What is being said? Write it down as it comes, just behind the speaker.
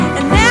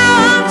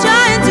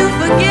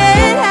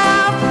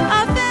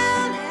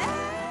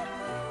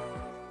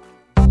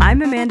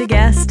Amanda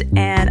Guest,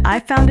 and I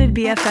founded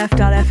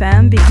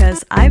BFF.FM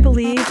because I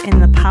believe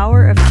in the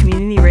power of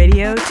community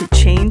radio to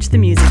change the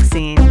music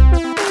scene.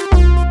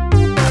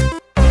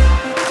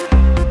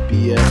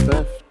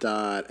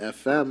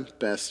 BFF.FM,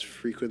 best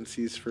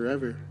frequencies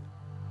forever.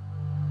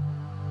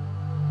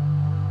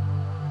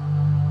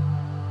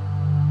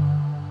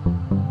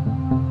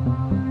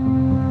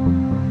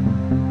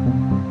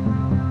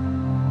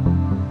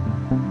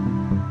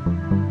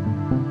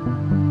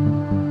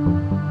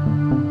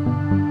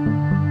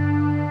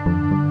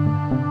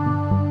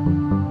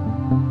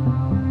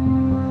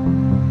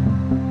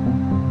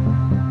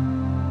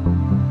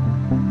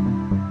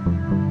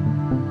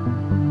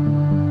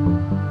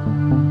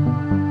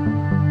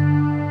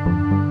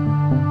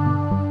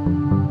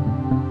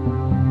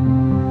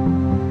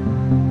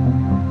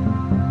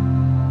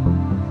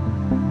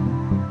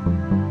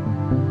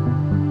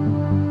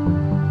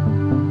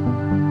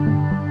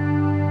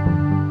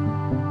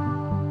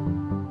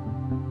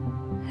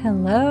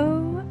 Hello.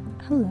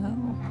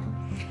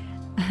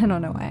 I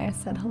don't know why I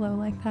said hello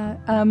like that.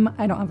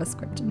 I don't have a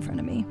script in front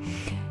of me.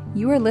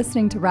 You are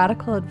listening to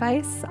Radical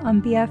Advice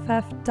on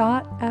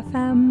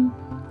BFF.FM.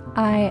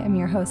 I am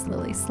your host,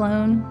 Lily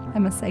Sloan.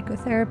 I'm a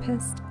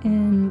psychotherapist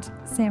in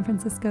San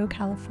Francisco,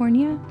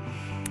 California.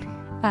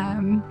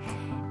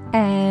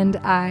 And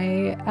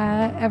I,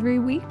 every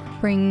week,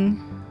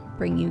 bring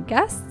you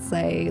guests.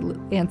 I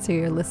answer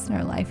your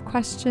listener life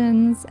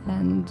questions,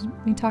 and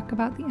we talk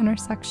about the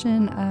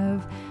intersection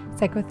of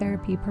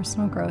psychotherapy,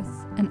 personal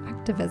growth, and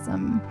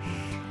activism.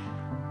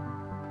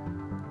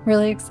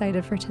 Really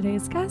excited for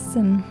today's guest,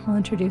 and we'll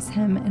introduce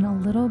him in a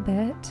little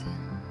bit.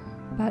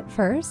 But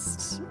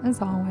first,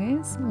 as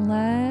always,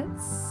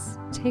 let's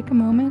take a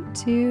moment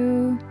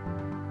to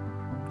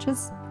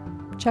just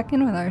check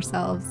in with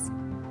ourselves.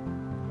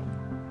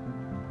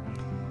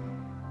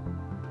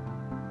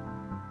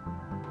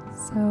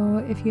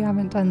 So if you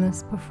haven't done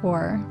this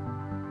before,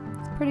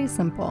 it's pretty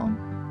simple.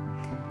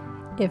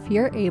 If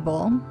you're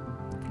able,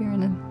 if you're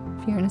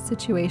in a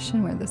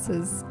situation where this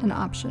is an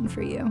option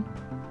for you,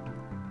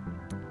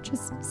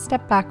 just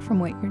step back from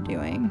what you're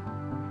doing.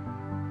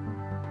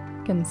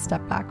 You can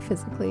step back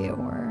physically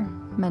or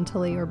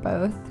mentally or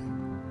both.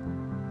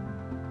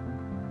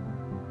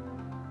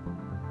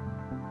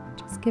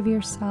 Just give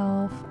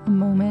yourself a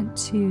moment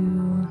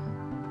to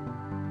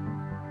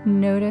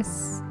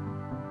notice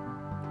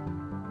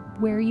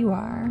where you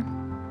are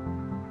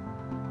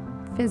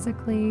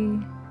physically,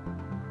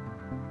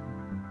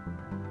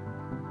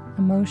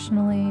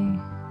 emotionally.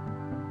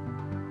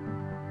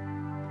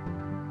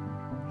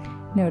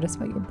 Notice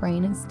what your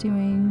brain is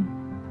doing.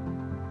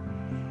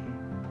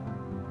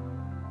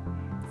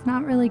 It's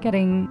not really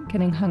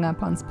getting hung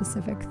up on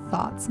specific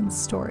thoughts and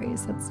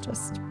stories. That's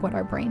just what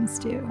our brains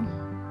do.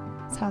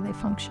 It's how they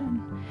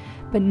function.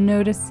 But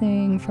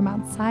noticing from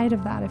outside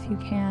of that, if you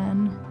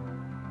can,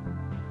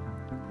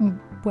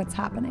 what's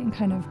happening,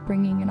 kind of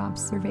bringing an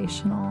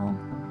observational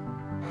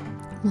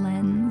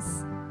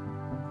lens.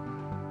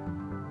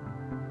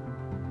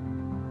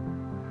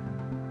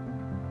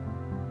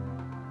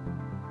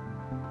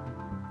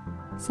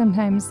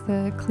 Sometimes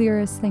the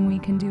clearest thing we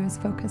can do is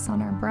focus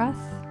on our breath.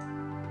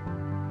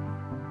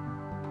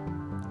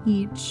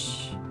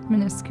 Each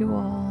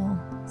minuscule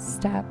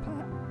step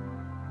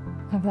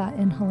of that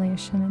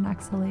inhalation and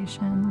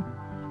exhalation.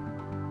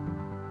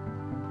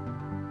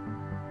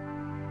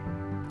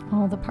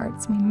 All the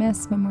parts we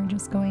miss when we're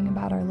just going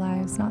about our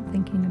lives, not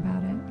thinking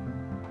about it.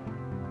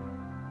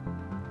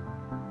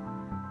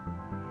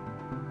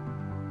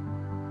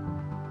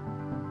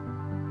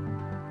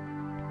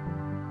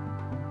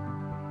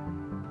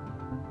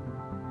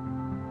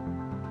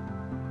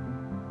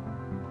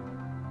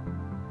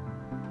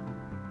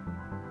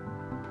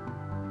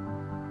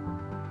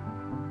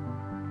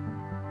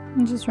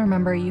 And just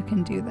remember, you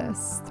can do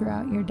this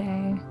throughout your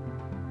day.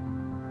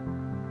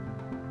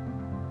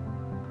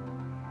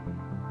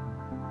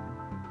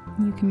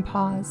 You can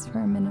pause for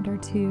a minute or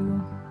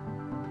two.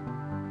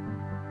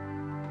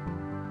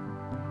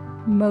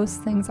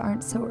 Most things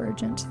aren't so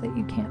urgent that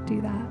you can't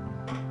do that.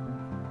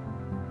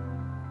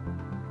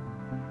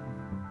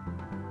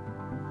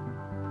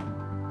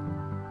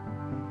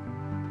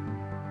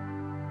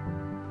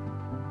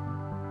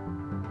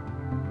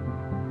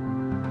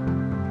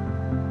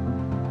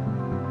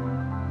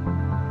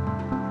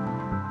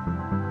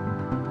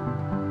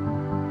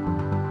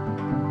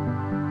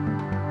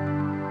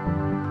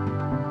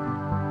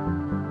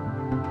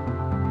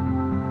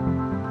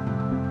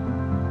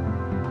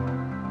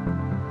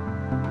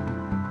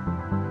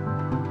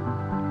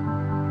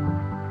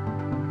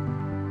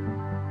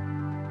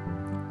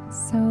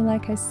 So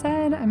like I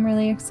said, I'm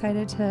really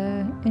excited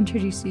to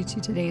introduce you to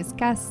today's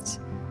guest,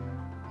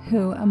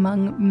 who,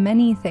 among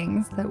many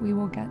things that we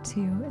will get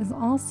to, is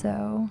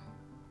also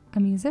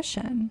a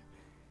musician.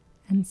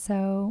 And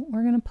so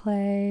we're going to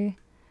play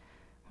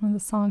one of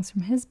the songs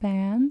from his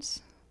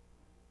band,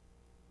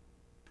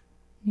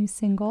 new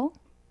single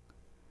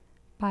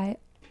by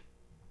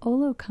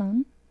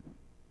Olokun.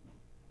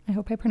 I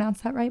hope I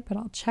pronounced that right, but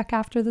I'll check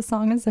after the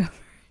song is over.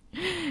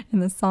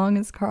 And the song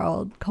is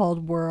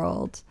called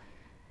World.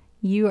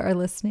 You are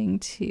listening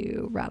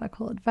to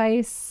Radical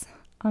Advice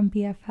on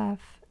BFF.FM.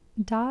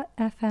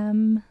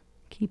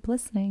 Keep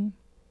listening.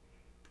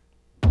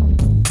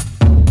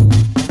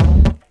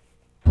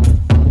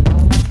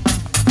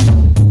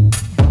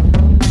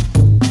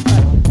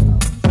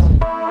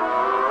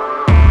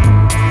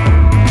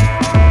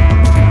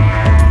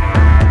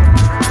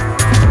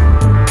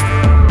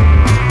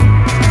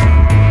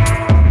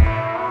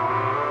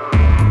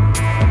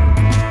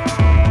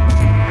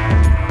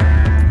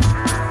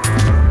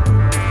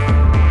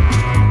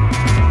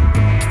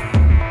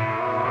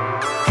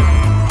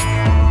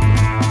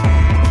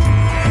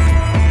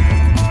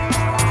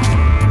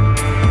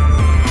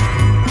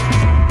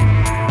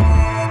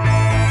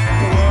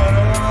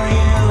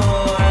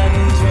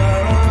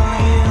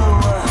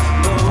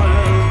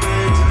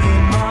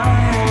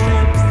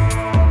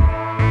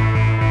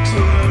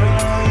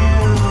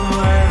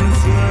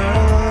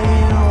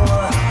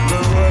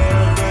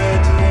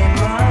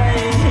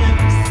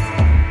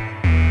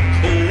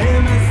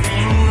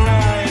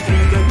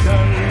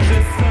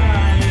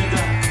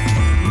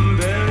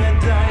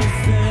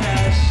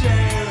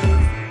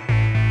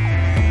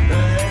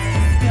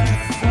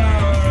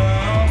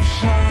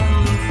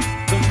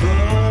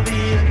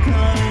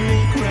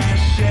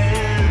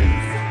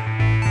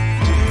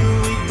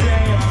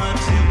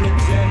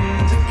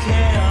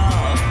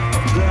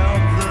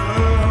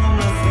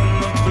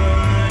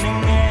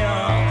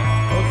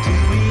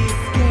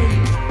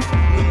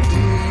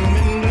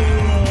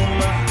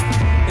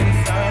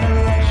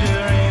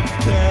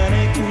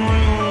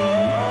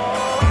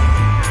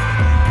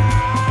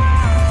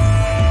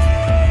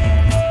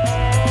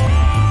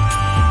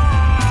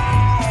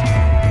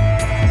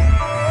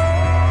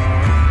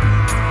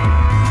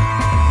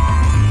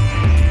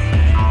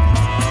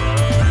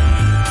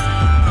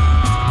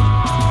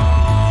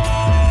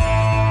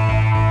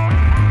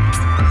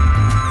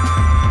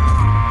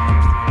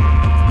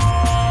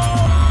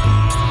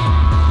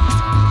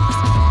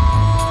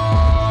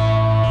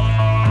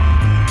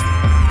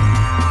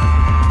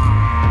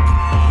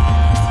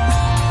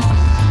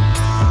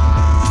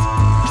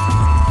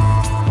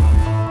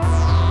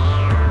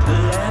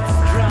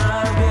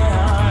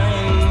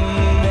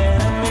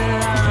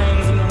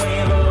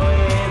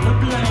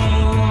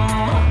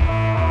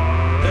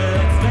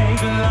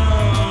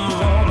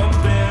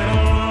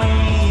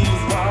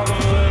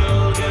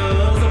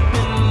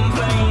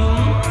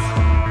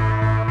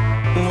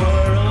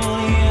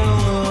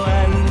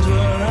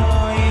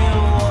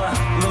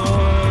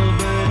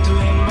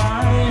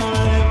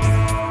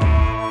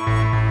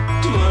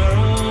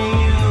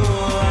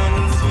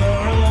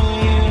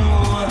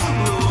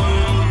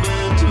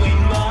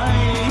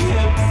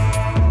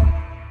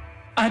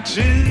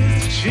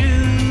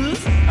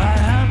 Choose a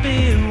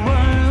happy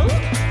world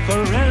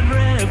for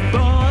every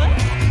boy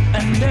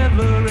and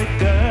every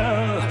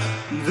girl.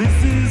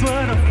 This is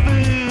what I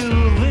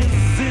feel,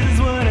 this is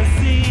what I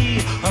see.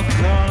 A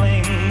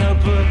calling, a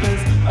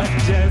purpose, a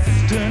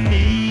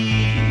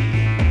destiny.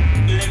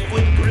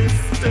 Liquid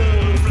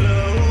crystal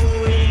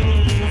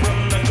flowing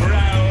from the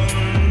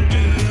ground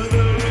to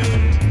the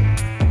root.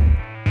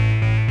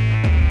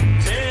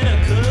 10 of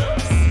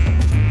cups,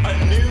 a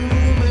new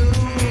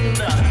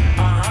moon, a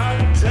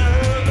hot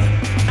tub,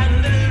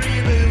 and a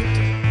reboot.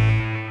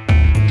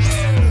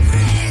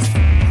 Embrace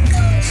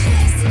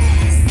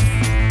consciousness.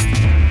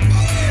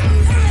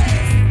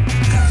 Embrace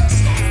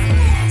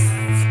consciousness.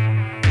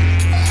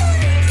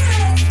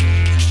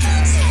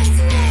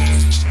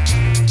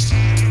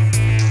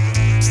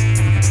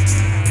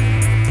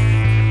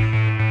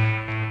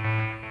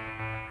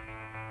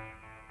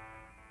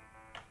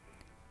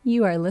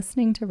 You are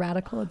listening to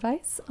Radical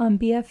Advice on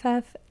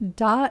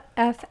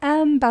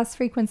BFF.FM, Best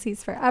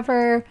Frequencies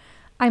Forever.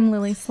 I'm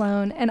Lily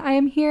Sloan, and I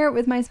am here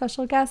with my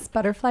special guest,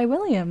 Butterfly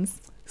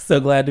Williams. So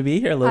glad to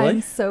be here, Lily.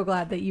 I'm so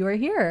glad that you are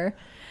here.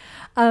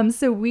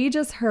 So we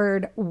just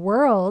heard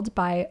World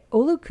by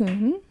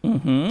Olokun.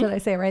 Mm-hmm. Did I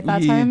say it right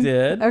that You time?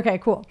 did. Okay,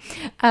 cool.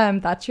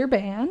 That's your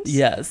band.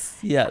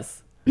 Yes.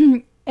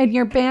 And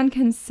your band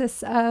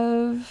consists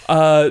of...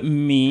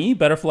 Me,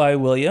 Butterfly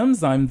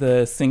Williams. I'm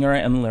the singer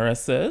and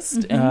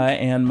lyricist,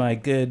 and my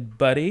good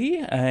buddy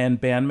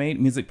and bandmate,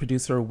 music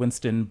producer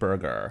Winston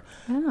Berger.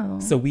 Oh.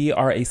 So we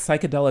are a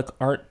psychedelic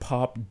art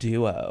pop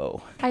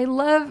duo. I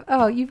love...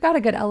 Oh, you've got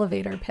a good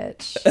elevator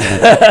pitch.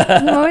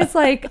 I'm always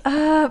like,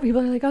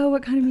 people are like, oh,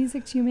 what kind of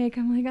music do you make?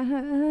 I'm like,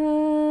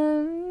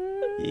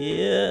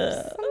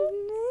 Yeah.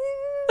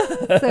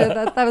 So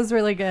that was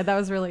really good. That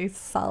was really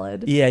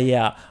solid.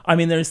 Yeah. I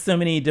mean, there's so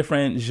many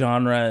different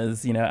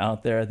genres,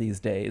 out there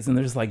these days, and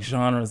there's like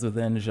genres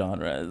within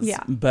genres.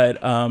 Yeah.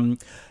 But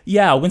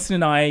Winston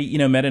and I,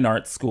 met in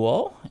art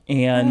school,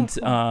 and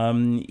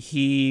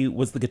he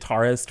was the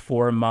guitarist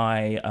for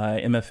my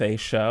MFA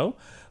show.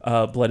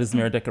 Blood is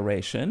Mere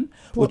Decoration.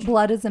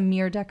 Blood is a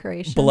mere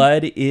decoration.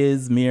 Blood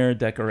is Mere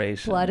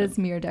Decoration. Blood is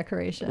mere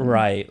decoration.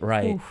 Right.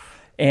 Oof.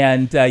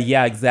 And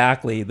yeah,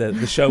 exactly.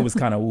 The show was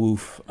kind of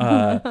woof.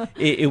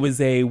 It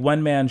was a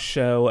one-man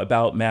show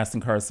about mass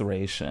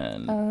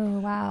incarceration. Oh,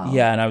 wow.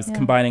 Yeah, and I was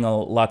combining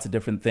lots of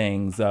different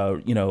things,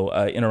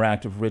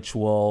 interactive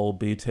ritual,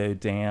 Butoh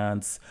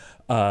dance,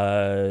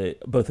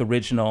 both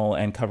original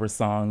and cover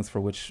songs for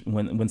which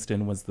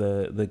Winston was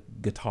the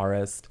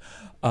guitarist.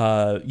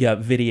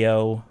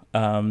 Video,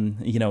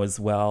 as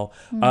well.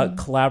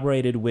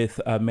 Collaborated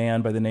with a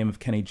man by the name of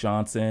Kenny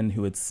Johnson,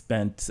 who had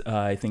spent,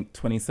 I think,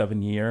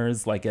 27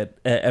 years, like at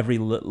every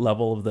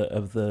level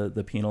of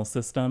the penal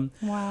system.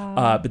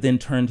 Wow. But then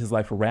turned his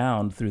life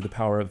around through the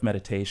power of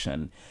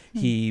meditation.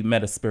 He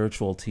met a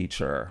spiritual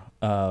teacher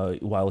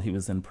while he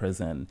was in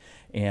prison,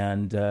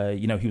 and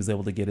he was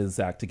able to get his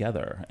act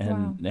together.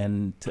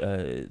 And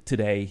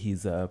today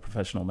he's a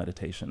professional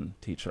meditation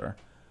teacher.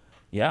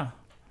 Yeah.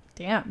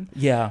 Damn.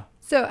 Yeah.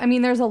 So, I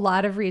mean, there's a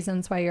lot of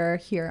reasons why you're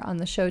here on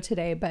the show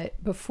today,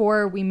 but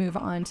before we move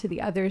on to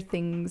the other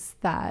things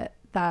that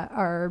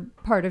are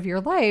part of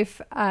your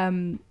life,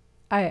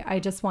 I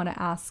just want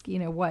to ask,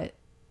 what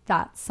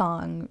that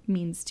song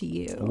means to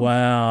you.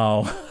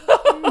 Wow.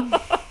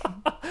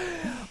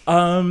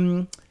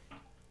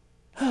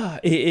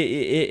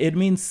 It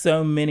means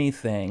so many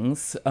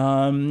things.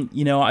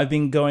 I've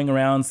been going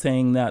around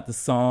saying that the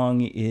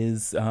song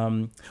is,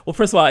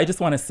 first of all, I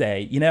just want to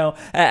say,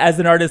 as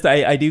an artist,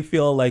 I do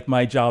feel like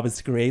my job is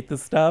to create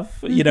this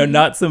stuff,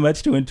 not so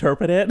much to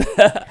interpret it.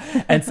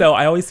 And so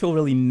I always feel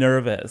really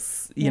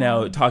nervous,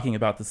 talking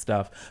about this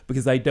stuff,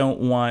 because I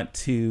don't want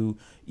to,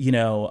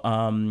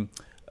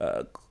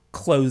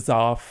 close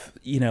off,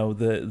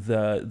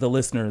 the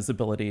listener's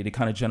ability to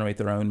kind of generate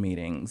their own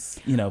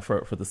meanings,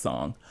 for the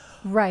song.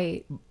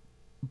 Right.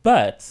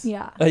 But,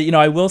 yeah.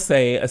 I will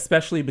say,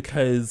 especially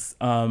because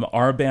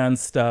our band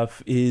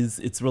stuff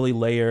it's really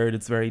layered,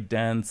 it's very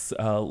dense,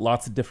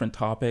 lots of different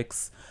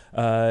topics,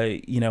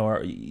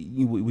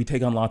 we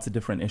take on lots of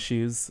different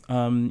issues,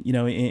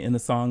 in the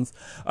songs.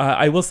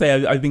 I will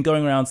say I've been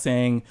going around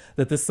saying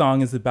that this song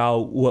is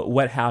about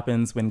what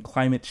happens when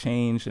climate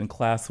change and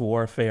class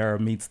warfare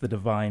meets the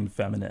divine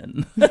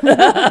feminine.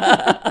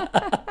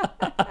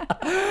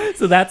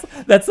 So that's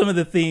some of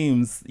the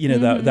themes,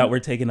 that we're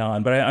taking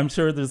on. But I'm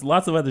sure there's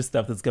lots of other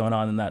stuff that's going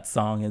on in that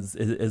song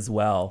as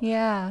well.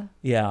 Yeah.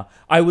 Yeah.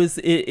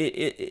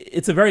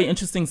 It's a very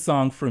interesting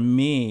song for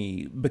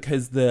me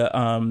because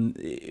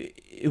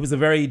it was a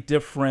very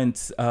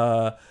different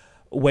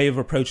way of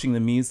approaching the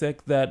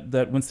music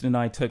that Winston and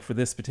I took for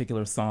this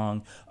particular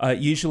song.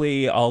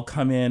 Usually I'll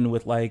come in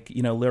with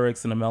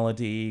lyrics and a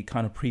melody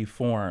kind of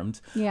pre-formed.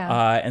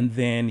 Yeah. And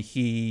then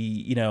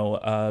he,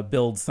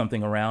 builds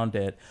something around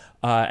it.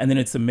 And then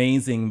it's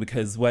amazing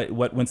because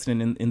what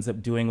Winston ends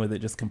up doing with it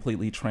just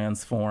completely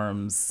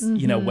transforms,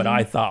 what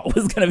I thought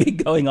was going to be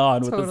going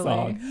on with the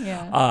song.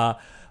 Yeah.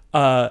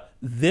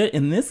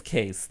 In this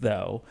case,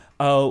 though,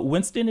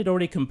 Winston had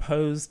already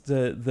composed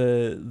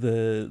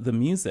the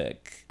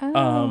music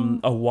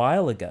a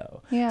while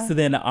ago. Yeah. So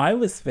then I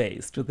was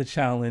faced with the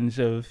challenge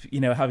of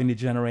having to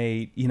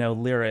generate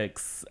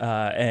lyrics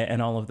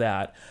and all of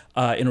that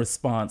in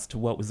response to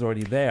what was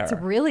already there. It's a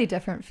really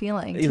different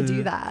feeling to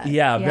do that.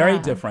 Yeah, very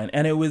different.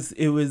 And it was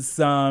in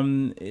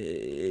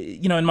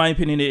my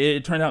opinion,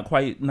 it turned out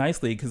quite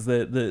nicely because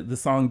the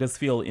song does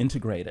feel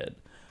integrated.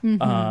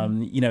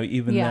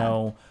 Even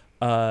though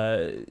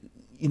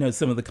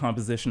some of the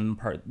composition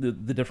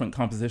the different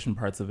composition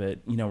parts of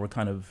it, were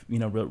kind of,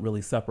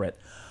 really separate.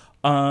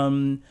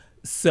 But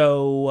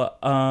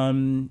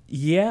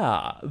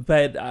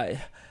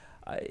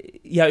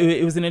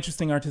it was an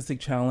interesting artistic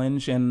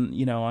challenge,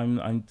 and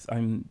I'm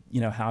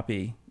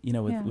happy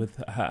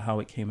with how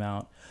it came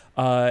out,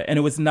 and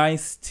it was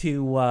nice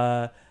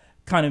to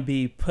kind of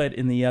be put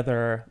in the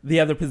other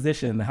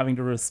position, having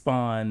to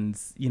respond,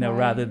 right.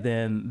 rather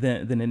than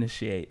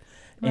initiate.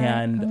 Right.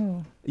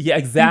 And yeah,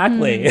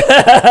 exactly.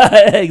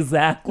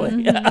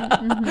 Exactly.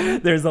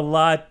 There's a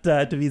lot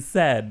to be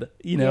said,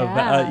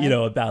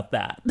 about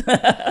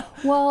that.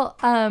 Well,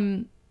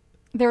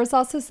 there was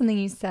also something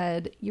you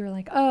said. You were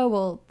like, oh,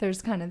 well,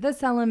 there's kind of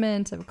this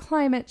element of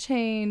climate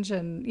change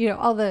and,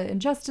 all the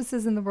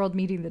injustices in the world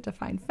meeting the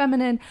divine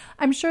feminine.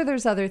 I'm sure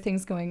there's other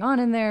things going on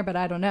in there, but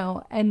I don't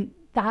know. And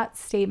that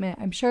statement,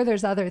 I'm sure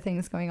there's other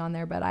things going on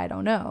there, but I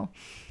don't know.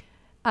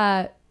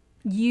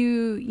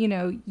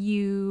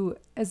 You,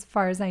 as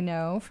far as I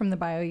know from the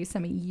bio you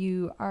sent me,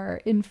 you are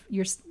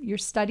you're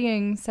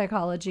studying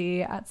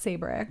psychology at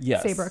Saybrook.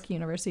 Yes. Saybrook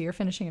University. You're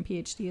finishing a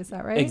PhD, is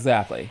that right?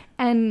 Exactly.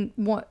 And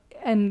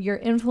you're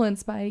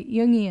influenced by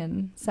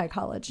Jungian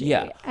psychology.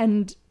 Yeah.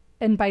 And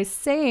by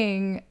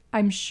saying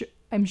I'm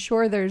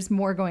sure there's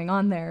more going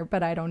on there,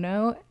 but I don't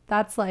know.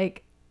 That's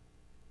like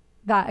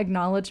that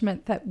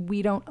acknowledgement that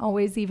we don't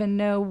always even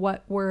know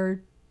what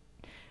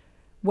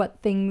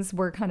things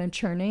we're kind of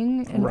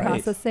churning and right.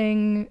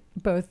 processing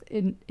both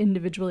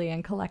individually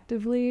and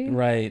collectively.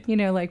 Right.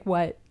 Like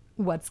what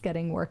what's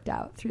getting worked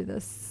out through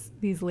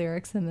these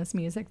lyrics and this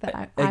music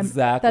that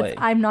Exactly.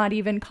 I'm not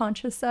even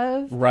conscious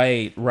of.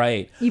 Right.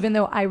 Even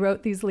though I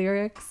wrote these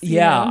lyrics.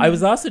 Yeah, I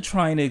was also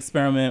trying to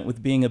experiment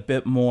with being a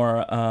bit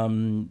more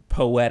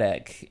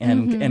poetic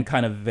and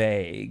kind of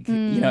vague,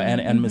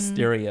 and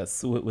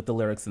mysterious with the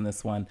lyrics in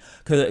this one,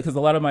 because a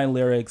lot of my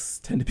lyrics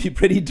tend to be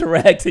pretty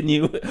direct, and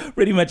you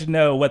pretty much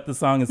know what the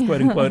song is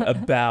quote unquote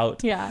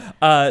about. Yeah.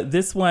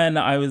 This one,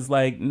 I was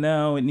like,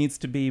 no, it needs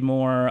to be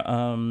more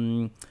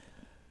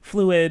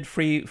fluid,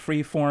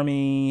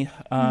 free-formy.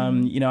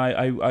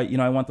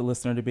 I want the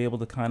listener to be able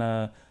to kind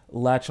of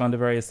latch onto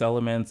various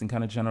elements and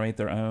kind of generate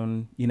their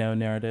own,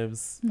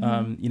 narratives,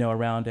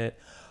 around it.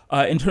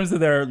 In terms of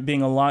there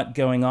being a lot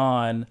going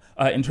on,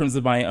 in terms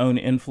of my own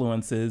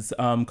influences,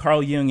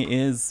 Carl Jung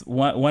is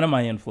one of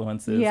my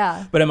influences.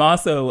 Yeah. But I'm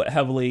also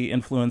heavily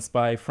influenced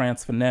by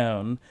Frantz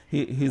Fanon.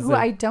 Who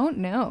I don't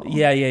know.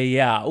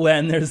 Yeah. Well,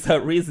 and there's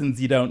reasons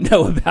you don't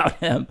know about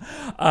him.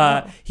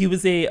 He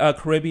was a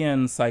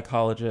Caribbean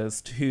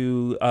psychologist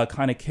who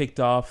kind of kicked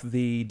off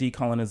the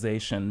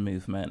decolonization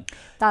movement.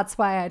 That's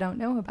why I don't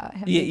know about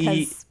him.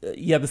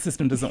 The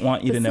system doesn't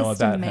want you to know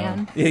about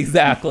man. him.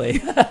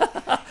 Exactly.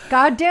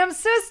 Goddamn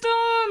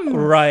system!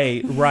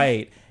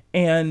 Right.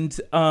 And,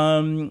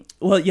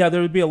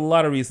 there would be a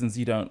lot of reasons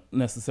you don't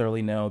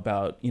necessarily know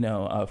about,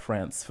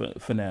 Frantz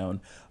Fanon.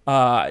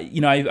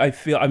 I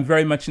feel I'm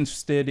very much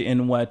interested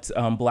in what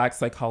Black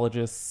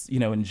psychologists,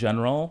 in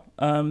general,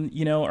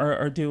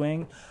 are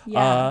doing.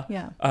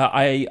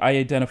 I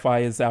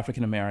identify as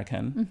African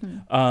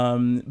American,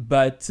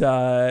 but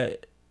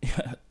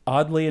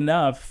oddly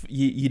enough,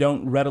 you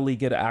don't readily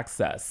get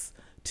access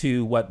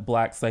to what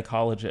Black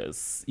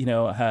psychologists,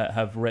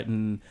 have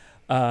written.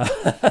 Well,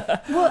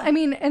 I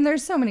mean, and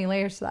there's so many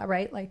layers to that,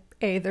 right? Like,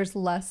 there's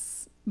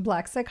less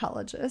Black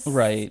psychologists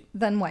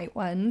than white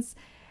ones.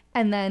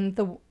 And then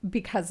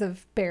because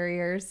of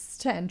barriers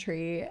to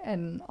entry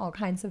and all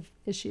kinds of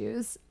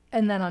issues.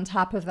 And then on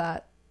top of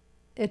that,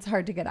 it's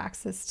hard to get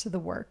access to the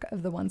work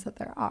of the ones that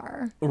there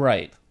are.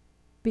 Right.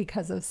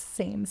 Because of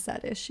same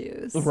set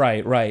issues.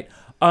 Right.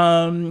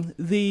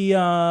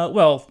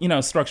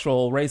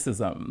 Structural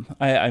racism.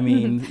 I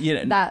mean,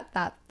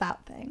 that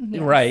thing.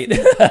 Yes. Right.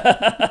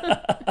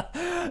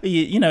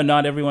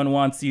 Not everyone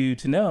wants you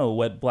to know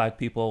what Black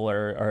people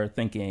are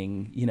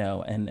thinking,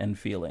 and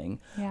feeling.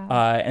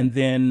 Yeah. And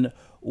then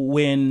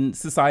when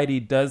society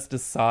does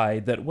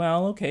decide that,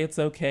 it's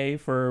okay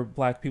for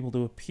Black people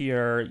to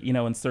appear,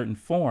 in certain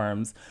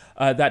forms,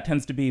 that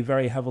tends to be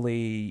very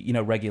heavily,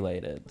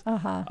 regulated.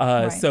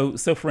 Right.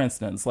 So for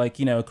instance, like,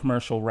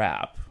 commercial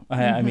rap.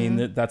 I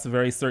mean, that's a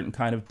very certain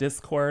kind of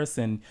discourse,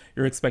 and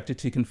you're expected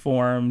to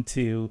conform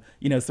to,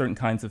 certain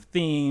kinds of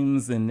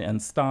themes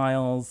and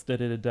styles,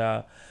 and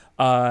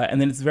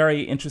then it's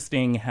very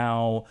interesting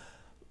how,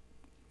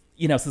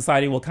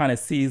 society will kind of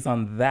seize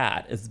on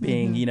that as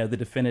being, the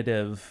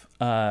definitive,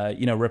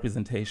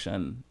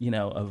 representation,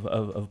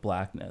 of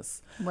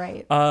Blackness.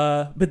 Right.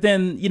 But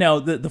then,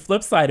 the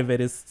flip side of it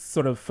is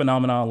sort of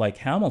phenomena like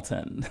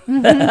Hamilton,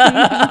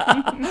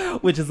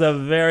 which is a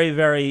very,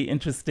 very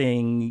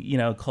interesting,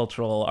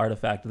 cultural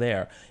artifact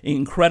there.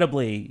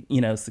 Incredibly,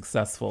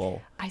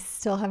 successful. I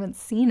still haven't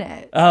seen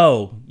it.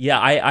 Oh,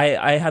 yeah.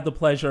 I had the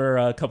pleasure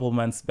a couple of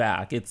months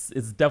back. It's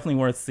definitely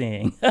worth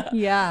seeing.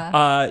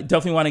 Yeah.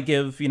 Definitely want to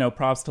give,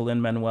 props to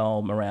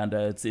Lin-Manuel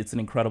Miranda. It's an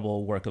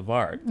incredible work of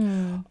art.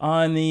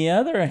 On the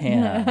other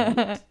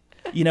hand,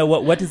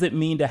 what does it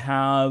mean to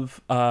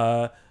have,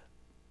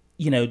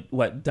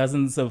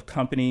 dozens of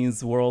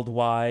companies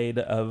worldwide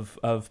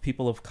of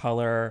people of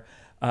color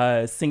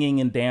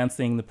singing and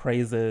dancing the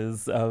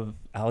praises of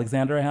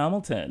Alexander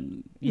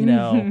Hamilton,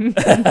 the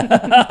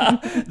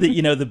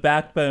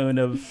backbone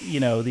of,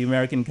 the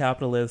American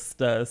capitalist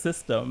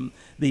system,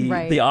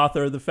 the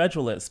author of the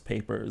Federalist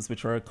Papers,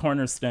 which are a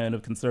cornerstone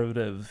of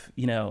conservative,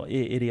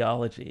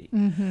 ideology.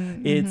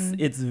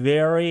 It's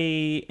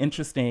very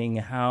interesting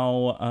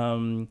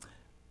how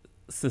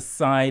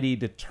society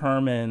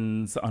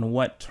determines on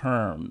what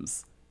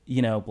terms,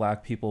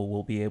 Black people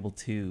will be able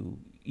to,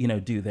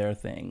 do their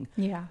thing.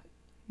 Yeah.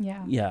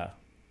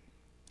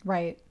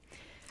 Right.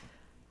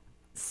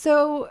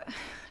 So,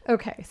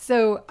 okay.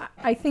 So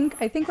I think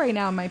right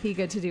now it might be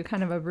good to do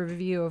kind of a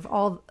review of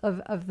all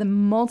of the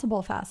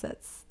multiple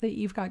facets that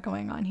you've got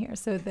going on here.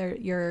 So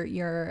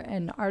you're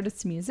an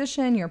artist,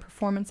 musician, you're a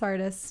performance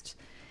artist.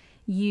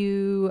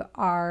 You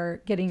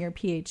are getting your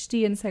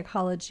PhD in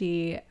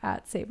psychology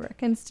at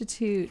Saybrook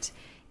Institute.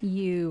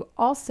 You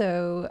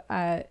also,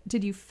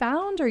 did you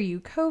found or you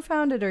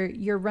co-founded or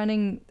you're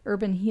running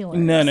Urban Healers?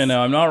 No,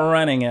 I'm not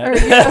running it.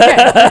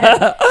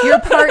 Okay.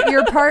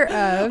 You're part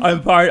of.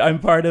 I'm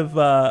part of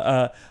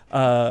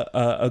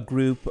a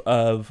group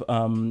of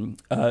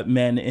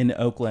men in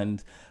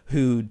Oakland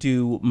who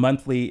do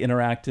monthly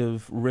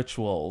interactive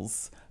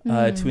rituals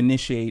to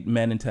initiate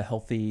men into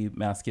healthy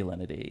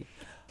masculinity.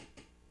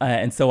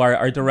 And so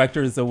our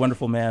director is a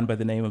wonderful man by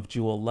the name of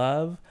Jewel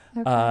Love.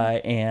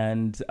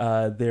 and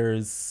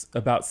there's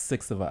about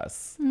 6 of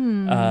us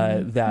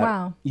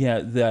Wow.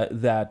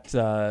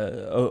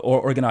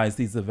 organize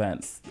these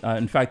events.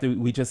 In fact,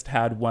 we just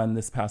had one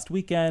this past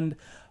weekend.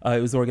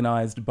 It was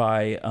organized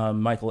by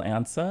Michael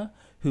Ansa,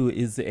 who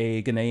is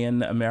a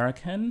Ghanaian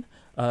American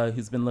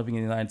who's been living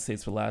in the United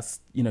States for the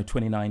last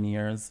 29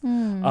 years,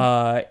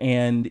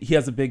 and he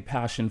has a big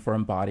passion for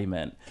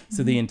embodiment.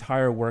 So the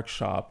entire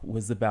workshop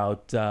was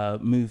about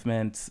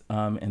movement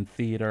and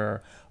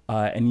theater,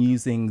 and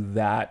using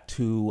that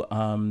to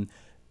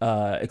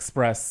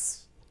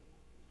express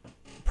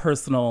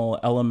personal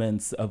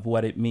elements of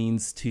what it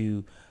means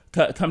to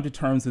come to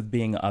terms with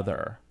being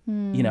other,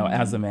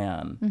 as a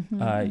man,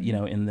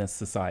 in this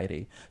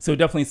society. So it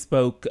definitely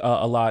spoke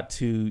a lot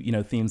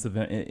to, themes of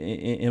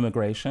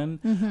immigration.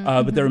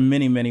 But there are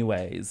many, many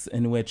ways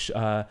in which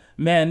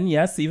men,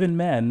 yes, even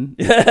men,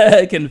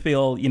 can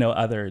feel,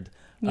 othered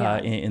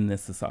in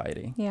this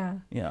society. Yeah.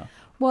 Yeah.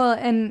 Well,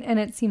 and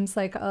it seems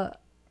like I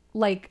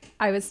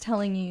was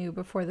telling you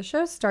before the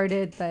show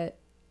started that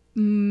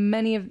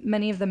many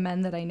of the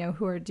men that I know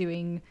who are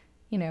doing,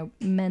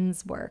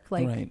 men's work,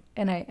 Right.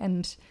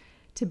 and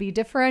to be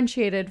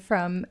differentiated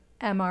from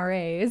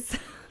MRAs,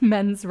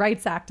 men's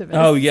rights activists.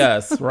 Oh,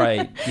 yes,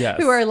 right,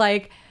 yes. Who are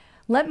like,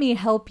 let me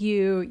help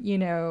you,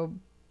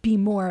 be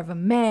more of a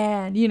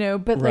man,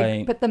 but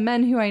Right. but the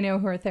men who I know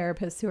who are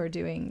therapists who are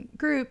doing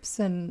groups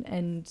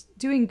and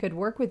doing good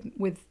work with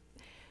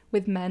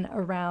men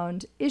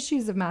around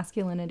issues of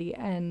masculinity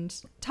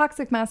and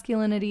toxic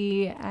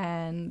masculinity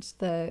and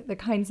the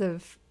kinds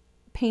of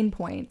pain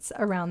points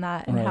around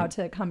that and Right. how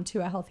to come to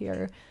a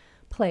healthier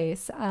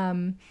place,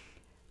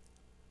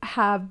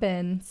 have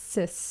been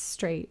cis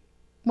straight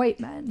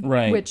white men,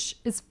 Right. which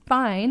is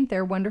fine.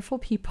 They're wonderful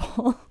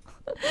people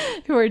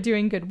who are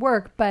doing good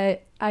work,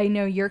 but I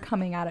know you're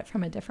coming at it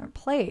from a different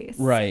place.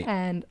 Right.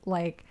 And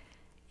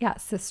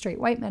cis straight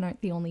white men aren't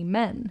the only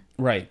men.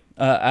 Right.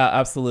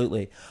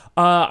 Absolutely.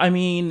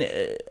 Urban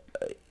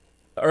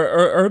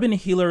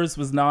Healers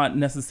was not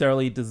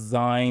necessarily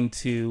designed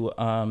to,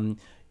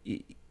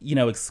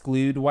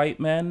 exclude white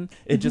men.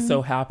 It just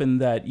so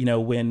happened that,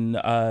 when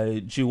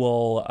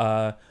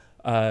Jewel,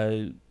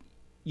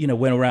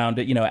 went around,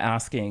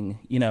 asking,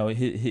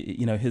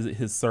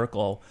 his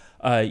circle,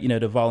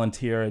 to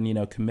volunteer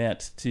and,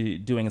 commit to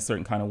doing a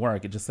certain kind of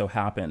work. It just so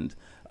happened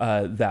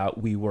that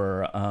we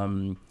were,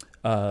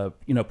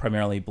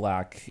 primarily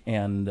Black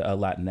and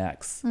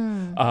Latinx.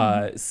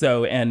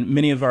 And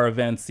many of our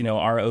events,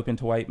 are open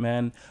to white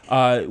men.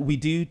 We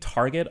do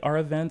target our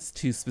events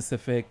to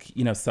specific,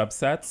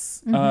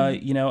 subsets,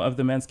 of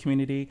the men's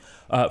community.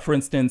 For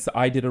instance,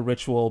 I did a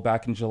ritual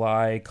back in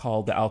July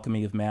called The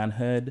Alchemy of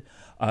Manhood,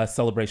 a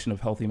celebration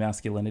of healthy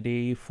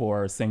masculinity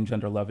for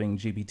same-gender loving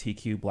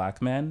GBTQ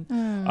Black men.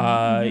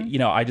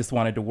 I just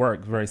wanted to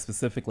work very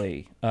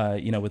specifically,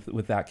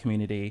 with that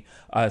community.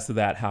 So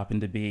that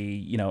happened to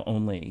be,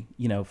 only,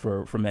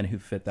 for men who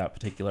fit that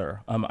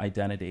particular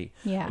identity.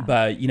 Yeah.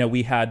 But,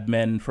 we had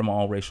men from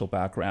all racial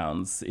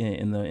backgrounds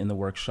in the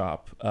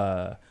workshop,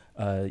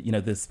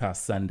 this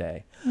past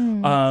Sunday.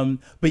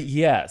 But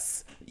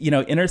yes,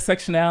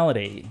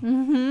 intersectionality,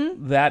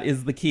 that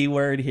is the key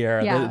word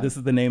here. Yeah. This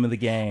is the name of the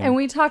game. And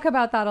we talk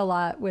about that a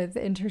lot with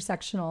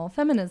intersectional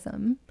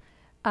feminism.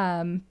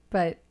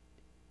 But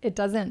it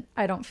doesn't,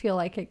 I don't feel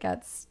like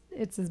it's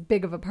as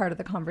big of a part of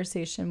the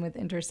conversation with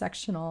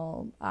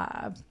intersectional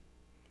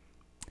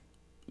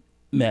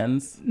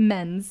men's.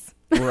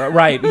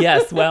 Right.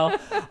 Yes. Well,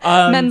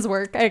 men's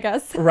work, I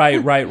guess.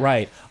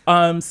 Right.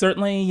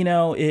 Certainly,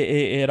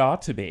 it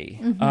ought to be.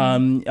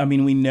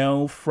 We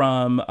know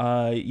from,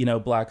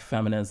 Black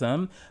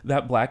feminism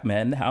that Black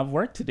men have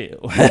work to do.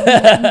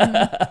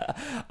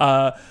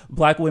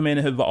 Black women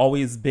have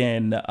always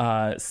been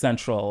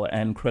central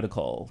and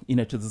critical,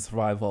 to the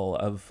survival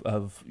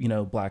of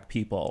Black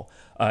people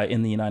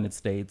in the United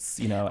States.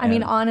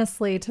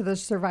 Honestly, to the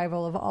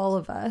survival of all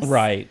of us.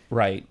 Right.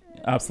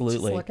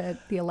 Absolutely. Just look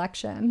at the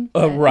election.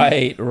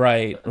 Right.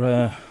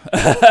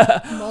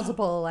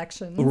 Multiple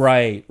elections.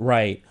 Right.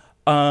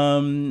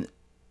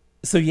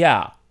 So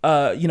yeah,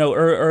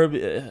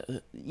 Urban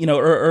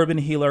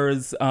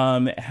Healers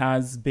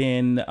has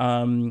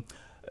been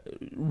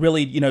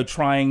really,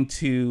 trying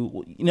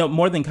to,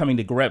 more than coming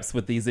to grips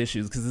with these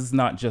issues, because this is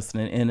not just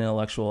an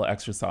intellectual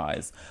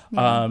exercise.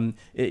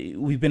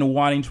 We've been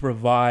wanting to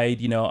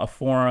provide, a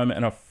forum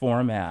and a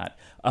format,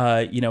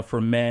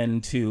 for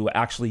men to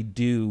actually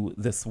do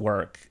this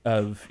work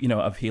of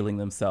healing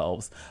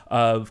themselves,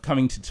 of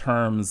coming to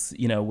terms,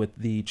 with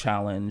the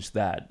challenge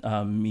that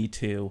Me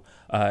Too,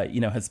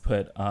 has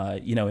put,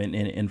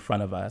 in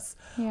front of us.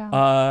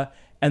 Yeah.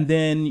 And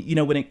then,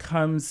 when it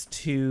comes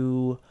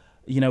to,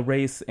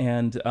 race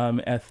and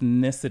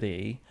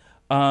ethnicity,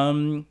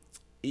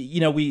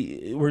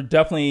 we're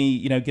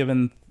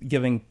definitely,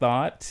 giving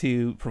thought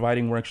to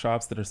providing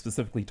workshops that are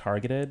specifically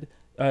targeted,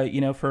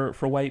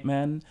 for white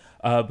men,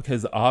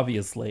 because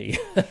obviously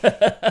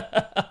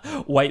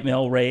white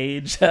male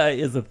rage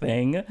is a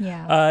thing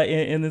Yeah.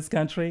 in this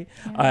country,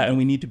 and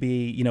we need to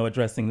be,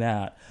 addressing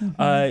that.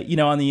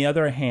 On the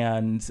other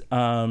hand,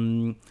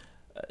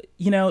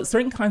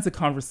 certain kinds of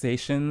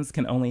conversations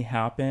can only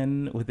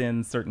happen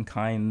within certain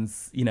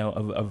kinds,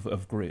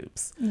 of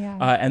groups.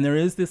 Yeah. And there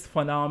is this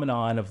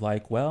phenomenon of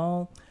like,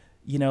 well,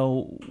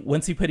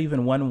 once you put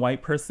even one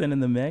white person in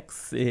the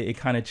mix, it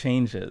kind of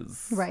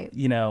changes, Right.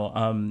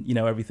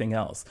 Everything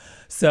else.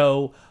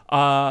 So,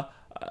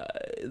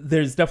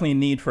 there's definitely a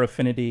need for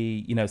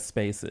affinity,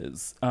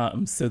 spaces,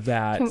 so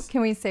that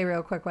Can we say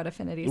real quick what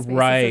affinity space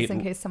Right. is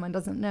in case someone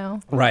doesn't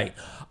know? Right.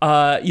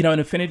 An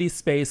affinity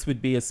space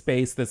would be a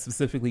space that's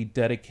specifically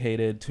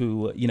dedicated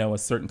to, a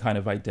certain kind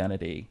of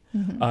identity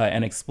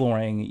and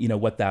exploring,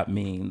 what that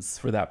means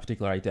for that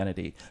particular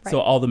identity. So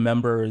Right. all the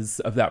members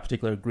of that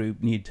particular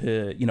group need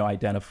to,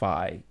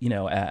 identify,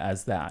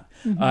 as that.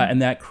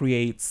 And that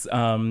creates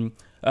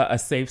a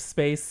safe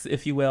space,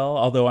 if you will,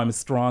 although I'm a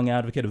strong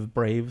advocate of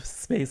brave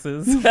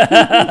spaces.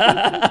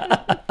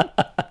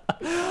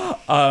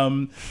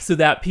 So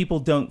that people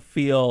don't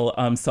feel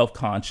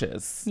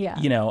self-conscious,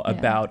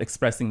 about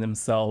expressing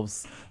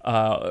themselves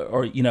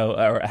or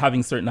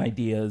having certain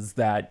ideas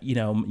that,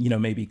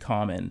 may be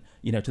common,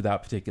 to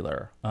that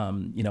particular,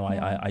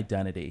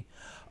 identity.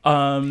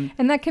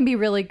 And that can be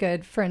really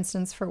good, for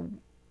instance, for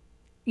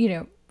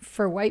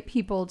white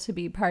people to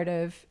be part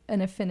of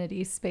an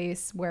affinity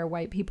space where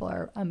white people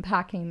are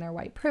unpacking their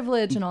white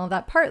privilege and all of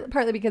that,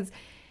 partly because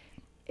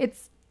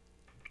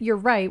you're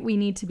right, we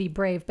need to be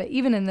brave, but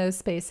even in those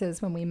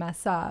spaces when we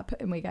mess up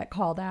and we get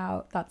called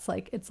out,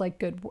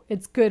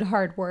 it's good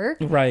hard work.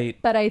 Right.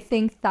 But I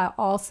think that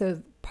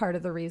also part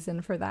of the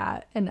reason for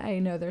that, and I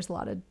know there's a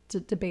lot of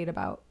debate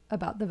about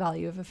the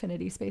value of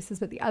affinity spaces,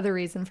 but the other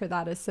reason for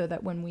that is so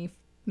that when we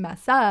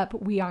mess up,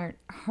 we aren't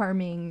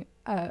harming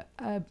a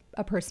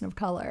person of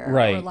color,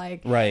 right? Or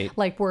like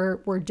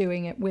we're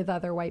doing it with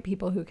other white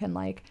people who can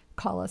like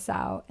call us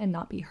out and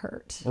not be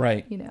hurt,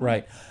 right?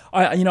 Right.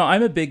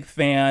 I'm a big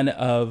fan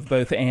of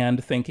both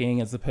and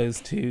thinking as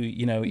opposed to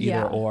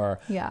either or.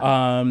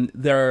 Yeah.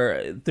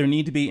 There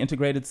need to be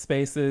integrated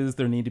spaces.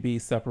 There need to be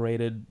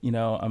separated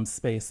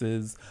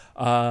spaces.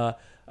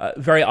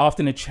 Very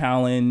often a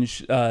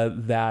challenge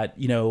that,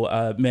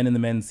 men in the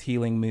men's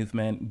healing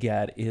movement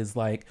get is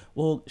like,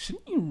 well,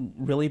 shouldn't you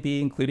really be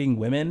including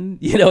women,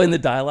 in the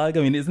dialogue?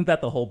 I mean, isn't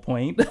that the whole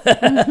point?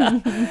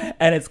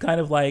 And it's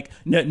kind of like,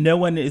 no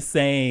one is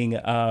saying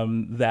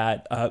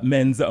that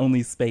men's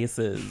only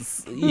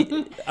spaces,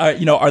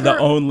 are the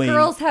only...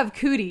 Girls have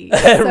cooties.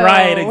 So...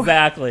 Right,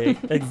 exactly.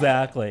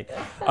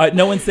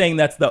 No one's saying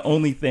that's the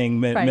only thing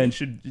men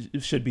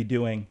should be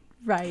doing.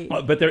 Right.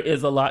 But there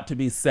is a lot to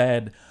be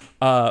said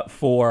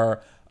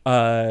for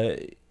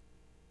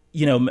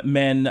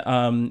men,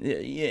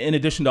 in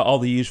addition to all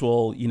the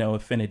usual,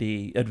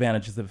 affinity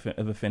advantages of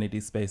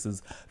affinity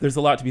spaces, there's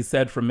a lot to be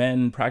said for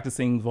men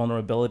practicing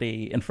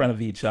vulnerability in front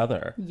of each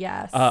other.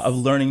 Yes. Of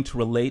learning to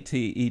relate to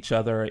each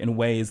other in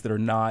ways that are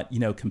not,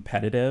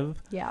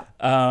 competitive. Yeah.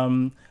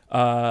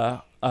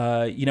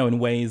 In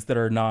ways that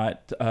are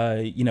not,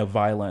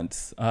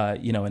 violent,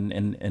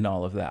 and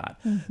all of that.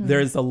 Mm-hmm.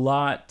 There's a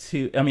lot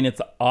to,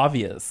 it's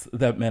obvious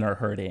that men are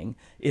hurting.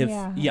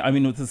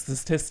 The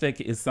statistic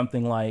is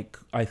something like,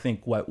 I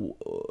think,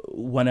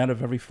 1 out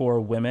of every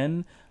 4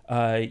 women,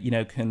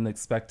 can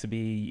expect to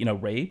be,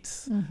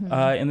 raped,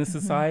 in this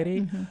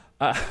society.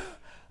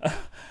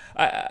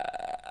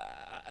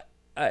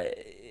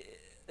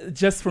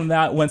 Just from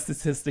that one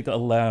statistic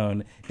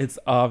alone, it's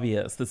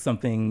obvious that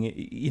something,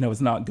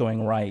 is not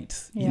going right,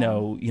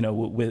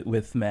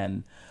 with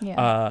men.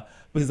 Yeah.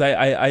 Because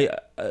I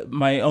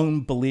my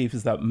own belief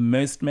is that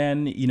most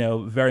men,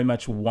 very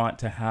much want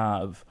to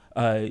have,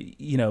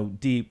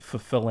 deep,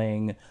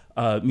 fulfilling,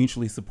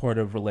 mutually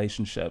supportive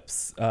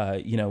relationships,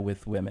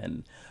 with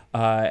women.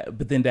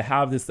 But then to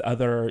have this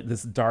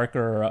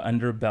darker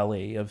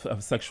underbelly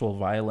of sexual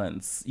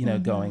violence,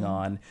 going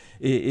on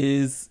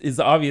is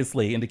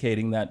obviously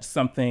indicating that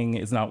something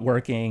is not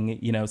working,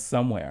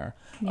 somewhere.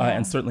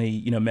 And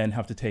certainly, men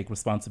have to take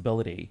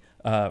responsibility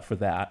for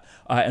that.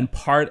 And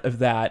part of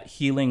that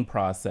healing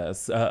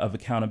process of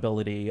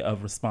accountability,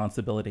 of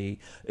responsibility,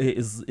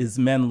 is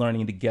men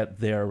learning to get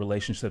their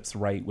relationships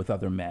right with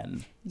other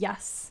men.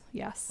 Yes.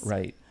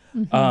 Right.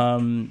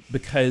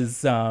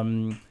 Because...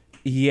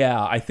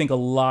 I think a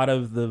lot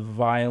of the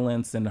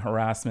violence and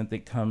harassment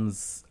that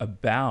comes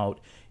about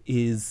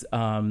is,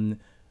 obviously,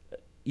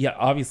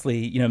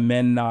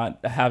 men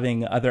not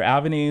having other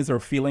avenues or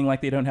feeling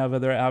like they don't have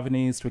other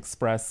avenues to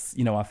express,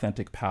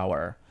 authentic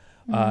power.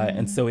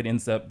 And so it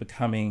ends up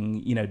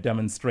becoming,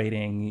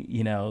 demonstrating,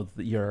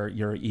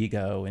 your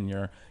ego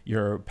and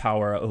your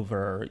power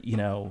over,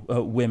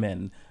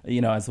 women,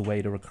 as a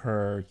way to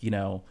recur,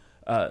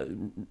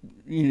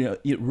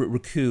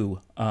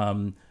 recoup,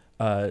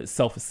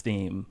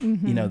 self-esteem,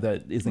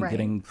 that isn't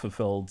getting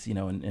fulfilled,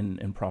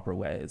 in proper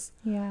ways.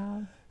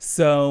 Yeah.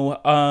 So,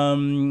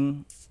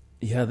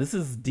 this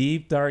is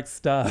deep, dark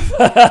stuff.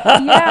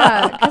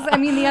 Yeah, because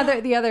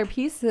the other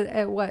piece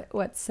of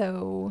what's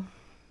so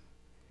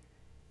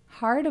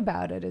hard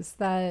about it is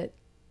that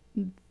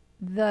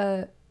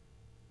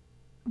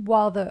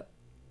while the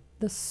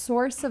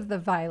source of the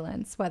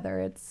violence, whether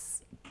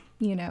it's,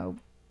 you know,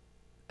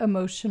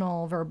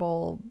 emotional,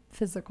 verbal,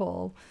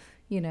 physical,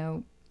 you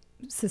know,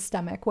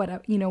 systemic,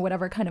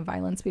 whatever kind of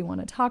violence we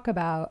want to talk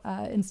about,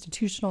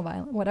 institutional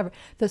violence, whatever,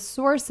 the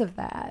source of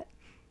that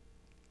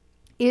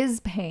is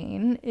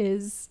pain,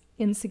 is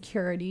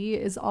insecurity,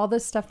 is all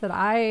this stuff that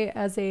I,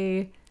 as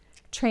a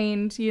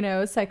trained, you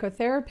know,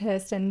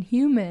 psychotherapist and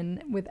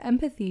human with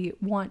empathy,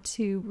 want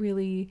to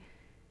really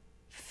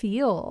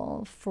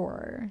feel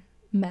for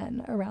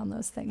men around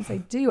those things. I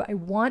do. I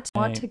want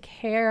to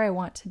care. I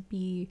want to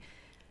be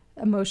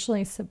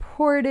emotionally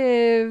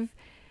supportive.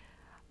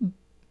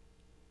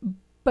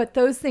 But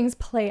those things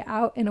play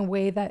out in a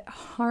way that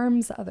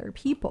harms other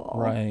people.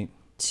 Right.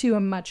 To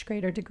a much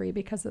greater degree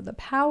because of the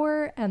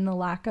power and the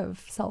lack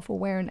of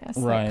self-awareness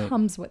Right. that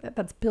comes with it,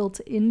 that's built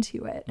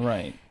into it.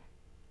 Right.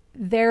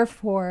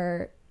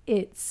 Therefore,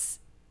 it's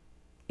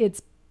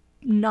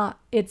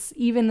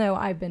even though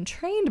I've been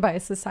trained by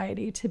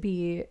society to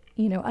be,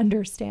 you know,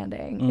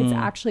 understanding, it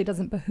actually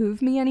doesn't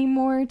behoove me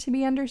anymore to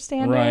be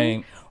understanding.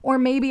 Right. Or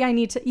maybe I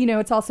need to, you know,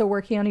 it's also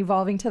working on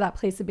evolving to that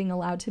place of being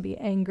allowed to be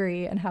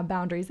angry and have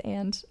boundaries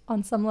and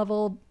on some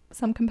level,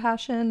 some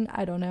compassion.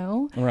 I don't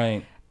know.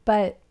 Right.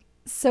 But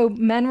so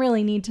men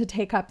really need to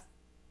take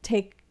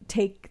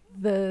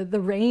the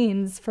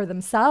reins for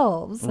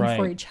themselves and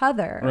for Right. each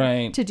other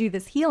Right. to do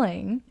this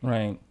healing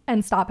Right.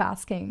 and stop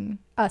asking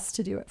us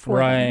to do it for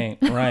them. Right,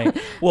 right.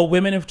 Well,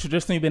 women have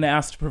traditionally been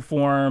asked to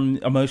perform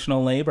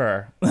emotional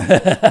labor.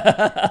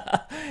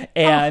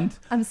 And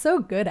I'm so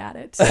good at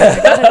it.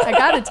 I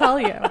gotta tell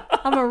you,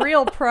 I'm a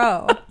real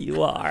pro.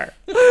 you are.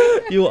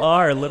 You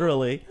are,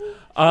 literally.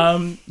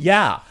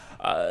 Yeah.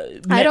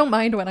 I don't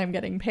mind when I'm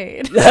getting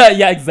paid.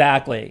 Yeah,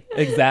 exactly.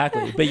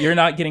 Exactly. But you're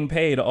not getting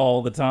paid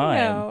all the time.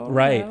 No,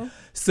 right. no.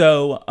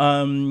 So,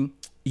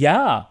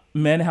 yeah,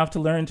 men have to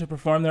learn to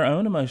perform their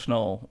own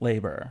emotional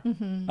labor.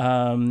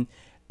 Mm-hmm.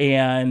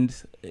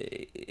 And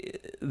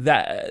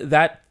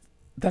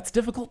that's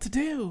difficult to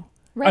do.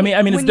 Right. I mean,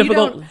 it's When you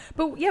difficult. don't-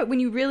 But yeah,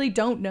 when you really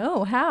don't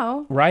know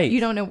how. Right.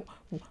 You don't know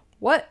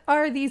what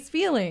are these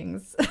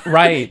feelings.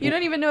 Right. You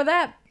don't even know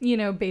that, you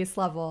know, base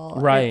level.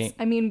 Right.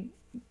 I mean,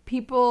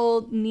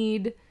 people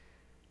need.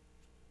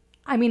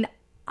 I mean,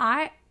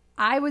 I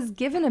was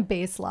given a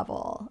base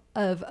level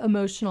of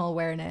emotional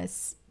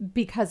awareness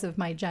because of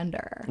my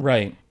gender.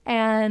 Right.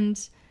 And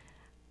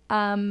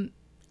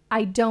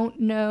I don't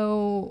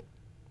know,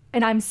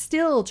 and I'm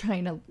still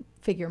trying to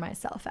figure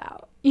myself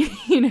out,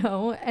 you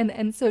know,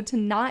 and so to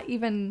not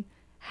even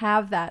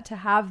have that, to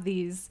have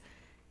this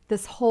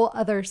whole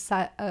other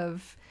set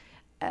of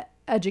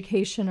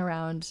education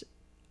around,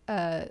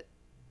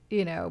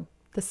 you know,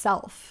 the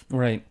self.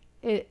 Right.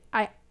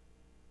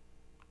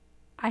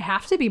 I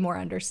have to be more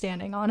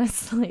understanding,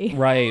 honestly.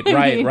 Right, I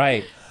right, mean,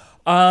 right.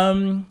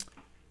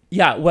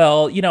 Yeah,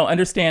 well, you know,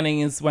 understanding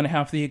is one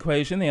half of the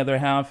equation. The other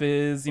half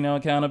is, you know,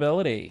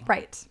 accountability.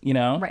 Right. You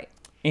know? Right.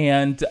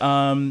 And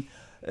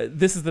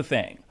this is the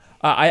thing.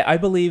 I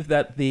believe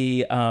that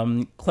the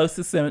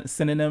closest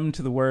synonym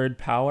to the word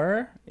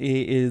power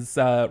is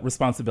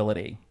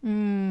responsibility.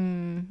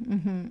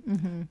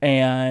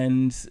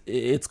 And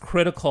it's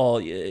critical.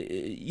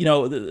 You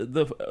know,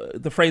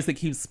 the phrase that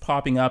keeps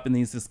popping up in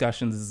these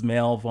discussions is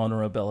male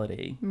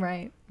vulnerability.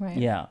 Right. Right.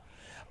 Yeah.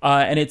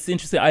 And it's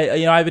interesting. I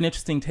have an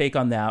interesting take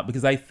on that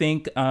because I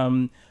think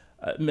men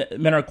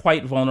are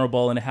quite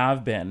vulnerable and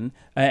have been,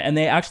 and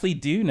they actually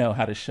do know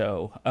how to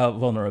show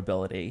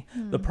vulnerability.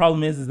 The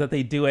problem is that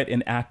they do it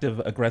in active,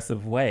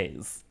 aggressive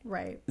ways.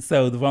 Right.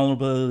 So the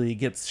vulnerability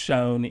gets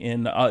shown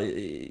in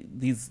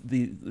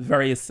the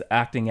various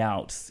acting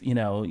outs, you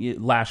know,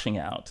 lashing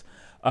out,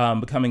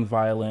 becoming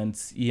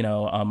violent, you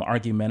know,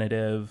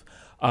 argumentative.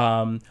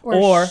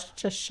 Or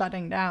just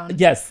shutting down.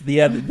 yes,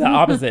 the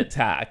opposite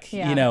tack,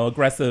 Yeah. you know,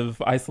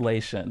 aggressive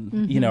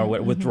isolation, you know,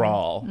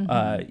 withdrawal,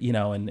 you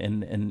know,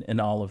 and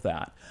all of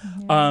that.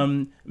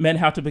 Men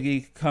have to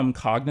become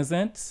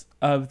cognizant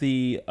of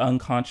the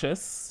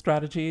unconscious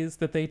strategies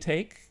that they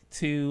take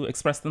to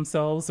express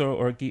themselves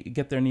or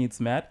get their needs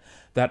met.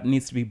 That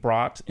needs to be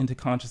brought into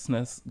conscious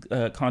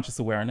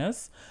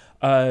awareness.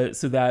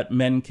 So that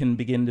men can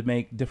begin to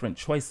make different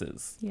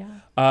choices. Yeah.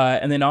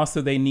 And then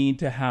also they need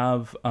to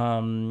have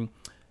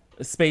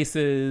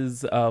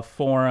spaces,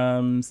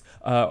 forums,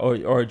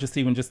 or just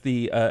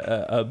the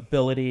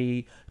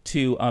ability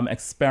to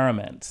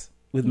experiment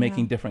with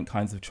making different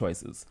kinds of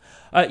choices.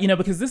 You know,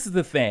 because this is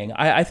the thing.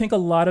 I think a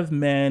lot of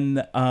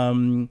men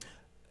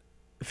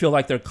feel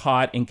like they're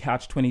caught in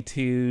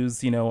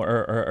catch-22s, you know,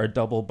 or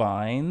double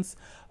binds.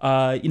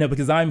 You know,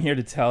 because I'm here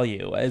to tell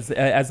you,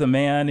 as a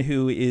man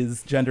who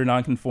is gender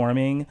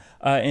nonconforming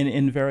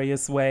in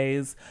various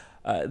ways,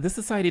 this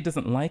society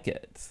doesn't like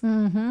it.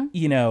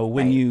 You know,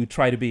 when you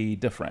try to be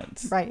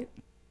different, Right.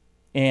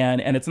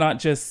 and it's not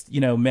just,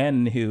 you know,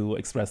 men who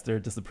express their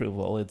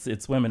disapproval;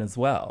 it's women as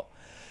well.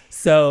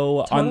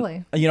 So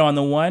Totally. on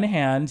the one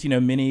hand,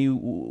 many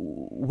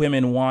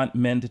women want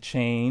men to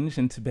change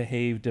and to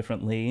behave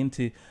differently and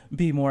to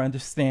be more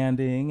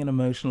understanding and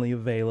emotionally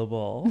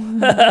available.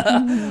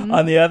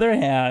 On the other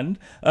hand,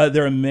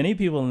 there are many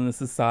people in the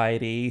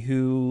society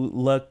who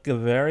look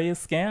very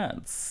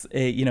askance,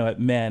 at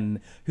men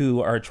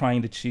who are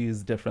trying to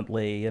choose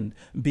differently and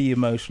be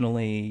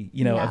emotionally,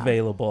 Yeah.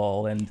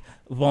 available and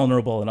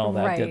vulnerable and all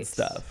that good Right.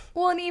 stuff.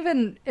 Well, and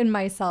even in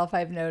myself,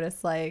 I've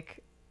noticed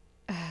like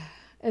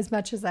as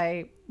much as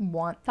I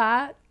want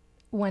that,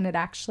 when it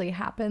actually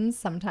happens,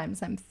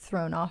 sometimes I'm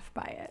thrown off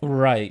by it.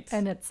 Right.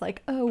 And it's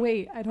like, oh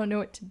wait, I don't know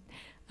what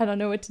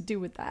to do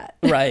with that.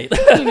 Right.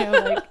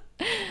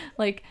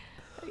 like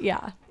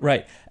yeah.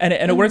 Right. And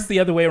it works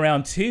the other way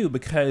around too,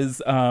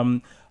 because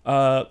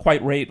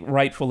quite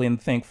rightfully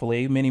and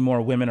thankfully, many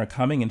more women are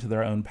coming into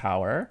their own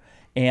power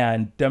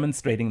and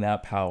demonstrating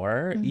that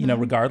power,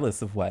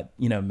 regardless of what,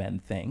 men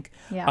think.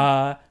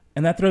 Yeah.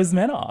 And that throws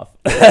men off.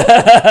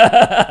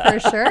 For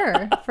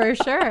sure.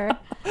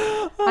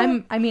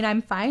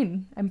 I'm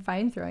fine. I'm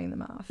fine throwing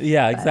them off.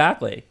 Yeah, but-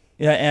 exactly.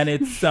 Yeah, and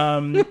it's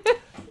But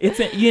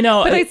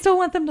I still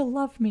want them to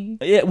love me.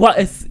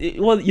 this is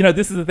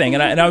the thing,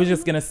 and I was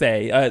just gonna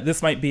say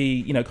this might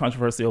be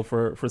controversial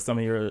for some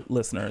of your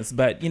listeners,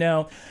 but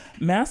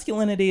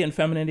masculinity and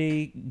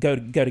femininity go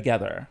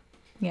together.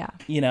 Yeah.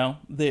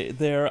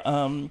 They're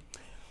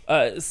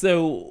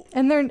so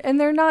And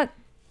they're not.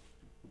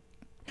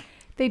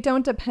 They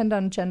don't depend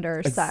on gender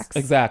or sex.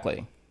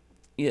 Exactly.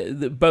 Yeah,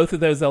 both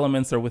of those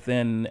elements are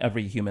within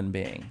every human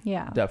being.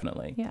 Yeah.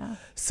 Definitely. Yeah.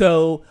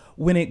 So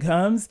when it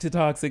comes to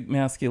toxic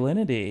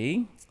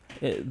masculinity,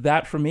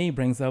 that for me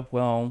brings up,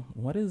 well,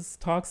 what is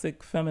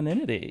toxic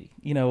femininity?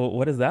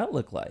 What does that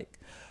look like?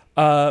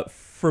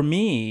 For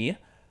me,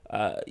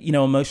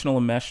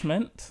 emotional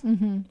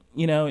enmeshment,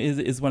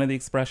 is one of the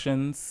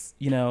expressions,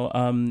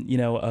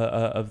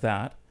 of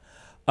that.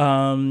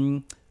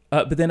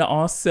 But then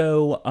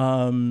also,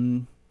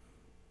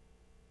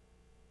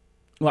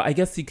 well, I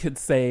guess you could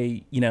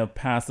say,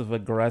 passive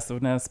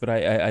aggressiveness, but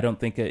I don't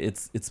think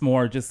it's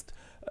more just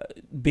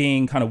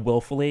being kind of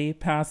willfully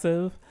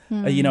passive,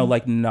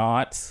 like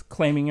not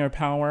claiming your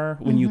power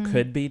when you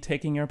could be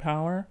taking your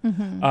power.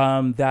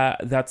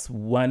 That's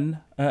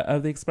one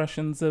of the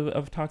expressions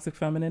of toxic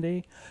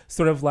femininity.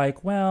 Sort of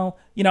like, well,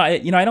 I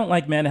don't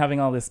like men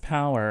having all this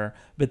power,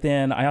 but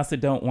then I also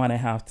don't want to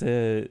have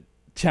to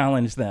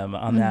challenge them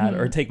on that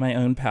or take my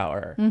own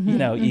power,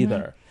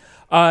 either.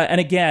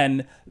 And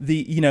again,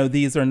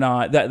 these are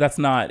not, that's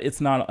not, it's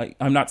not,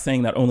 I'm not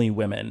saying that only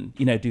women,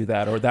 do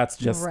that, or that's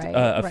just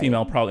a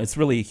female problem. It's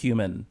really a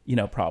human,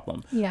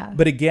 problem. Yeah.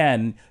 But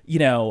again,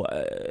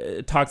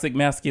 toxic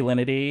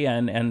masculinity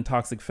and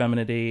toxic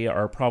femininity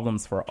are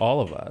problems for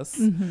all of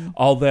us.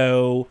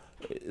 Although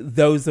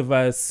those of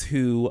us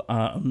who,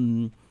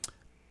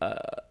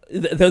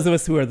 those of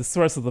us who are the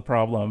source of the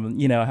problem,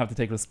 have to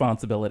take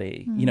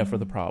responsibility, for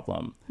the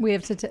problem. We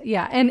have to,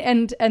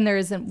 and there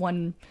isn't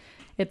one.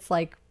 It's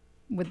like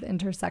with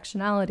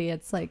intersectionality,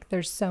 it's like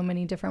there's so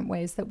many different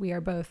ways that we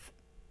are both,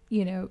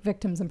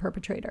 victims and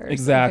perpetrators.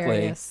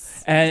 Exactly.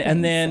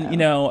 And then,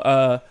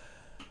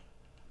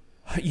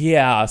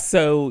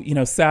 so,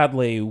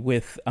 sadly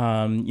with,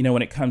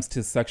 when it comes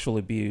to sexual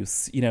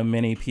abuse,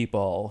 many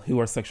people who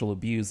are sexual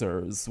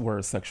abusers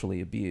were sexually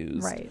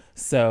abused. Right.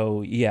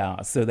 So,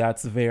 so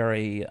that's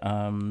very,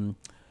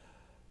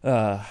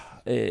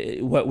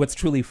 what's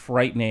truly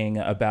frightening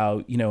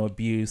about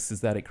abuse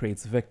is that it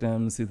creates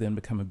victims who then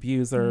become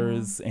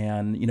abusers,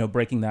 and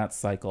breaking that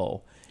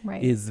cycle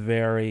is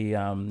very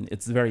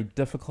it's very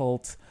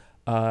difficult.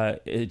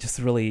 It just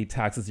really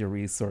taxes your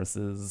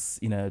resources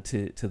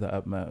to the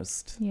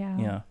utmost.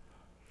 Yeah.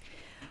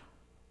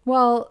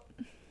 Well,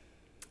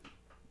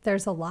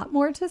 there's a lot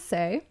more to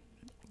say,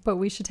 but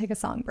we should take a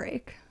song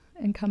break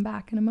and come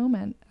back in a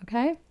moment.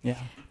 Okay.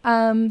 Yeah.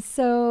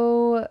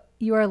 So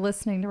you are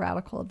listening to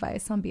Radical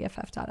Advice on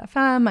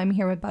BFF.fm. I'm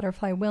here with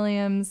Butterfly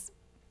Williams.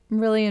 I'm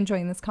really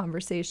enjoying this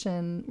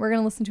conversation. We're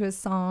going to listen to a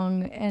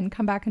song and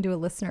come back and do a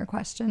listener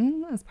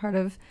question as part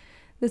of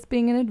this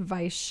being an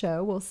advice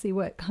show. We'll see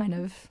what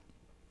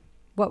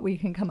we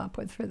can come up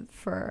with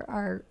for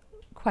our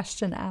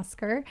question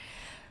asker.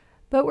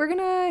 But we're going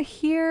to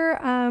hear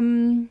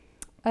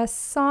a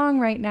song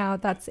right now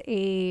that's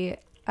a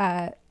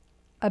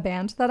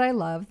band that I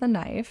love, The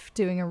Knife,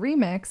 doing a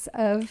remix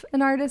of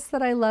an artist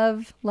that I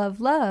love,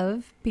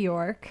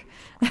 Bjork.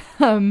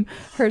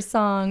 Her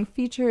song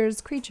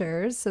features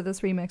Creatures. So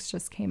this remix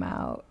just came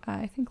out,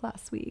 I think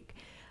last week.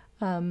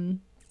 And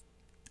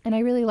I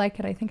really like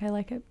it. I think I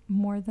like it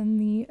more than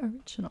the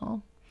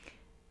original.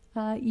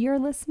 You're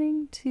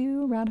listening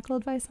to Radical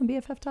Advice on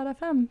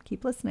BFF.fm.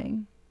 Keep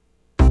listening.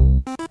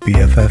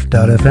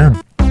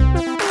 BFF.fm.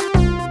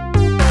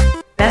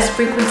 Best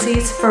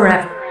frequencies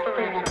forever.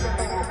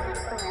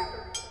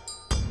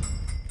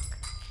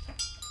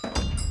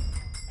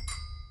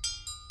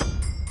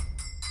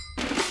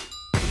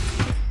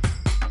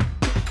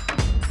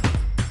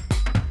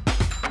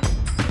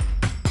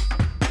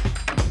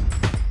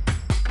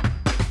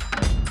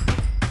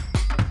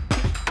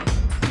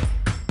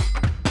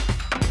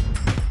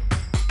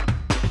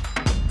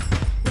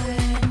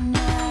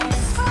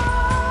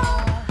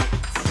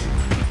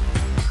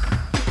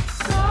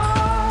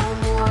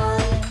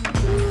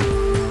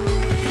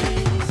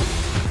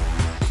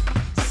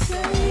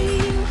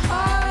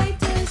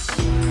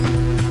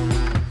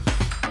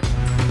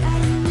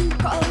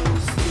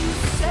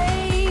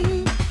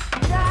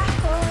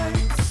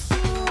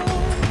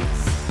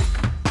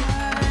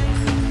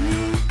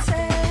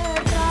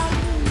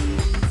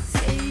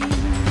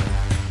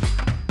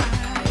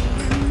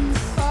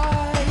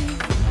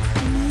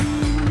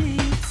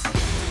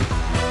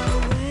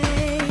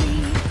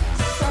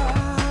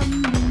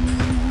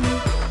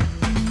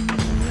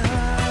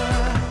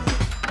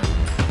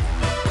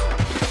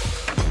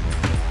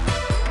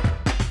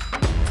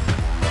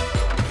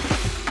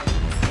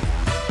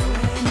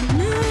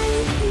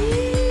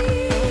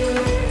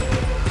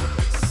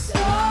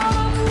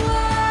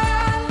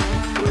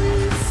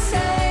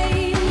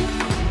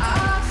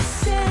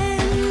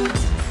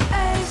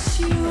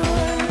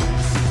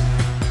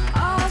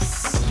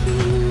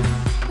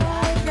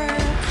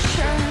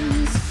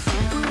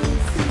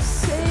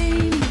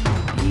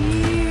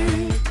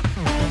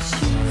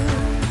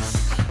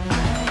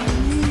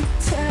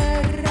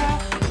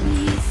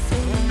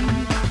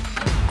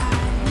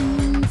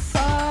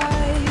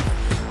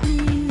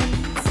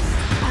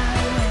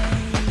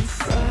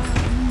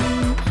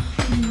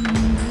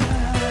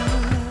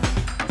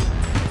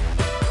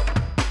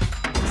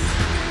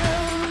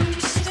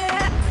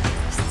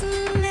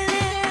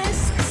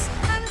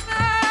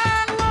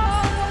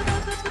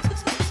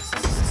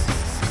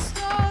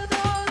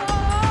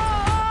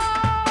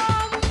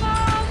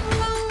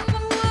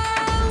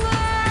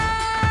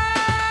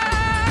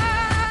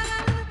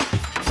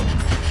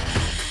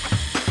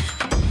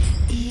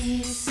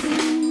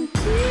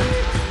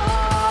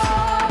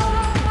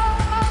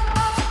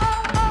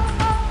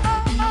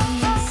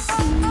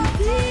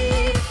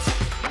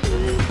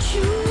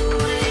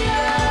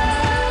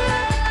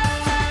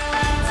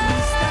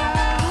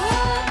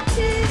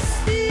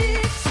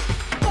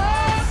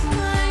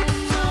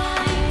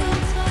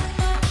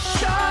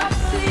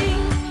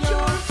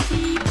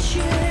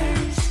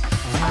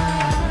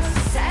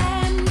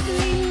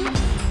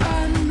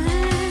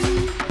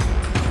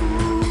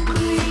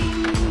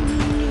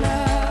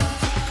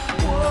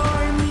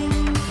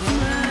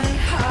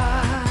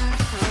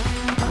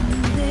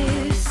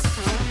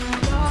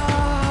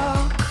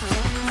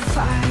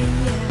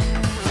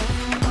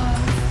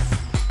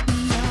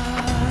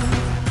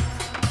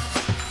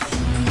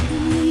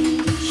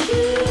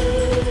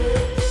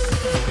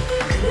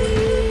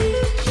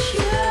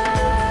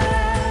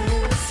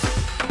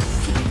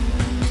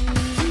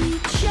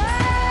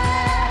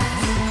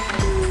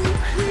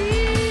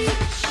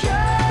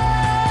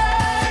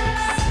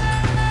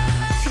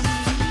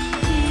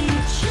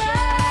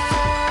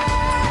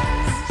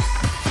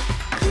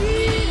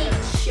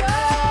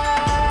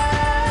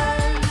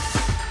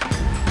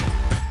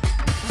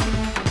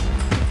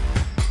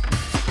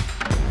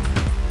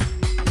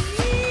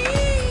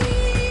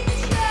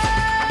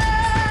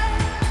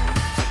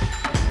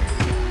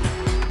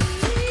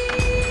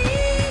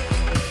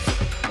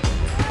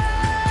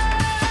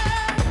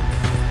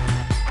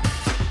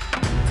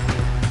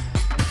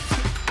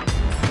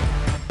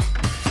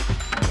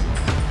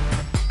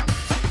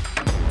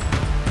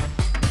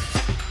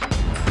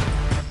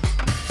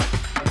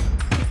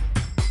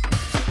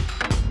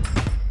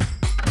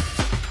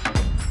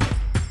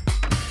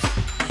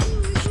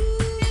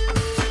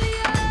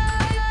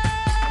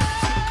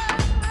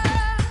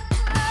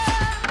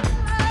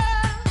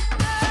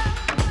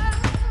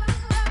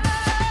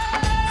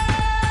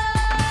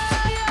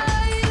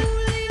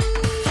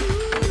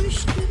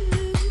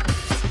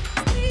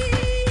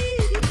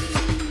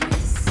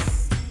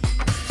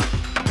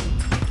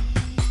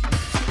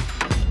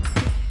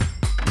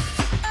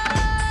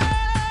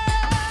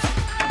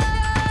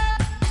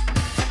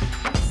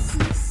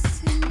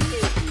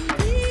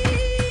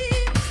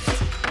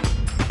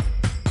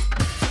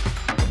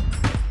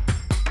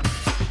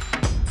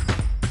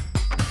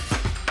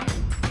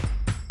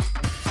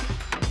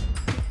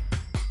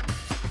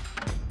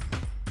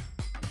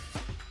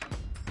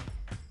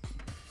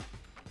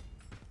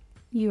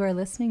 You are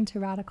listening to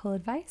Radical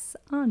Advice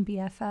on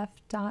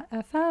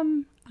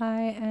BFF.fm.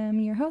 I am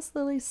your host,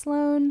 Lily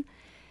Sloan,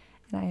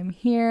 and I am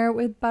here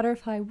with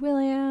Butterfly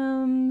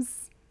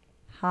Williams.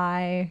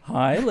 Hi.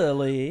 Hi,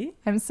 Lily.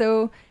 I'm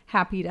so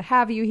happy to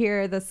have you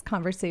here. This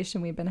conversation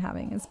we've been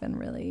having has been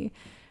really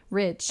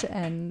rich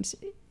and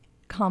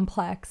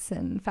complex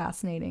and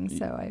fascinating,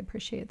 so I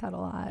appreciate that a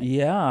lot.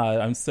 Yeah,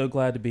 I'm so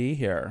glad to be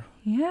here.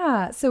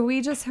 Yeah, so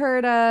we just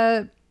heard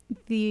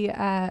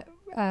the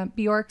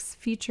Bjork's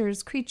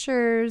Features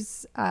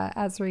Creatures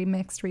as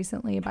remixed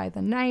recently by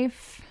The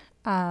Knife.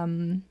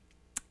 And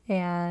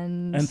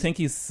thank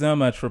you so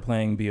much for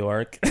playing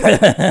Bjork.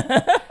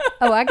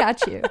 Oh, I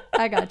got you.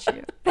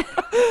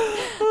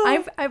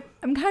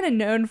 I'm kind of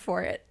known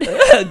for it.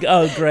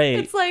 Oh, great.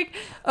 It's like,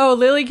 oh,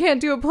 Lily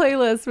can't do a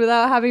playlist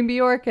without having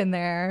Bjork in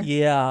there.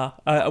 Yeah.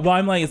 Well,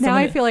 I'm like... Now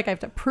I feel like I have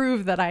to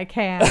prove that I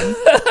can.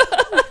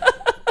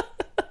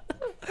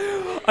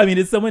 I mean,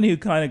 as someone who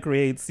kind of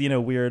creates,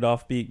 weird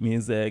offbeat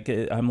music,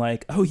 I'm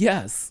like, oh,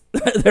 yes.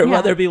 There are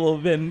other people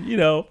who've been,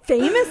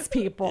 famous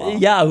people.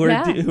 Yeah,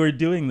 who are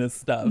doing this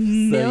stuff.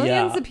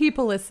 Millions of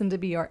people listen to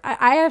Bjork.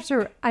 I have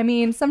to,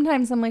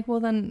 sometimes I'm like, well,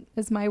 then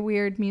is my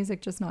weird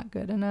music just not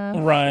good enough?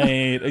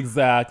 Right,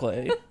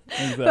 exactly.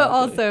 But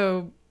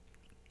also,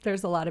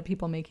 there's a lot of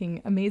people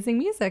making amazing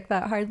music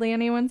that hardly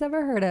anyone's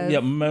ever heard of. Yeah,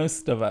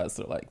 most of us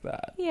are like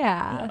that.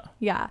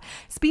 Yeah.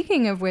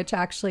 Speaking of which,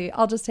 actually,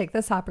 I'll just take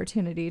this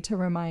opportunity to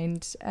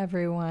remind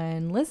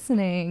everyone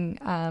listening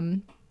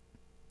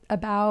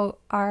about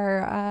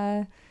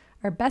our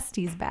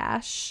Besties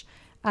Bash.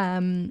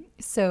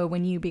 So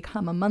when you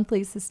become a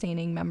monthly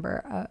sustaining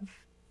member of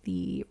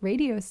the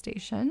radio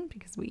station,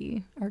 because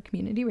we are a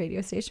community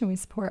radio station,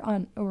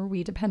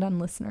 we depend on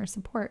listener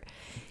support,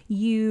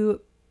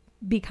 you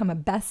become a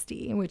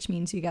bestie, which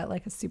means you get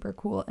like a super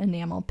cool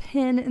enamel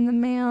pin in the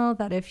mail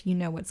that if you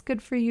know what's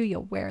good for you,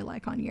 you'll wear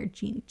like on your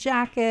jean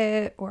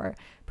jacket or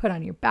put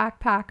on your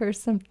backpack or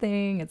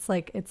something. It's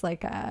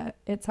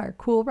our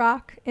cool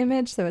rock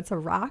image. So it's a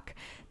rock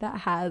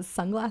that has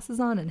sunglasses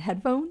on and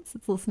headphones.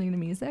 It's listening to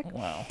music.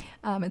 Wow.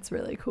 It's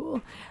really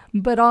cool.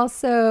 But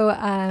also,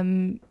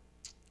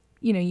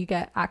 you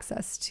get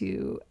access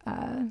to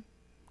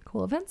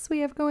cool events we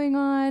have going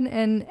on,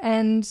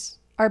 and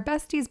our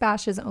Besties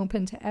Bash is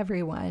open to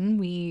everyone.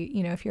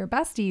 If you're a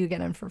bestie, you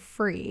get in for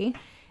free.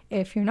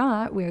 If you're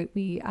not,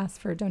 we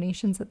ask for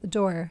donations at the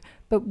door.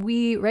 But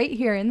right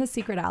here in the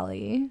Secret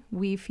Alley,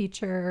 we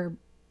feature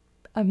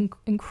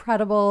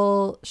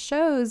incredible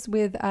shows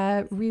with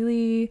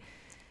really,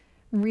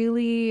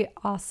 really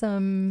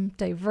awesome,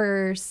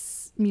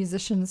 diverse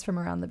musicians from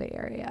around the Bay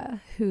Area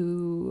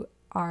who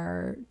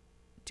are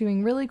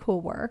doing really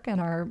cool work and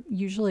are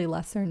usually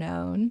lesser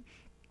known.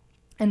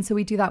 And so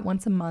we do that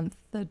once a month.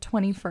 The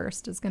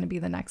 21st is going to be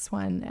the next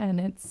one.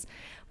 And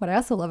what I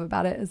also love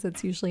about it is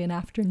it's usually an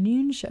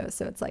afternoon show.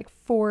 So it's like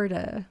 4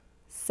 to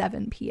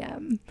 7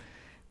 p.m.,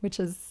 which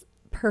is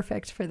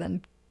perfect for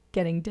then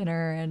getting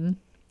dinner and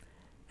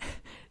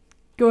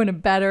going to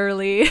bed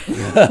early.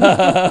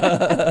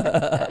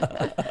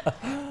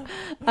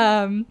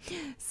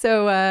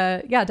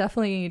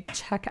 Definitely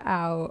check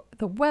out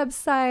the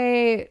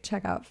website,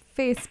 check out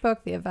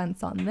Facebook, the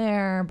events on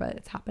there, but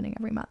it's happening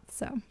every month.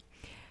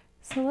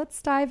 So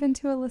let's dive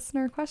into a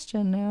listener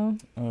question now.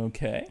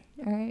 Okay.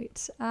 All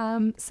right.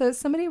 So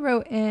somebody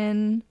wrote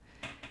in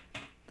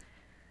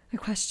a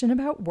question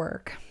about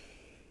work.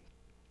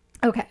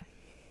 Okay.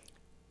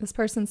 This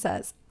person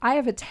says, I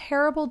have a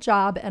terrible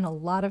job and a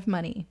lot of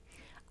money.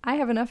 I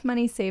have enough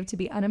money saved to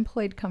be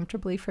unemployed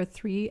comfortably for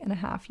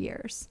 3.5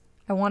 years.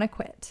 I want to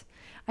quit.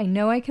 I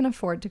know I can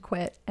afford to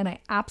quit, and I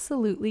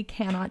absolutely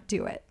cannot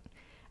do it.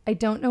 I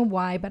don't know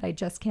why, but I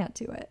just can't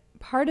do it.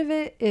 Part of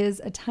it is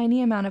a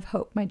tiny amount of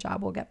hope my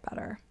job will get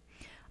better.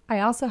 I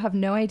also have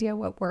no idea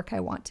what work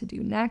I want to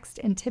do next,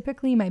 and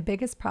typically my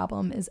biggest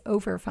problem is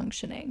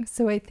over-functioning,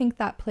 so I think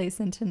that plays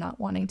into not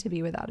wanting to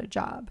be without a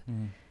job.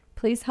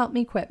 Please help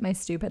me quit my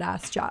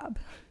stupid-ass job.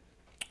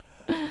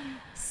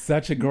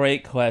 Such a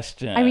great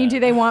question. I mean, do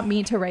they want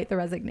me to write the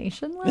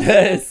resignation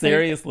letter?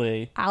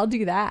 Seriously. I'll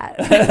do that.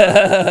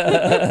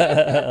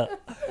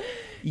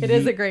 It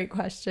is a great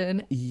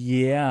question.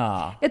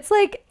 Yeah. It's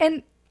like,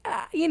 and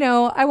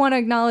I want to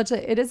acknowledge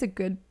that it is a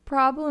good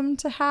problem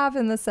to have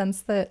in the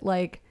sense that,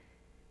 like,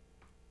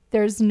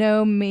 there's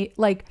no,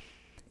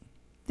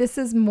 this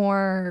is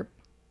more,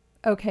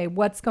 okay,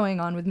 what's going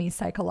on with me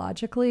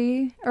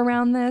psychologically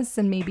around this?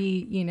 And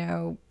maybe,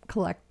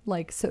 collect,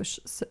 like,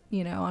 social,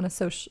 on a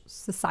social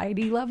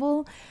society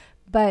level.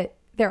 But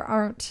there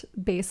aren't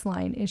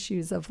baseline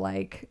issues of,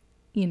 like,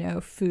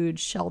 food,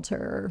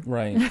 shelter.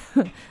 Right.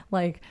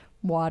 like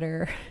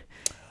water.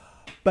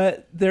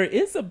 But there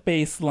is a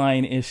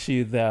baseline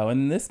issue, though,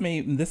 and this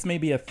may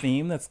be a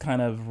theme that's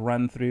kind of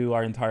run through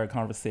our entire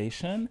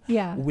conversation.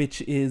 Yeah.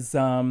 Which is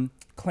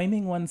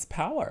claiming one's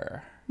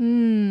power.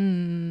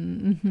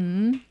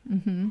 Mm-hmm.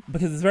 Mm-hmm.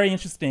 Because it's very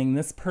interesting.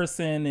 This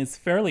person is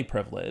fairly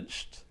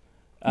privileged.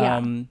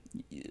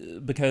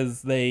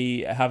 Because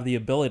they have the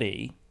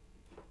ability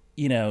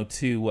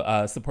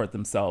to support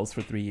themselves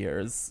for 3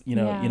 years,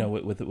 Yeah.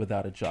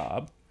 without a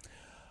job.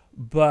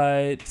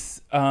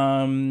 But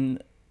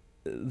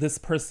this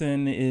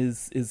person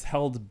is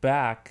held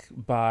back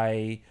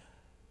by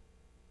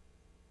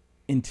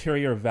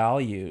interior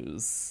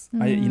values,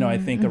 I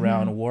think,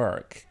 around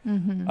work.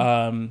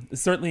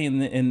 Certainly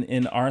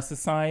in our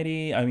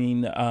society, I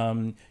mean,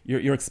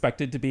 you're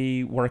expected to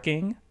be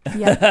working,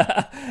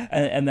 Yeah.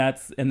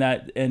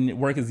 and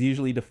work is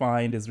usually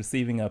defined as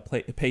receiving a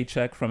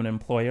paycheck from an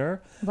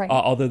employer. Right.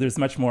 Although there's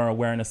much more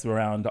awareness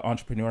around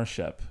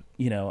entrepreneurship,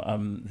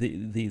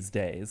 these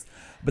days,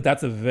 but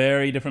that's a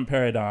very different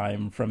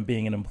paradigm from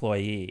being an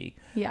employee.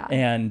 Yeah.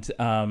 And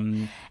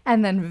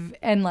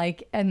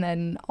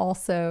then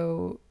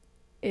also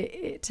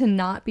to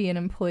not be an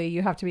employee,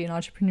 you have to be an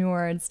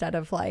entrepreneur instead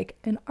of like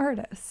an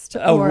artist.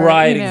 Oh,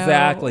 right,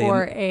 exactly.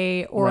 Or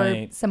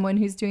Right. someone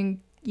who's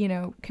doing,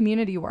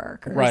 community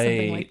work or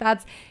something like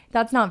that.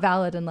 That's not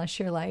valid unless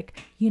you're like,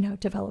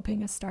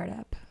 developing a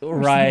startup. or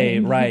Right,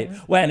 something. right.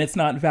 Well, and it's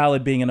not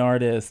valid being an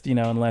artist,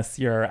 unless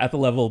you're at the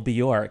level of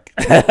Bjork,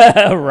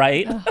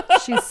 right?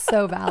 She's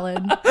so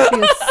valid. She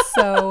is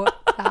so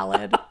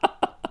valid.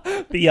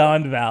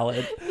 Beyond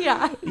valid.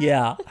 Yeah.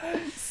 Yeah.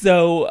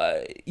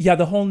 So,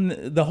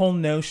 the whole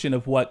notion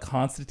of what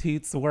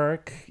constitutes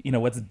work,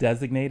 what's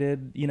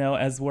designated,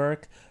 as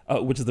work,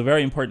 which is a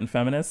very important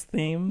feminist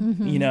theme,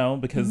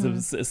 because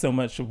of so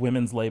much of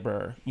women's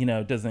labor,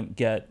 doesn't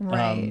get,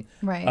 Right.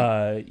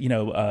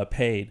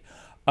 paid.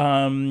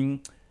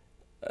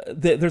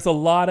 There's a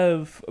lot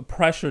of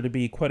pressure to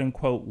be quote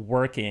unquote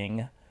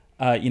working,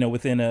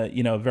 within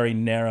a very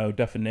narrow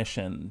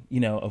definition,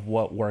 of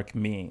what work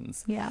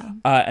means. Yeah.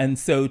 And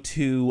so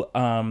to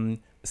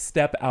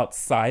step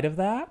outside of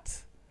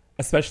that,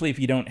 especially if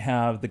you don't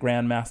have the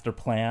grand master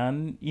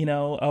plan,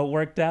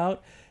 worked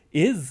out,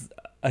 is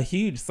a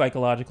huge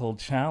psychological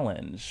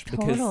challenge.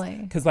 Totally.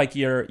 Because like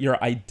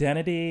your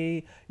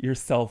identity, your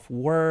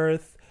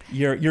self-worth,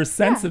 your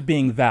sense of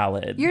being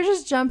valid. You're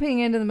just jumping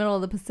into the middle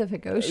of the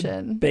Pacific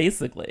Ocean,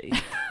 basically.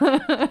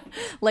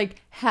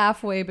 like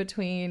halfway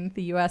between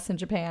the U.S. and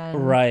Japan.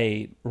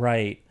 Right.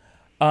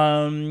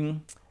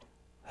 And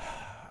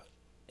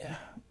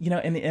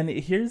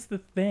here's the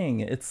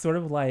thing. It's sort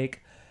of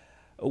like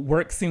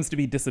work seems to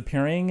be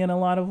disappearing in a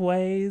lot of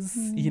ways,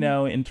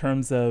 in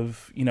terms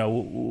of,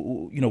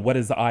 what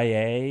is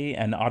IA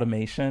and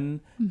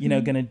automation,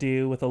 going to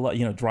do with a lot,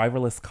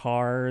 driverless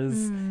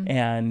cars.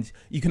 And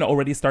you can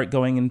already start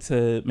going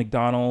into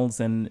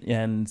McDonald's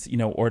and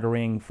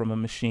ordering from a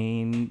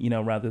machine,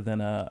 rather than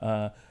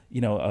a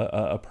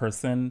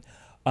person.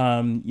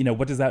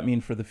 What does that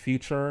mean for the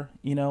future,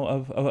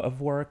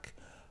 of work?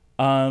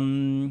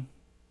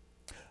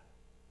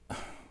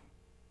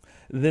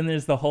 Then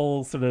there's the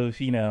whole sort of,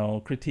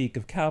 critique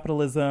of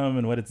capitalism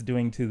and what it's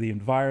doing to the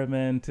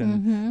environment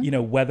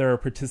and, whether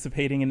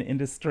participating in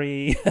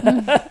industry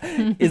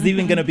is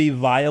even going to be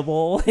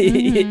viable,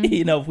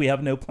 if we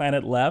have no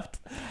planet left.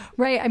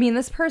 Right. I mean,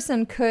 this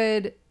person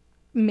could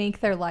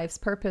make their life's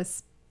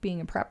purpose being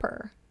a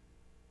prepper.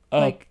 Oh.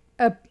 Like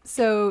a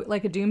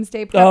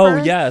doomsday prepper.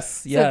 Oh,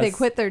 yes. So if they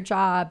quit their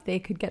job, they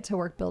could get to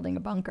work building a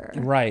bunker.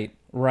 Right.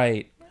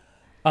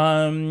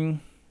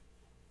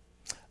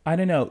 I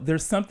don't know.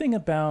 There's something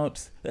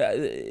about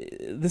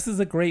this is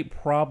a great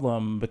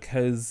problem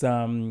because,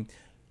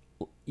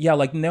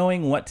 like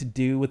knowing what to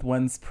do with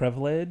one's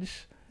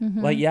privilege.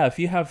 Like, if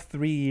you have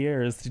 3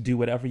 years to do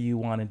whatever you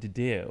wanted to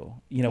do,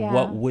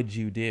 what would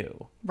you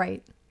do?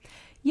 Right.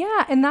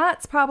 Yeah. And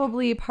that's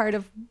probably part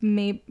of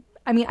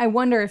I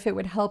wonder if it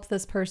would help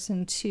this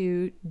person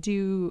to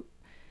do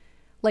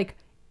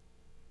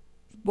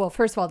well,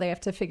 first of all, they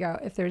have to figure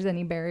out if there's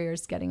any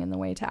barriers getting in the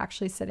way to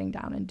actually sitting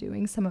down and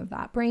doing some of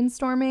that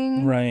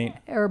brainstorming. Right.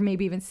 Or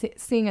maybe even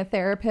seeing a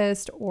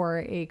therapist or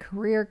a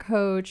career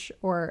coach,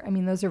 or,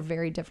 those are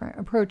very different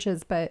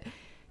approaches, but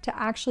to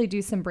actually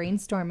do some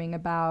brainstorming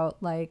about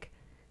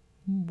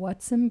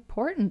what's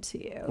important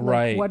to you.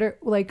 Right. What are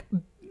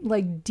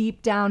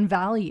deep down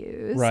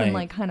values, right.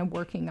 And kind of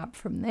working up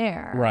from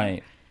there.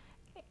 Right.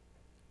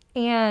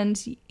 And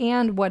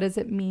what does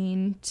it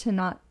mean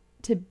to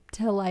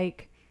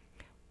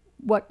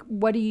what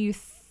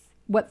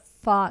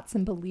thoughts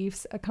and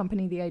beliefs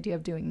accompany the idea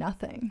of doing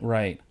nothing?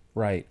 Right.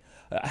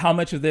 How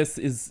much of this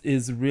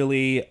is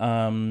really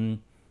how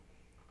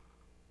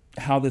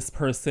much this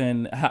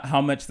person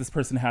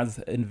has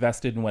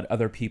invested in what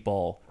other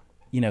people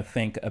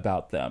think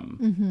about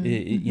them,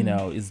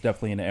 is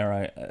definitely an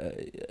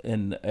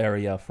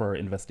area for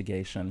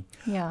investigation.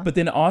 Yeah. But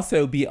then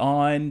also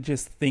beyond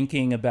just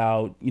thinking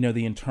about,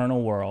 the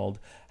internal world,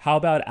 how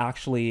about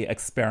actually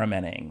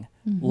experimenting?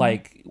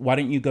 Like, why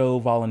don't you go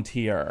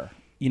volunteer,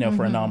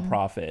 for a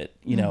nonprofit,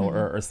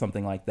 or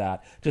something like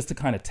that, just to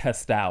kind of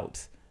test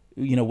out,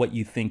 what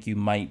you think you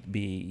might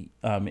be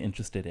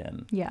interested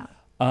in. Yeah.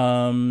 Yeah,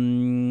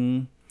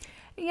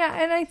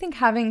 and I think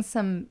having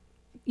some,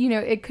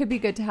 it could be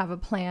good to have a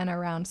plan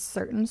around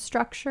certain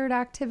structured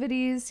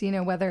activities,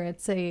 whether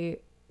it's a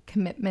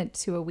commitment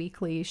to a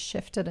weekly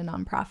shift at a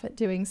nonprofit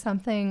doing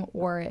something,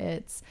 or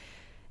it's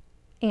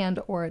and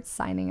or it's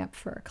signing up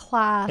for a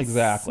class.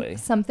 Exactly.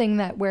 Something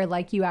that where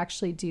like you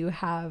actually do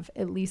have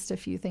at least a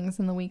few things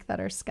in the week that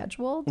are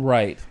scheduled.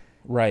 Right.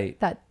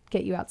 That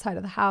get you outside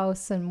of the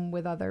house and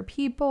with other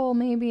people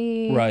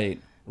maybe.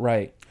 Right.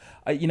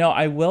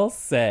 I will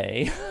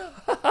say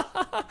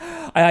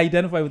I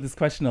identify with this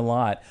question a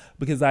lot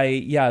because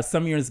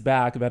some years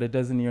back, about a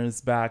dozen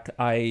years back,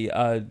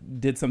 I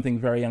did something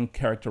very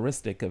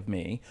uncharacteristic of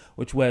me,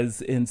 which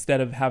was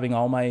instead of having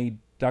all my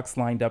ducks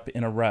lined up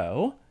in a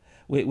row,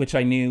 which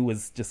I knew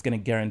was just going to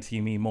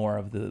guarantee me more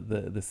of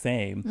the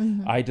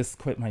same, I just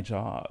quit my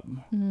job.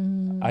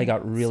 I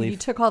got really... So you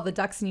took all the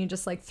ducks and you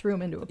just like threw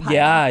them into a pile.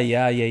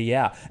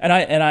 Yeah. And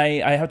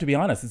I have to be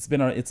honest, it's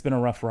been a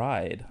rough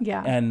ride.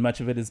 Yeah. And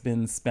much of it has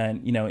been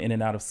spent, in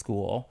and out of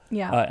school.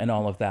 Yeah. And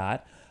all of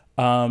that.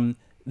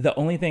 The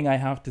only thing I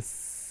have to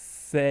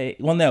say,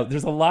 well, no,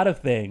 there's a lot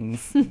of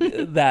things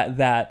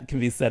that can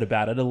be said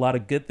about it. A lot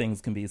of good things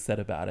can be said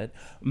about it.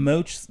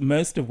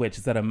 Most of which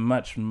is that I'm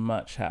much,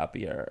 much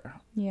happier,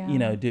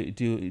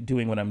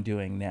 doing what I'm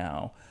doing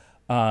now.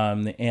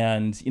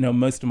 And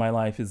most of my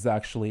life is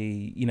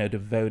actually,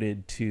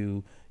 devoted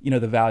to,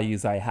 the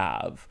values I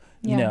have,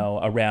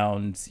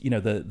 around,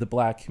 the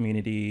Black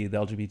community, the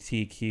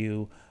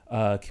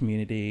LGBTQ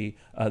community,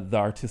 the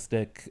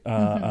artistic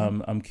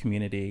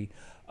community.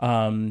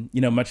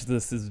 Much of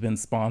this has been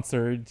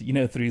sponsored,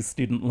 through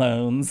student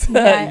loans,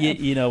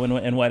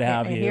 and what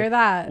have you. I hear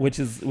that. Which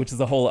is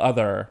a whole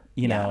other,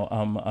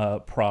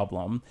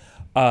 problem.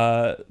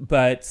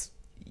 But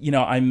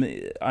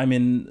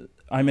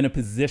I'm in a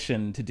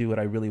position to do what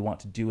I really want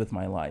to do with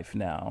my life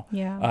now,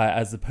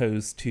 as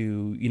opposed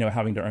to,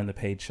 having to earn the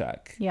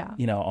paycheck,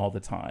 all the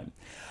time.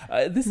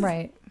 This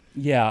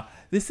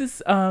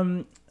is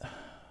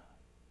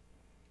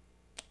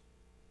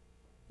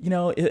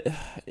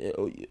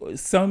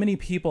so many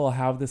people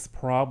have this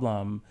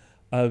problem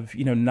of,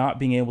 not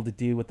being able to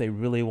do what they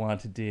really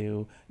want to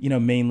do,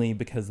 mainly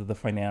because of the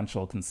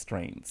financial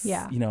constraints,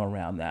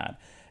 around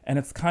that. And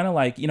it's kind of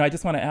like, I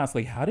just want to ask,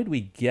 like, how did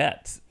we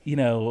get,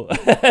 to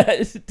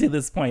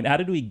this point? How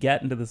did we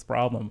get into this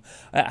problem?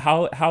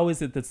 How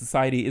is it that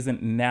society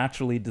isn't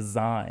naturally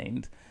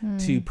designed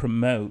to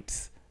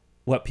promote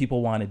what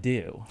people want to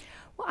do?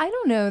 Well, I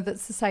don't know that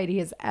society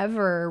has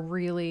ever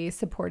really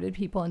supported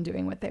people in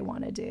doing what they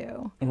want to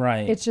do.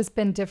 Right. It's just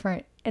been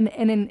different. And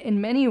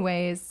in many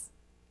ways,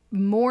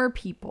 more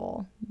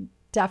people,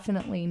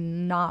 definitely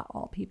not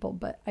all people,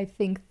 but I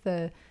think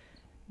the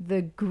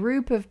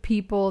group of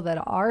people that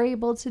are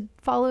able to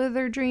follow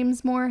their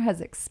dreams more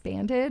has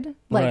expanded.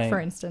 Like, for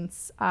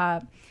instance,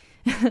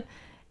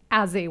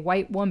 as a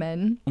white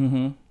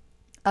woman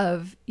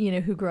of,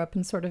 who grew up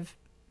in sort of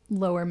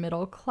lower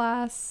middle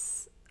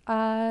class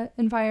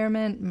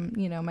environment,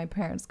 my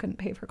parents couldn't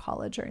pay for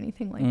college or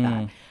anything like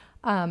that.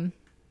 I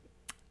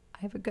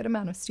have a good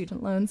amount of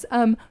student loans,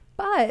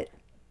 but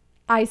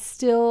I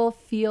still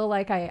feel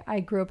like I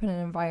grew up in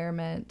an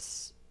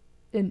environment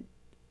in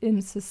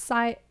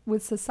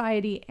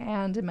society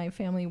and in my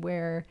family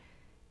where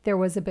there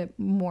was a bit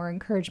more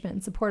encouragement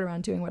and support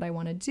around doing what I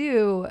want to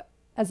do,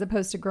 as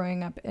opposed to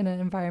growing up in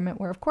an environment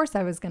where, of course,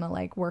 I was going to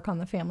like work on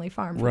the family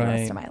farm for the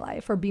rest of my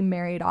life or be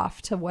married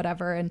off to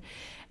whatever. And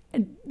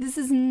this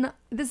is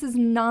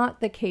not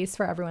the case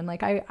for everyone.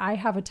 Like I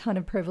have a ton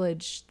of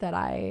privilege that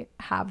I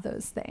have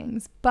those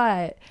things,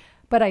 but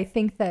I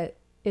think that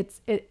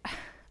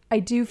I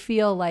do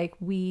feel like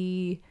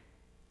we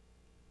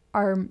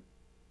are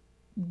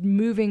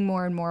moving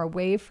more and more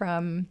away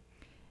from,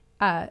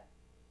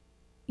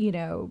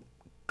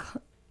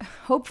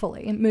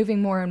 hopefully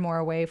moving more and more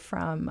away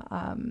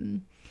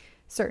from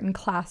certain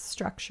class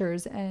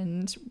structures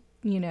and,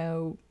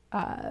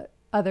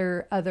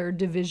 other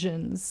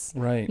divisions,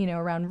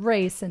 around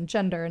race and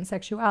gender and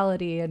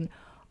sexuality and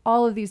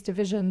all of these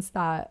divisions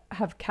that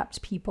have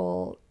kept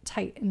people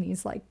tight in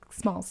these like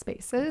small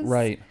spaces.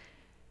 Right.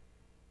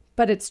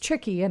 But it's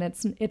tricky and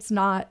it's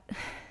not,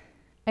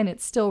 and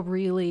it's still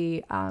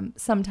really,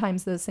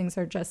 sometimes those things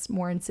are just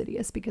more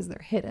insidious because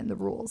they're hidden, the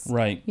rules,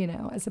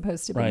 as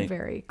opposed to being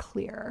very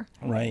clear.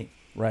 Right.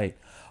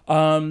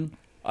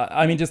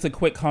 I mean, just a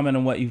quick comment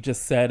on what you've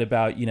just said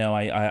about,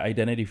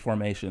 identity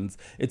formations.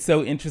 It's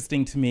so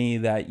interesting to me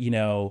that,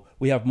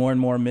 we have more and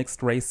more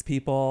mixed race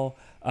people,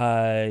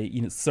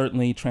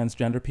 certainly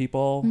transgender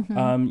people,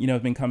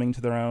 have been coming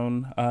to their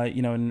own,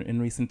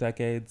 in recent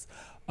decades.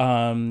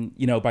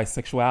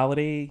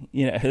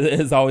 Bisexuality,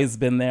 has always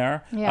been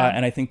there.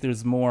 And I think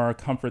there's more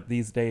comfort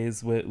these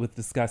days with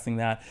discussing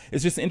that.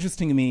 It's just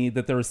interesting to me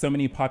that there are so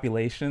many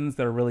populations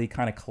that are really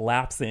kind of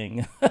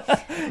collapsing,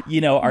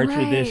 our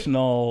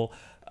traditional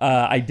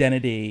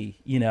identity,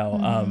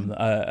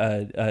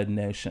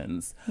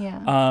 notions.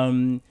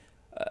 And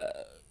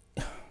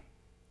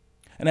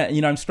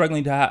I'm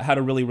struggling to how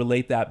to really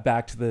relate that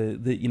back to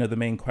the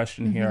main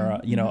question here,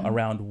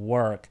 around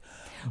work.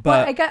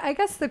 But well, I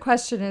guess the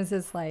question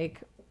is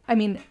like, I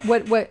mean,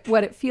 what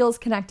it feels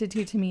connected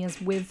to me is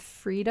with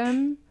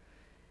freedom.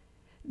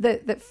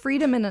 That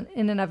freedom in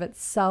and of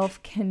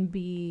itself can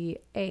be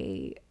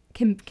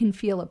can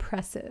feel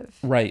oppressive.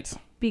 Right.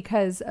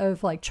 because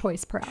of like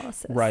choice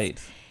paralysis. Right.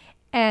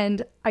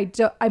 And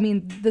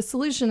the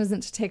solution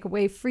isn't to take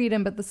away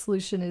freedom, but the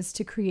solution is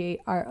to create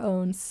our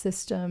own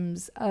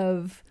systems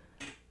of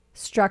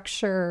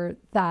structure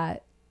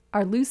that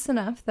are loose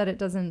enough that it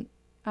doesn't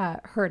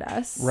hurt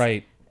us.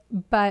 Right.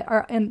 But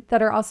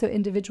that are also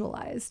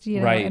individualized, you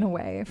know, Right. in a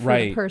way for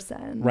Right. the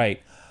person.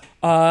 Right.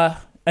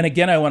 And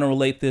again, I want to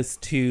relate this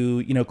to,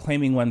 you know,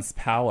 claiming one's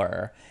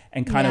power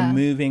and kind of Yeah.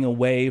 moving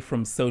away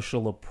from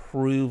social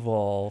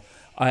approval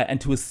and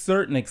to a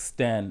certain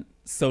extent,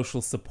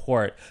 social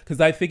support.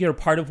 Because I figure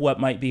part of what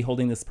might be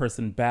holding this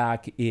person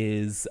back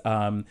is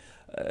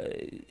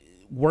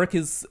work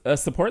is a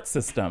support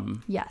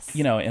system. Yes.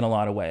 You know, in a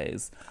lot of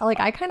ways.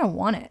 Like, I kind of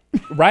want it.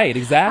 Right,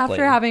 exactly.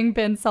 After having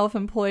been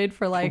self-employed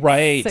for like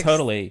Right, 6,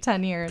 totally.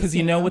 10 years. Because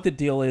you know what the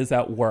deal is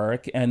at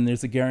work, and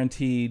there's a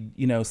guaranteed,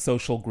 you know,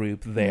 social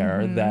group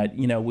there that,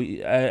 you know,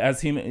 we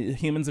as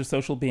humans are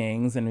social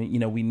beings, and you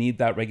know we need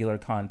that regular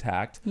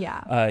contact.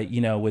 Yeah.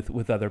 You know,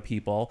 with other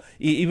people,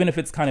 even if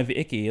it's kind of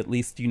icky, at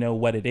least you know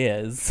what it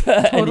is,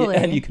 Totally.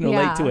 and you can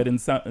relate to Yeah. it in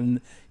some,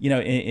 you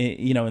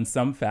know, in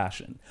some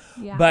fashion.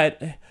 Yeah.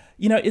 But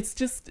you know, it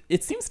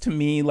seems to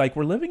me like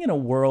we're living in a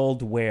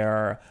world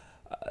where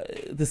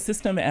the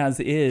system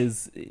as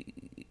is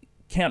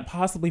can't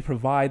possibly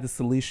provide the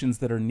solutions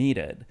that are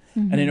needed.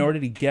 And in order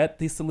to get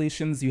these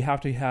solutions, you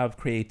have to have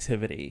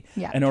creativity.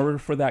 Yeah. In order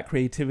for that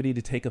creativity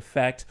to take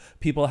effect,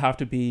 people have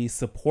to be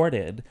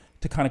supported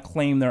to kind of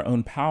claim their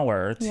own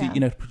power to, Yeah. you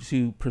know,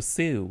 to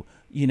pursue,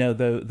 you know,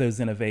 those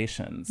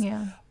innovations.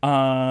 Yeah.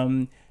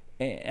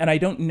 And I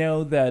don't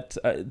know that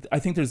I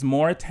think there's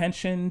more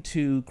attention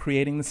to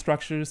creating the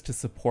structures to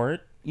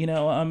support, you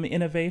know,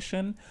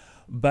 innovation,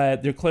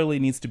 but there clearly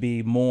needs to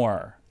be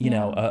more, you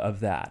know, of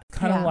that.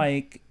 Kind of Yeah.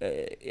 like,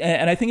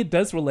 and I think it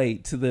does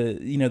relate to the,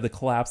 you know, the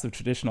collapse of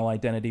traditional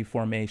identity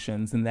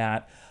formations, in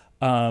that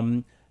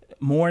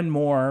more and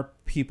more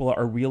people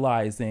are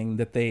realizing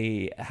that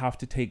they have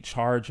to take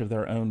charge of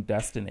their own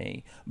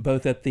destiny,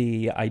 both at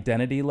the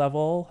identity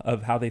level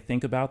of how they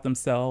think about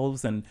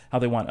themselves and how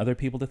they want other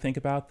people to think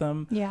about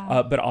them,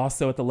 but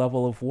also at the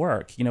level of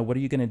work. You know, what are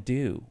you going to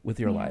do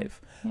with your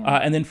life?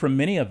 And then for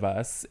many of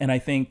us, and I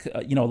think,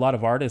 you know, a lot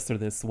of artists are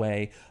this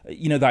way,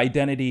 you know, the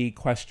identity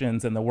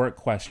questions and the work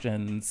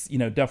questions, you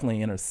know,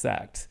 definitely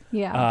intersect.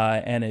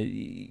 And,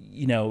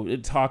 you know,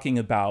 talking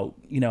about,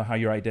 you know, how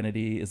your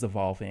identity is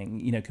evolving,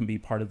 you know, can be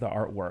part of the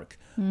artwork.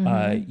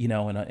 You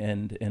know,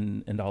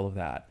 and all of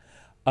that.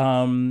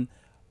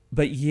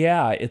 But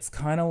yeah, it's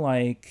kind of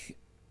like,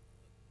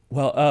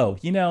 well,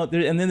 you know,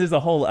 and then there's a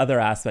whole other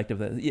aspect of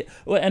this. Yeah,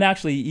 well, and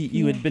actually,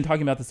 you had been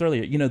talking about this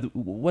earlier. You know,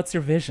 what's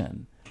your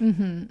vision?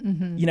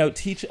 You know,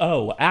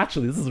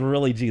 actually, this is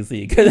really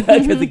juicy because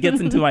it gets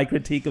into my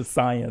critique of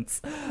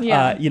science.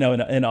 You know,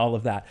 and all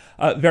of that.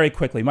 Very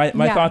quickly, my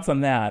thoughts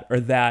on that are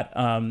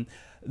that.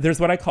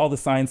 There's what I call the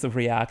science of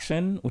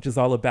reaction, which is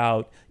all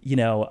about, you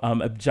know,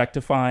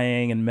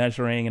 objectifying and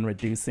measuring and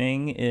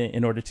reducing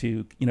in order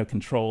to, you know,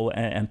 control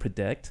and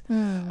predict.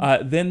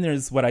 Then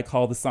there's what I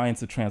call the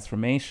science of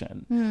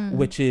transformation,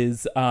 which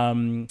is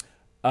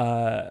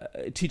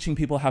teaching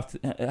people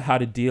how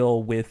to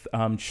deal with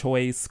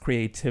choice,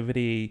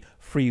 creativity,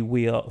 free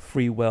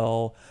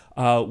will,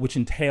 which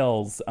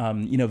entails,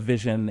 you know,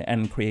 vision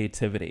and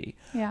creativity.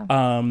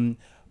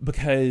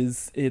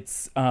 Because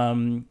it's,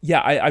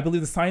 I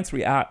believe the science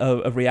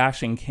of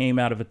reaction came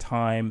out of a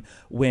time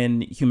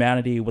when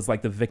humanity was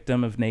like the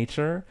victim of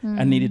nature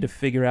and needed to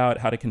figure out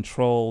how to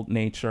control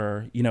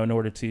nature, you know, in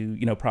order to,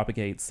 you know,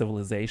 propagate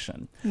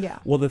civilization.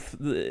 Well,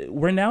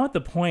 we're now at the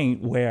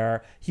point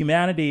where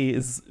humanity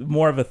is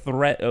more of a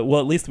threat. Well,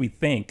 at least we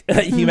think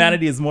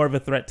humanity is more of a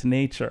threat to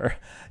nature,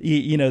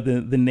 you know,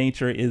 the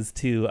nature is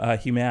to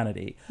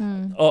humanity.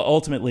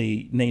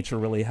 Ultimately, nature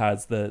really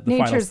has the final say.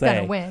 Nature's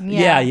gonna win.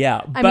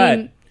 But I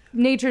mean,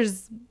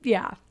 nature's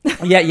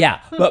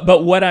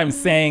But what I'm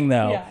saying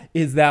though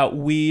is that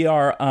we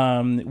are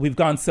we've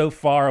gone so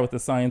far with the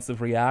science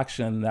of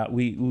reaction that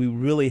we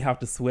really have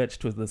to switch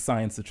to the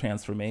science of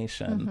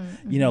transformation.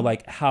 You know,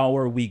 like, how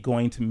are we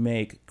going to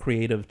make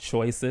creative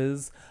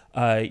choices,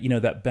 you know,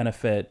 that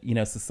benefit, you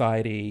know,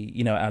 society,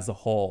 you know, as a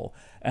whole,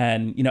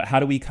 and you know, how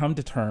do we come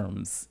to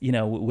terms, you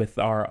know, with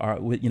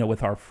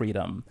our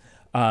freedom.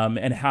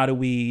 And how do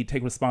we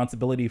take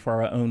responsibility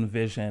for our own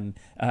vision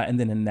and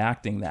then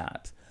enacting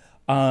that?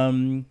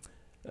 You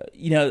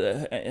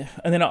know,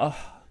 and then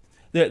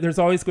there's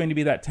always going to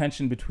be that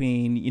tension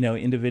between, you know,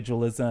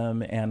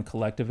 individualism and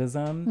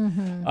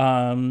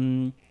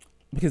collectivism.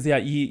 Because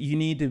you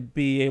need to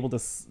be able to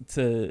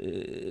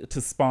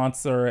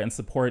sponsor and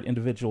support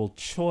individual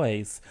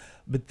choice,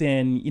 but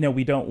then, you know,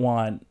 we don't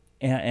want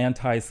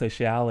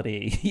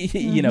anti-sociality,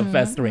 you know,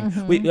 festering.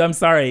 I'm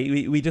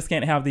sorry, we just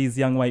can't have these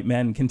young white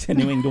men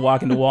continuing to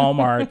walk into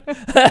Walmart,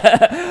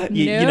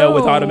 you know,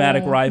 with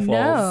automatic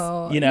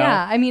rifles. You know,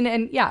 I mean,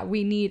 and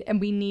we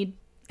need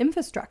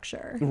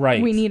infrastructure.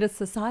 Right. We need a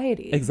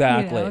society.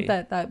 Exactly. You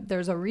know, that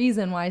there's a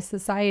reason why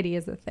society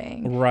is a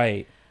thing.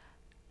 Right.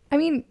 I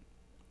mean,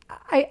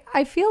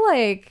 I feel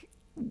like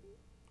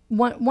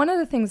one of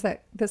the things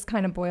that this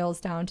kind of boils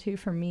down to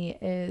for me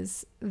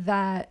is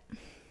that,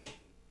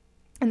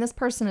 and this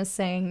person is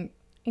saying,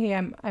 hey,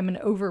 I'm an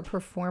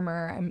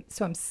overperformer.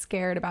 I'm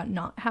scared about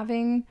not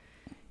having,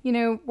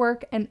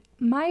 work. And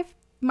my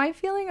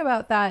feeling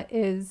about that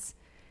is,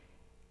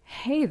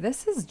 hey,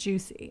 this is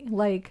juicy.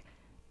 Like,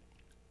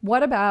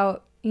 what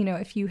about,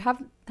 if you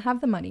have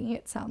the money,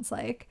 it sounds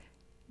like,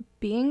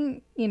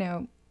 being,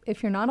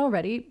 if you're not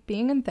already,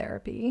 being in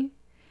therapy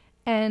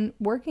and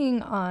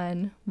working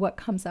on what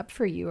comes up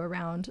for you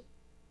around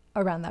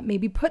that.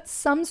 Maybe put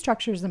some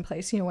structures in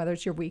place, whether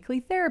it's your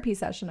weekly therapy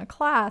session, a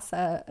class,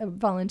 a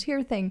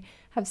volunteer thing,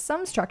 have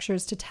some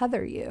structures to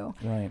tether you.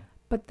 Right.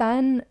 But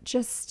then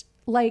just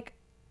like,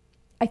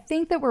 I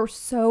think that we're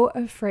so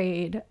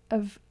afraid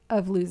of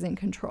losing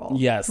control.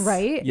 Yes.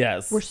 Right?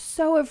 Yes. We're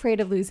so afraid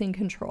of losing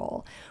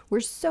control. We're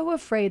so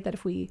afraid that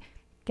if we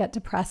get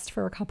depressed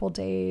for a couple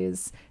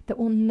days, that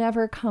we'll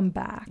never come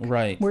back.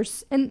 Right.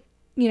 And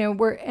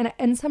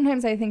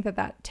sometimes I think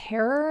that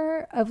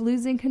terror of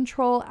losing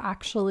control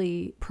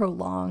actually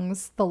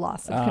prolongs the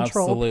loss of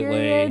control Absolutely.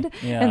 period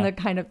Yeah. and the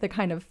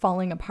kind of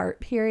falling apart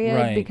period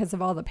Right. because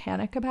of all the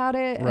panic about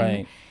it.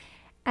 Right.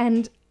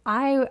 And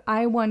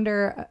I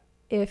wonder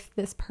if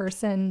this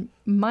person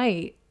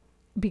might,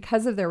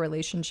 because of their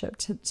relationship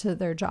to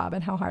their job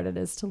and how hard it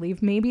is to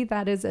leave, maybe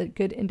that is a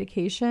good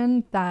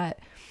indication that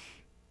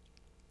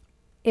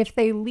if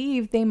they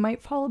leave, they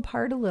might fall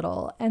apart a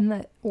little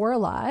or a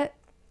lot,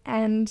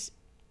 and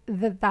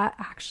that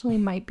actually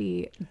might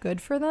be good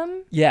for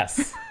them.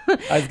 Yes.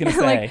 I was going to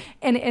say.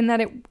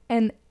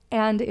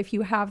 And if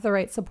you have the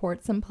right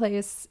supports in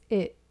place,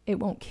 it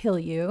won't kill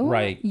you.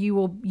 Right. You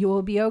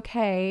will be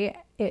okay.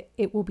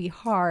 It will be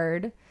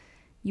hard.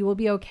 You will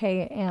be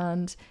okay,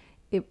 and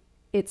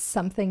it's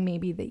something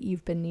maybe that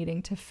you've been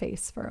needing to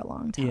face for a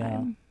long time.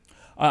 Yeah.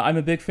 I'm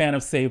a big fan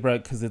of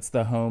Saybrook because it's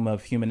the home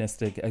of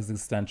humanistic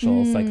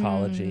existential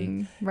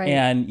psychology. Right.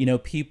 And,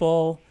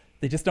 people,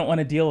 they just don't want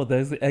to deal with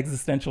those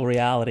existential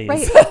realities.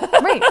 Right.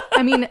 Right.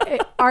 I mean,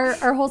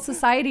 our whole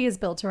society is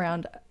built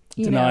around,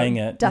 Denying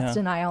it. death Yeah.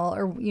 denial,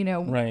 or,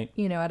 Right.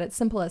 At its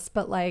simplest,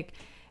 but like,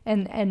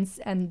 and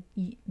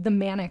the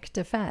manic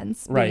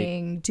defense Right.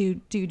 being do,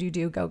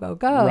 go.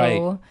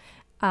 Right.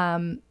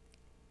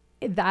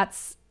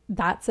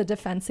 That's a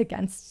defense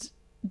against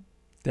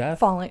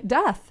Death.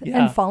 death Yeah.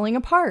 and falling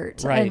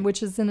apart, Right. and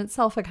which is in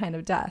itself a kind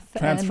of death.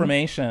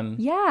 Transformation.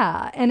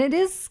 And it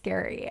is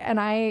scary, and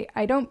I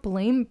don't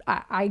blame.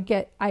 I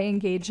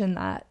engage in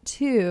that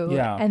too.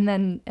 Yeah. And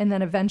then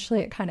eventually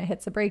it kind of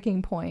hits a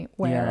breaking point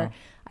where Yeah.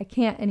 I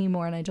can't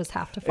anymore, and I just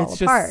have to fall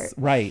It's apart. just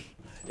right.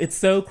 It's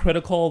so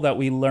critical that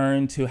we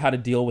learn how to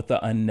deal with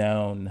the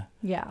unknown.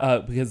 Yeah.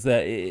 Because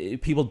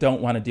people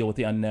don't want to deal with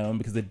the unknown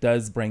because it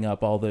does bring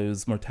up all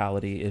those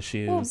mortality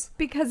issues. Well,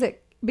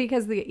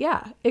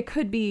 it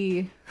could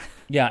be.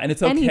 Yeah, and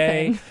it's okay.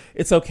 Anything.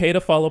 It's okay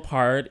to fall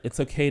apart. It's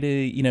okay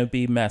to,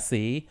 be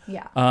messy.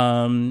 Yeah.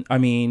 I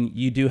mean,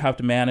 you do have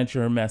to manage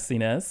your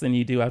messiness, and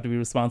you do have to be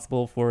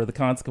responsible for the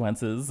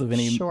consequences of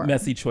any Sure.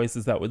 messy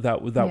choices that were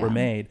Yeah.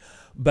 made.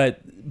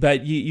 But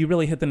you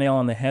really hit the nail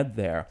on the head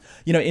there.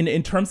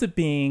 In terms of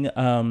being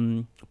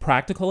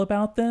practical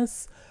about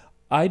this,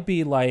 I'd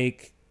be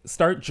like,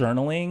 start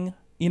journaling,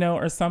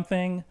 or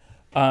something.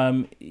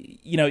 I'm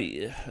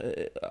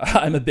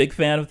a big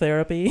fan of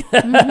therapy.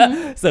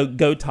 Mm-hmm. So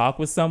go talk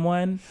with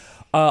someone.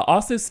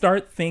 Also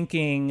start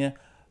thinking,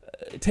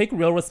 take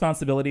real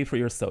responsibility for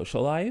your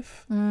social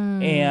life.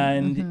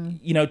 And,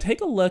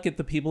 take a look at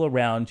the people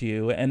around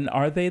you. And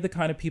are they the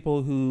kind of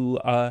people who,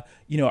 are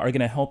going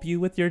to help you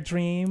with your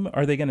dream?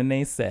 Are they going to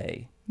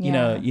naysay,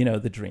 Yeah.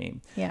 the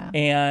dream? Yeah.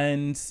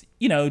 And,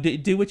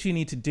 do what you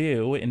need to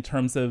do in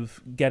terms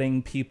of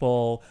getting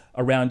people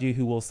around you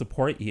who will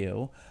support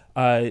you.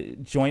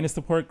 Join a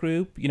support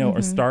group,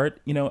 or start,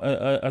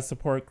 a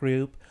support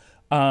group.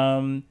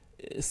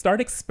 Start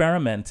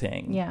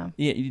experimenting. Yeah.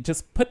 You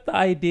just put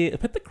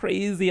the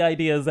crazy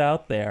ideas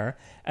out there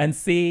and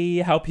see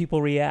how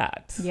people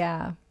react.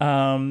 Yeah.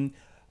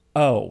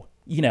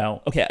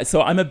 Okay.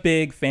 So I'm a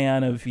big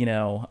fan of,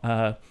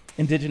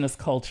 indigenous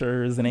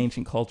cultures and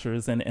ancient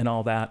cultures and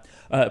all that,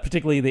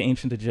 particularly the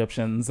ancient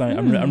Egyptians.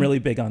 I'm really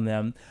big on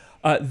them.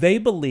 They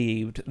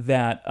believed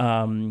that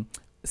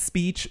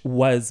speech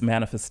was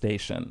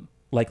manifestation.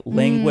 Like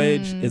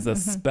language is a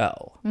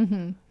spell,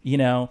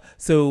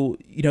 So,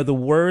 the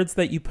words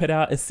that you put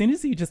out, as soon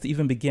as you just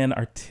even begin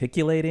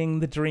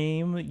articulating the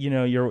dream,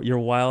 your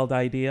wild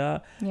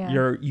idea,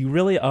 Yeah. you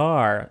really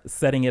are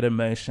setting it in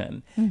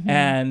motion.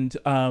 And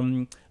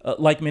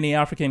like many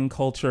African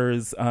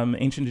cultures,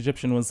 ancient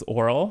Egyptian was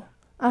oral.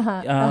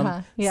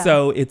 Yeah.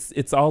 So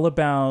it's all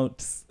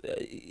about,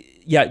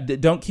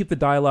 don't keep the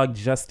dialogue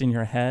just in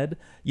your head,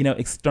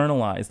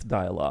 externalize the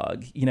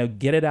dialogue,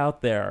 get it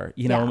out there,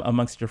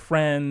 amongst your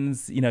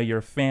friends,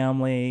 your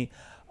family.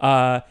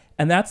 And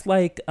that's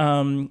like,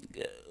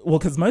 well,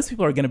 because most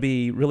people are going to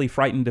be really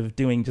frightened of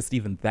doing just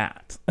even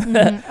that.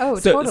 Oh,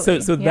 so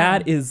totally. so Yeah.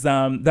 that is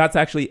that's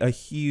actually a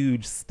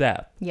huge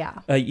step. Yeah.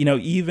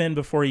 Even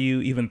before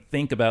you even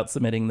think about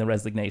submitting the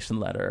resignation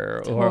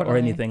letter or Totally.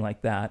 anything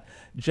like that,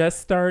 just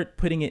start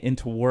putting it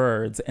into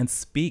words and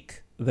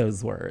speak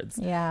those words.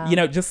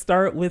 Yeah. Just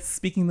start with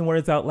speaking the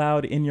words out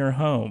loud in your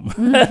home.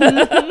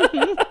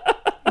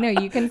 No,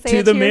 you can say To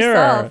it the to mirror.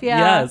 yourself.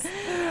 Yeah. Yes.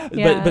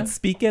 Yeah. But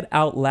speak it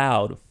out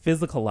loud,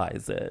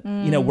 physicalize it.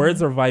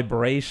 Words are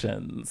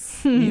vibrations.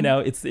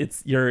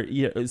 It's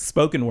your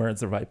spoken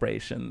words are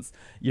vibrations.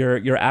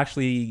 You're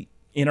actually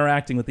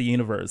interacting with the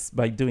universe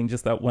by doing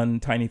just that one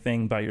tiny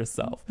thing by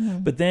yourself.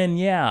 But then,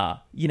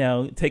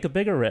 take a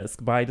bigger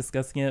risk by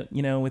discussing it,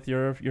 with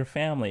your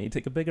family.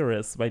 Take a bigger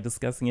risk by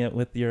discussing it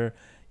with your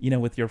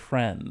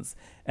friends,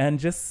 and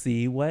just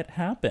see what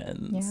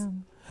happens. Yeah.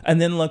 And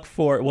then look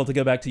for, to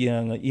go back to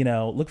Jung,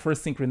 look for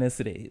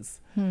synchronicities.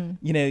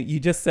 You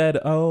just said,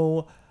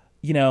 I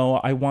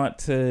want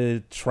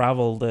to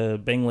travel to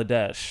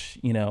Bangladesh,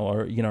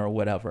 or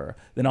whatever.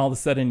 Then all of a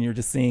sudden you're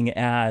just seeing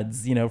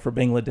ads, for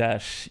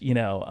Bangladesh,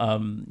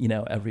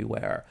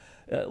 everywhere.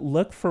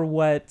 Look for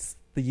what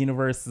the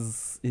universe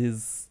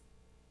is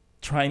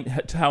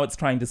how it's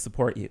trying to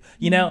support you.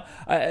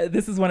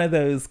 This is one of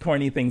those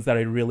corny things that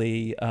I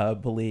really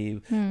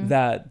believe,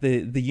 that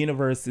the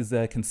universe is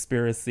a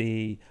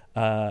conspiracy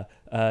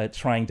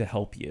trying to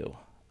help you.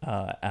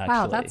 Actually.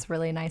 Wow, that's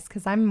really nice,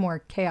 because I'm more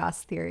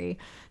chaos theory.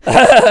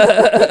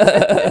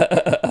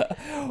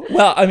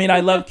 Well, I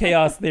love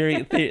chaos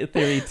theory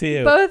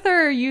too. Both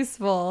are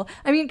useful.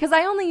 Because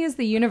I only use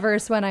the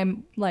universe when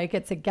I'm like,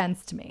 it's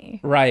against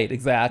me. Right,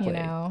 exactly.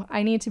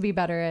 I need to be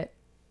better at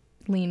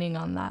leaning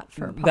on that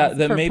for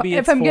maybe if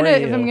it's I'm for gonna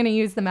you. if I'm gonna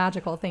use the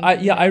magical thing.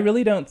 I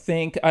really don't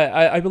think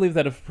I believe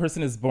that if a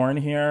person is born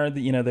here,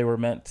 they were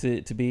meant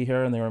to be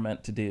here, and they were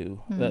meant to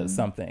do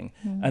something,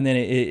 and then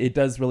it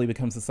does really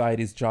become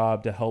society's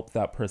job to help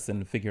that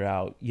person figure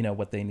out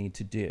what they need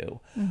to do.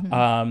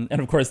 And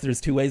of course,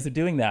 there's two ways of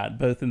doing that,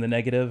 both in the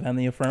negative and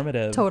the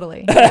affirmative.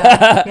 Totally.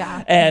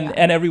 Yeah.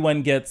 And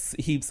everyone gets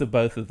heaps of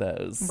both of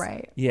those.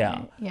 Right. Yeah.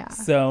 Right. Yeah.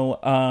 So,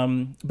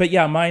 but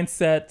yeah,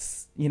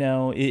 mindset,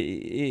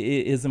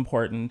 is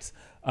important.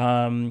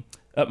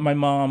 My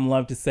mom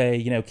loved to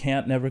say,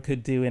 can't, never,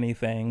 could do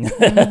anything.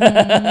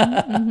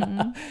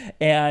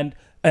 And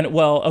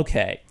well,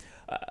 okay.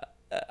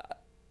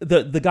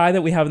 The guy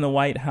that we have in the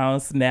White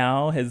House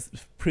now has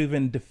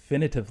proven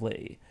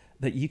definitively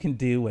that you can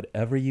do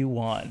whatever you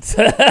want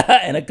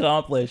and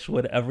accomplish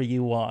whatever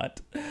you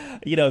want.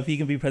 If he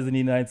can be president of the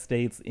United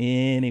States,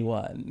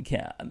 anyone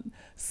can.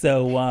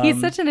 So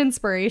He's such an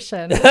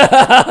inspiration.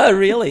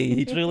 really,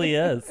 he truly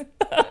is.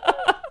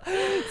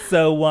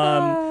 So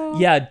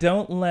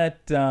don't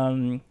let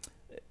and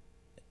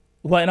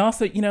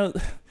also,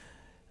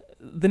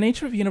 the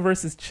nature of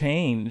universes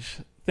change.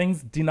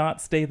 Things do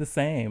not stay the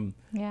same.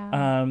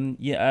 Yeah.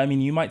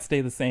 You might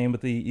stay the same,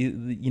 but the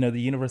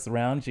universe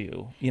around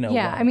you,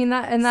 Yeah, won't.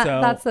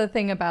 That's the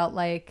thing about,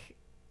 like,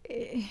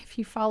 if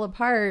you fall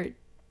apart,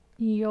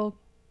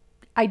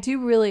 I do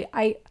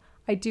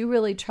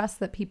really trust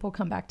that people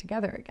come back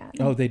together again.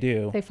 Oh, they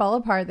do. They fall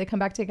apart, they come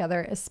back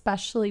together,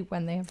 especially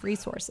when they have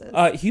resources.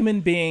 Human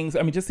beings,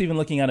 just even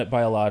looking at it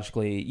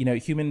biologically,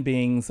 human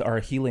beings are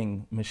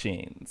healing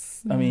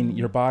machines.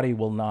 Your body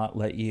will not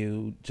let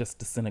you just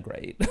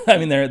disintegrate.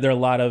 There are a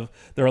lot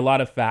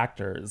of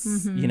factors,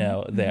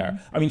 there.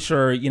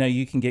 Sure,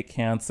 you can get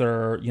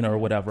cancer, or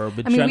whatever,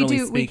 but generally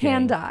speaking, we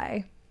can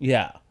die.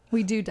 Yeah.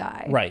 We do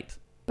die. Right.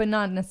 But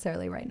not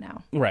necessarily right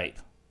now. Right.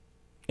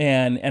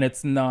 And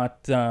it's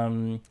not,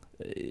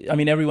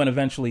 everyone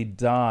eventually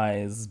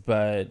dies,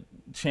 but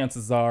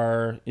chances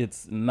are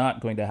it's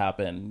not going to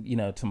happen,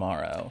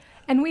 tomorrow.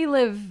 And we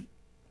live,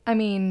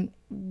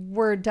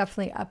 we're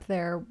definitely up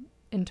there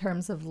in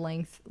terms of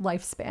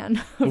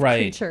lifespan of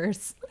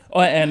creatures. Oh,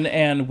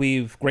 and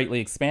we've greatly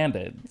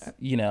expanded,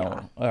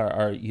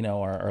 our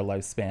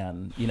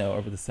lifespan,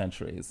 over the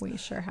centuries. We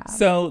sure have.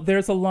 So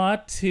there's a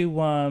lot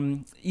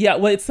to,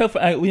 it's so,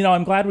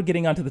 I'm glad we're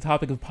getting onto the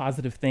topic of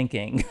positive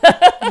thinking.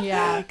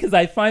 Yeah. Because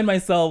I find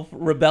myself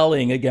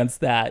rebelling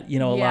against that, a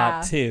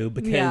lot too,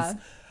 because,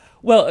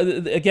 well,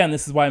 again,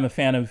 this is why I'm a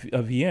fan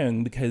of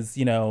Jung, because,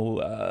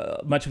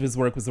 much of his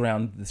work was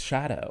around the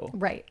shadow.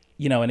 Right.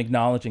 And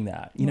acknowledging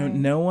that, Right.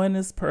 no one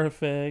is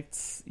perfect,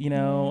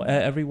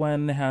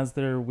 everyone has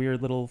their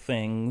weird little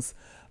things,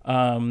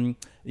 their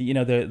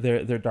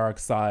dark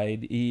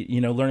side,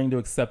 learning to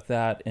accept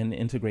that and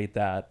integrate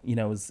that,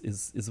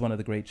 is one of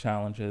the great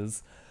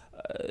challenges.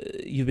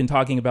 You've been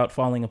talking about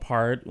falling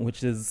apart,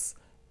 which is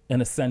an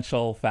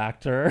essential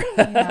factor,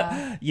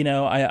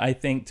 Yeah. I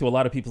think to a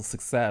lot of people's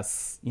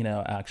success,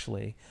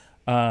 actually,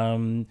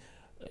 'cause,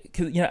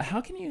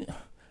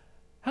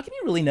 how can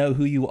you really know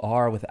who you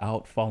are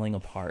without falling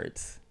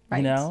apart?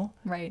 Right.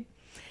 Right.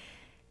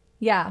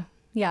 Yeah.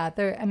 Yeah.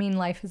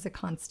 Life is a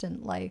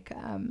constant,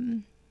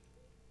 kind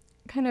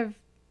of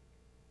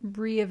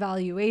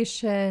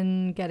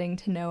reevaluation, getting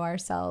to know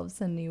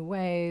ourselves in new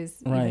ways,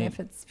 even Right. if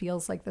it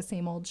feels like the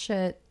same old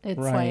shit. It's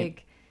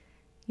Right.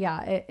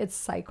 It's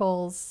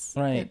cycles.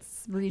 Right.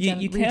 It's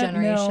You can't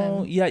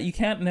regeneration. you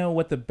can't know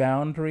what the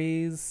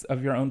boundaries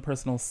of your own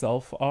personal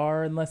self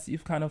are unless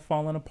you've kind of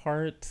fallen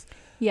apart.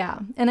 Yeah,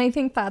 and I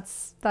think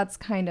that's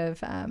kind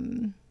of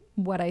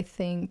what I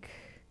think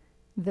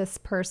this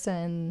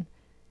person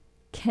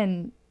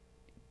can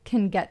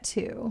get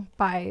to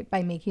by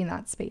making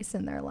that space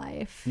in their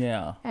life.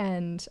 Yeah.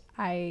 And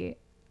I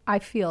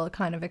feel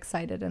kind of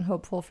excited and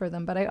hopeful for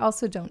them, but I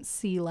also don't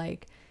see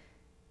like,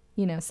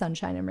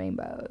 sunshine and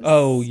rainbows.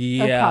 Oh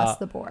yeah, across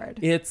the board.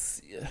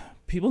 It's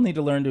people need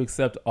to learn to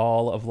accept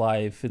all of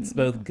life. It's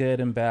both good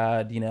and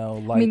bad.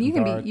 Light. I mean, you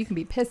and can dark.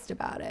 be pissed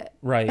about it,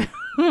 Right.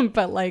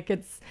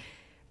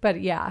 but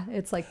yeah,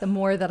 it's like the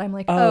more that I'm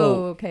like,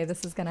 oh, okay,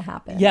 this is gonna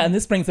happen. Yeah, and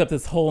this brings up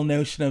this whole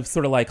notion of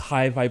sort of like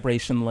high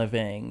vibration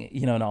living,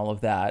 and all of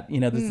that.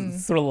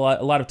 There's sort of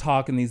a lot of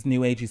talk in these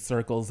new agey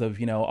circles of,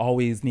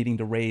 always needing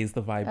to raise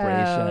the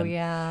vibration. Oh,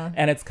 yeah.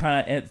 And it's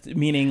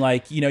meaning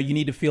like, you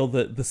need to feel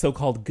the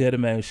so-called good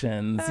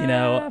emotions,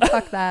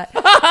 Fuck that.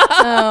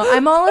 No,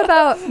 I'm all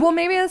about, well,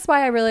 maybe that's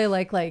why I really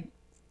like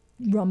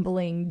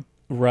rumbling,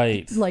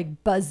 Right.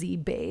 like buzzy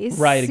bass.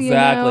 Right,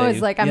 exactly.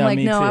 It's like, I'm Yeah, like,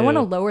 me no, I too. want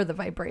to lower the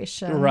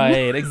vibration.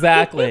 Right,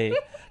 exactly.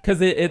 Because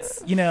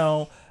it's,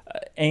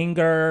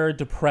 anger,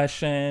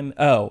 depression.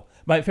 Oh,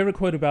 my favorite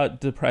quote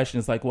about depression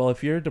is like, well,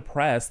 if you're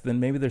depressed, then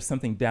maybe there's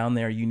something down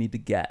there you need to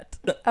get.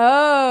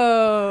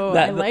 Oh,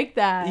 I like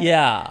that.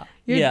 Yeah.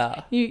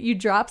 Yeah. You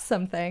drop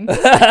something.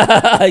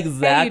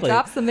 Exactly. Hey, you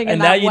dropped something in and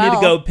now that you need to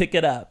well. go pick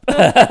it up.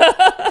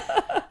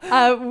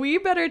 We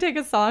better take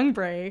a song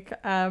break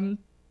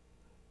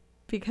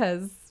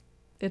because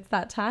it's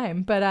that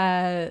time. But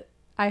I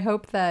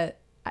hope that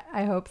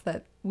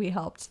we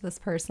helped this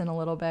person a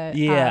little bit.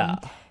 Yeah.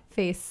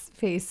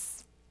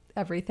 Face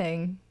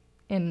everything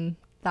in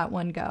that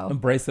one go.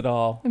 Embrace it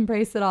all.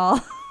 Embrace it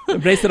all.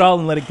 Embrace it all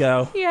and let it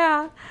go.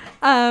 Yeah.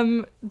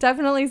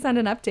 Definitely send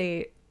an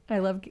update. I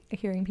love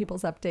hearing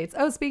people's updates.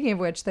 Oh, speaking of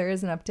which, there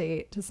is an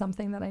update to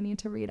something that I need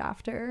to read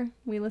after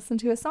we listen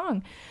to a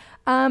song.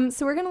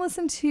 So we're going to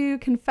listen to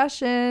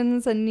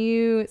Confessions, a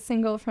new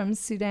single from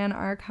Sudan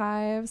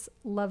Archives.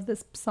 Love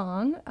this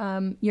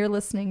song. You're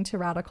listening to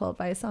Radical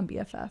Advice on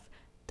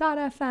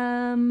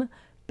BFF.FM.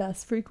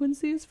 Best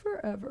frequencies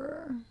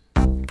forever.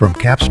 From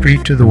Cap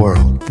Street to the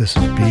world, this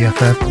is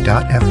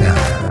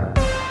BFF.FM.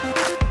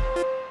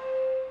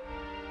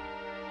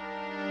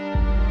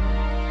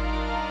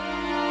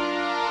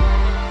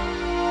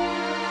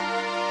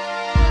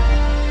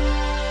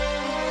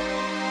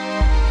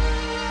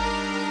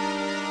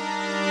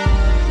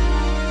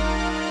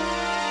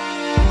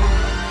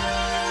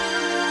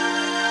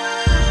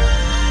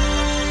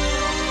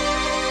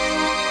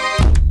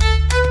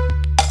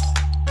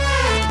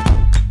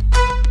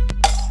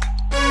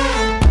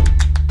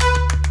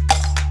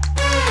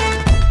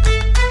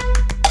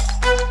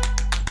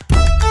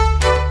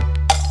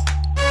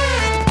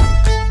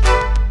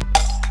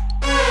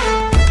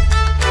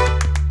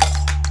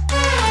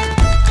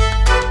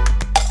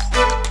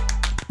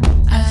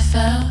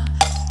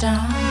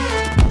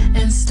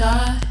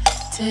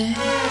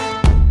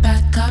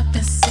 Back up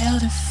and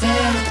sailed and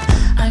failed.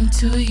 I'm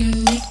too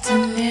unique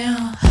to kneel.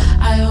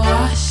 I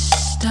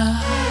washed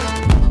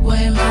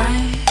away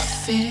my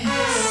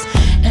fears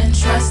and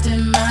trust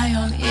in my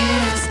own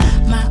ears.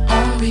 My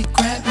own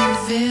regret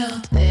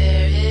revealed.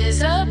 There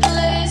is a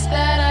place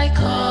that I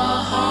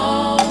call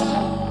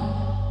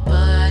home,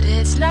 but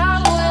it's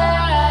not where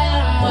I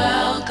am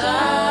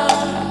welcome.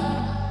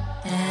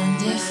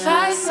 And if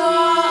I saw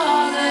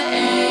all the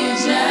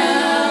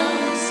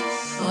angels,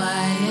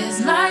 why is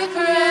my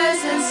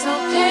presence so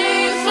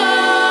painful?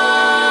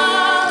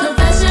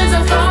 Confessions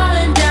are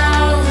falling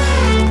down,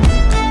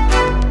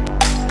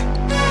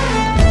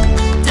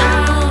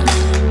 down,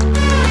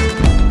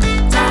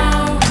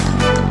 down.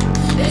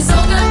 They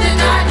soak up the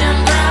goddamn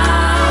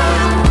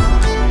ground,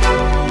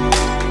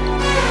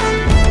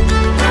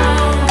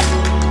 down,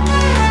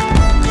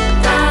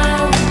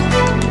 down.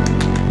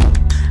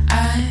 I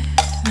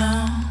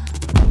know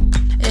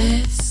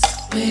it's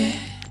weird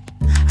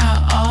how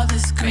all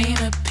this green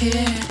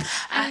appeared.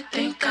 I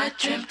think I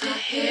dreamt it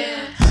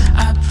here.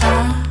 I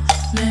promise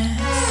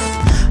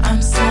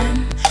I'm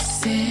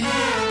sincere,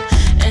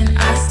 and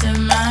I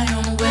stand my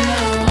own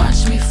will.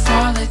 Watch me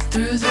frolic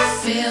through the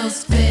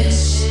fields.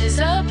 This is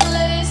a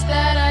place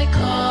that I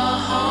call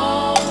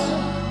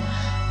home,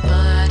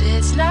 but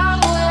it's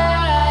not where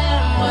I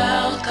am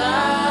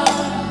welcome.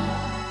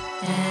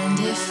 And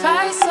if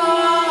I saw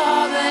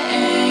all the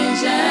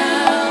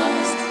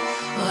angels,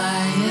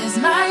 why is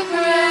my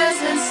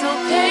presence so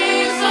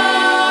painful?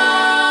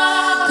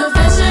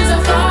 Confessions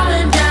are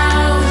falling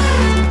down,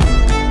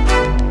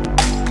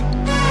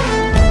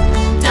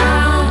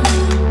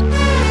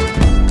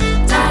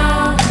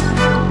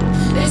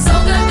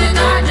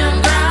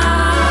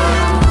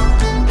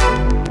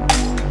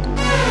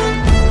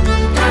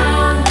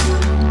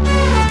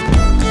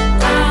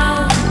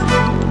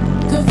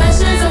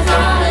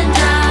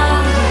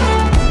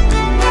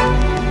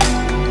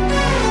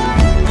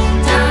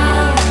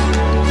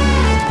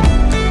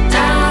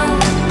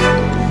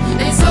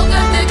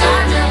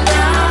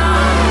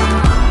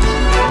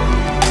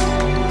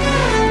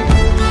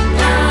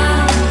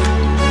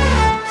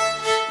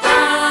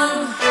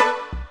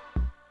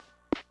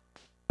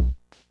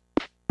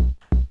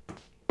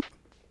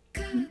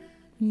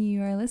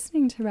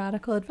 to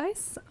Radical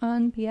Advice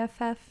on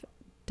BFF.FM.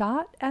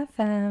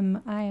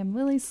 I am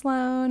Lily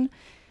Sloan,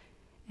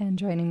 and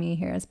joining me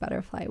here is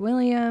Butterfly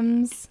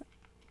Williams,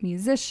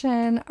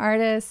 musician,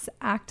 artist,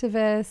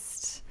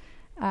 activist,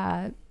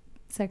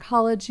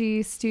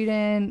 psychology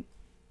student,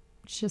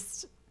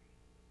 just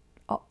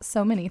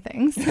so many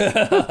things.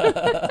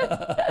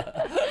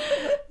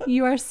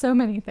 You are so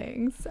many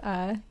things.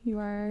 You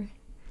are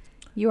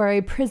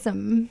a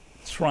prism.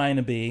 Trying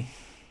to be.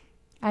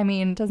 I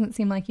mean, it doesn't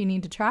seem like you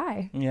need to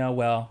try. Yeah,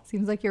 well.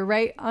 Seems like you're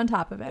right on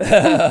top of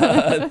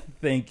it.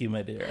 Thank you,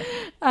 my dear.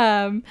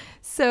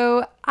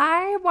 So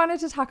I wanted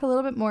to talk a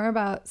little bit more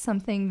about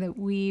something that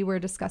we were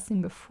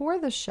discussing before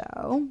the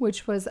show,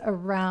 which was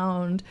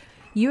around,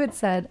 you had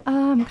said,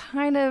 I'm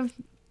kind of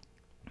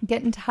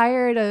getting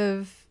tired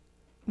of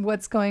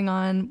what's going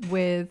on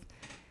with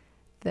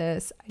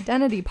this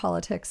identity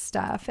politics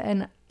stuff.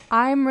 And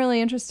I'm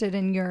really interested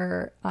in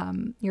your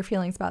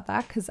feelings about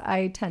that, because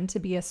I tend to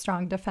be a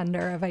strong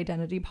defender of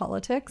identity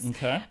politics.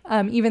 Okay.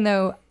 Even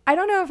though I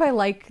don't know if I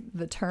like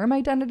the term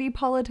identity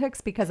politics,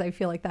 because I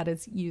feel like that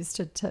is used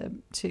to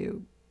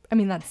I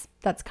mean, that's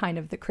kind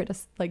of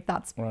the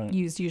that's right.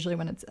 used usually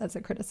when it's as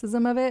a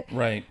criticism of it.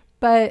 Right.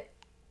 But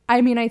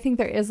I mean, I think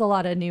there is a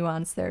lot of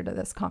nuance there to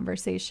this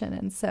conversation.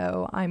 And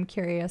so I'm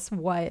curious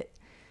what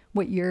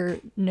you're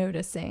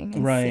noticing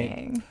and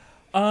seeing.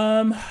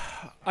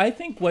 I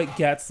think what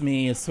gets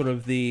me is sort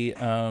of the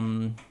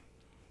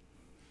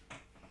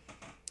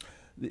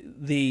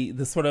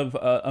sort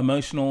of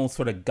emotional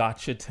sort of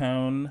gotcha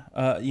tone,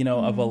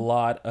 of a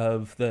lot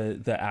of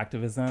the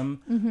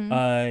activism,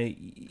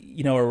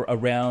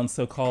 around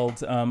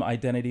so-called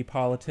identity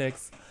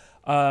politics.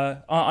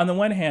 On the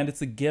one hand,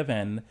 it's a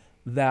given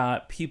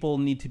that people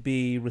need to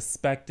be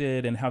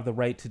respected and have the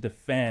right to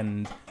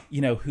defend,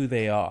 who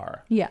they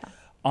are. Yeah.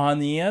 On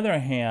the other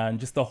hand,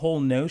 just the whole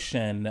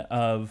notion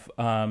of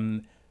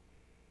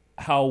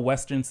how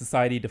Western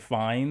society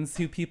defines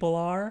who people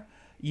are,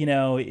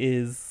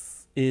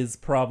 is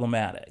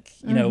problematic.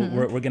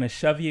 We're going to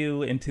shove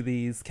you into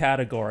these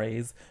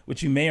categories,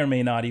 which you may or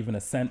may not even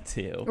assent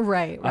to.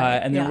 Right.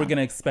 And then we're going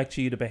to expect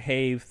you to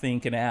behave,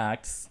 think, and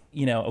act,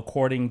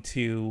 according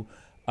to,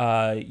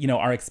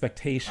 our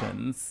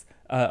expectations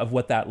of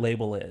what that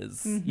label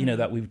is,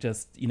 that we've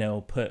just,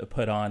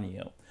 put on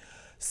you.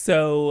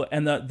 So,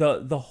 and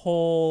the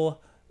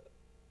whole,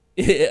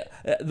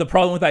 the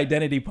problem with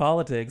identity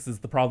politics is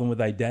the problem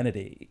with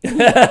identity.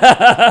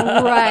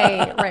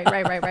 Right.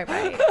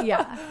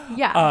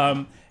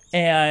 Yeah.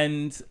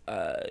 And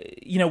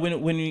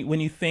when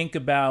you think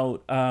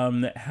about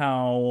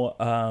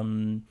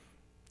how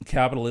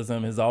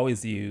capitalism has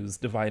always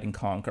used divide and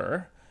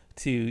conquer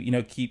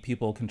to keep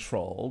people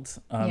controlled, so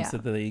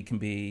that they can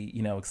be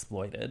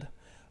exploited.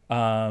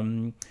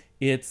 And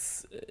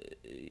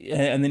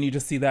then you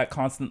just see that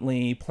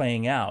constantly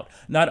playing out,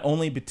 not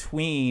only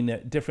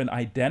between different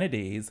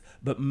identities,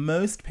 but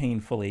most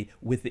painfully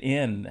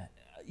within,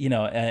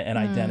 an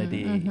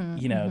identity,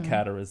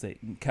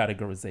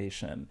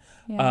 categorization.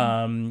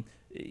 Yeah.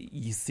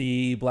 You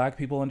see Black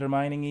people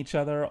undermining each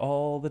other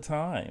all the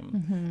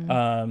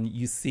time.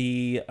 You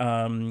see,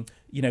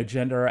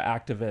 gender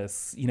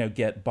activists,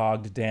 get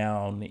bogged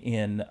down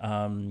in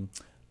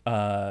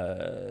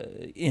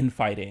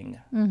infighting,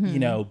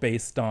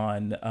 based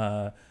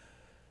on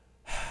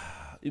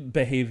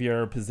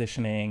behavior,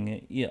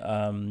 positioning,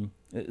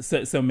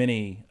 so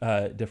many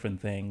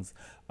different things.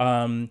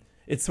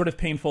 It's sort of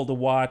painful to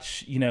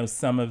watch,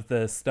 some of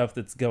the stuff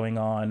that's going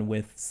on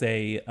with,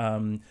 say,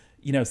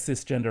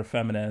 cisgender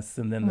feminists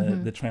and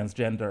then the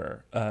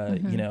transgender,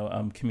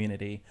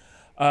 community.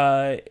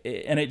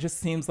 And it just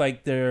seems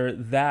like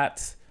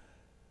that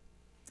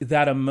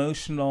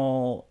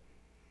emotional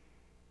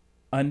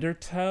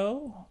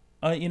undertow,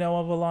 of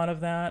a lot of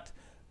that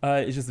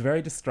is just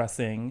very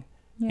distressing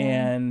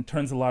and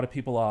turns a lot of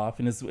people off,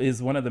 and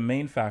is one of the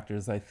main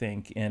factors, I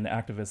think, in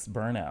activist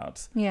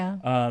burnout. Yeah.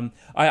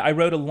 I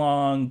wrote a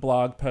long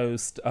blog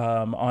post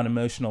on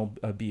emotional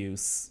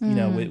abuse,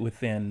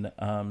 within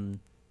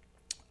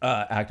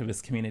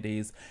activist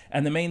communities,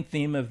 and the main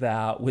theme of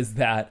that was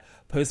that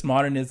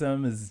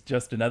postmodernism is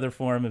just another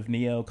form of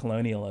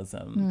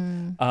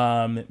neo-colonialism,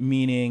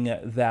 meaning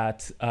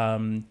that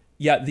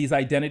these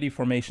identity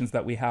formations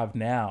that we have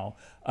now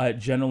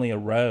generally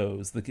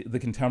arose, the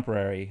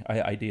contemporary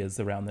ideas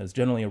around those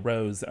generally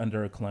arose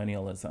under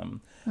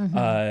colonialism,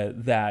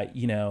 that,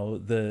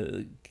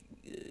 the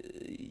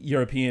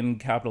European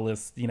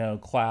capitalist,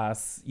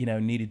 class,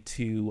 needed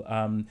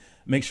to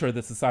make sure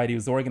that society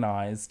was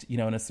organized,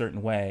 in a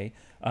certain way,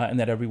 and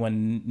that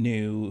everyone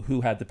knew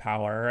who had the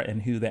power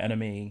and who the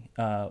enemy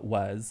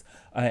was,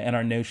 and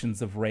our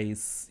notions of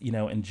race,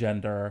 and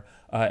gender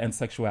and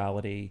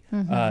sexuality,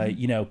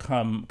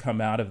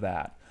 come out of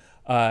that.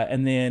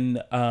 And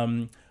then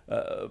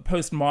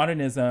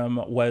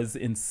postmodernism was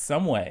in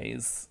some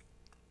ways,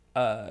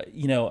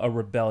 a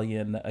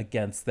rebellion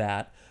against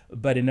that,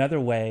 but in other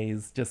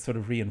ways just sort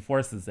of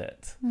reinforces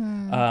it.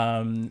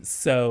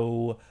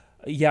 So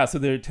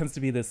there tends to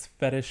be this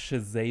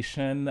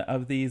fetishization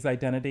of these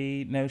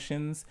identity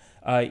notions,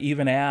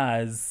 even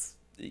as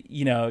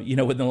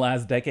within the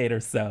last decade or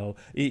so,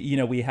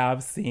 we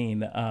have seen,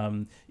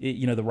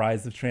 the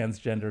rise of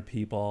transgender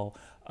people,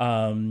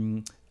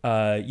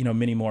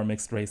 many more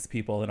mixed race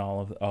people, and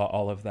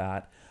all of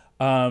that.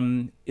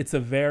 It's a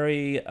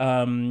very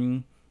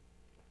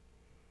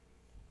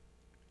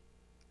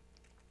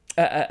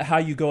how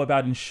you go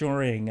about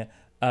ensuring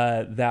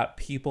that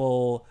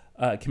people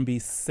can be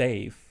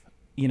safe,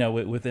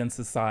 within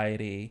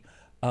society,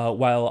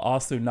 while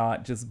also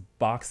not just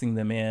boxing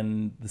them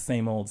in the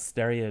same old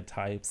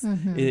stereotypes,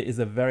 is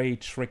a very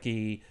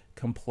tricky,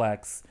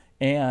 complex,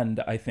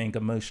 and I think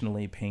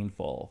emotionally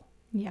painful,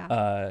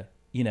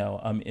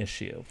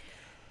 issue.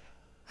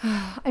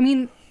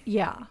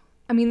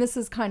 I mean, this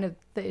is kind of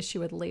the issue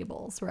with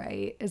labels,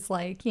 right? It's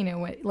like,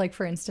 like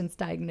for instance,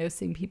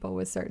 diagnosing people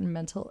with certain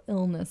mental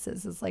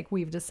illnesses is like,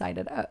 we've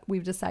decided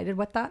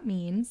what that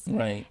means.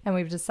 Right. And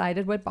we've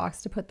decided what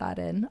box to put that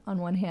in on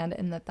one hand,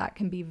 and that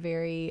can be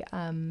very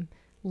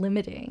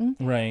limiting.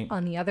 Right.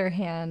 On the other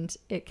hand,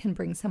 it can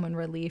bring someone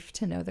relief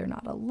to know they're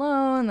not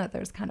alone, that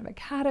there's kind of a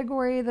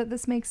category that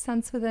this makes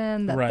sense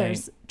within, that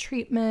there's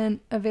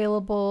treatment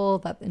available,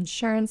 that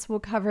insurance will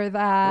cover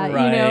that,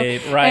 Right.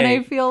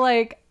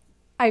 And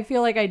I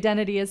feel like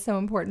identity is so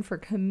important for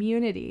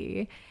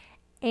community,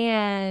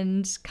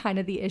 and kind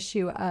of the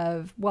issue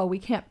of, well, we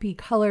can't be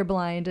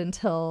colorblind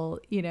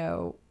until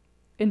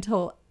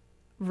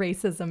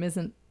racism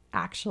isn't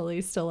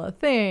actually still a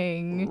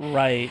thing.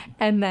 Right.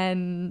 And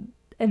then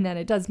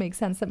it does make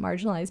sense that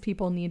marginalized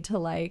people need to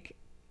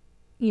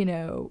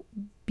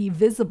be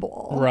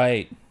visible.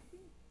 Right.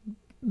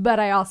 But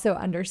I also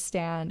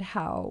understand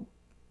how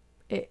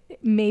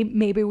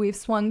maybe we've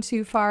swung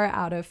too far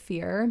out of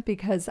fear,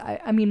 because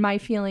I mean, my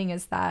feeling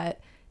is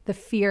that the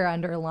fear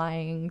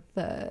underlying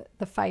the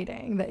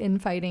fighting, the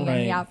infighting and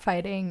the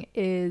outfighting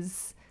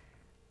is,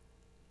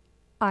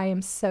 I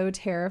am so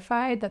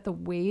terrified that the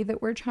way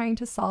that we're trying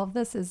to solve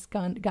this is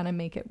gonna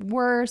make it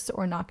worse,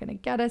 or not gonna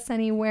get us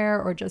anywhere,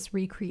 or just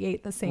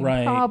recreate the same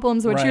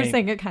problems, which you're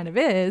saying it kind of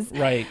is.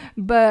 Right.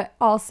 But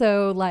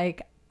also,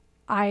 like,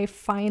 I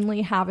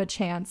finally have a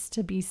chance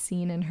to be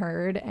seen and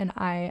heard, and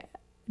I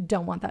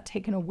don't want that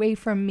taken away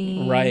from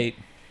me. Right.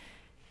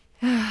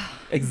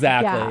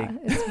 Exactly. Yeah,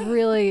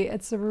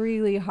 it's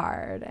really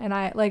hard.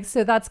 And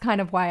so that's kind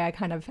of why I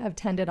kind of have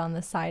tended on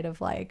the side of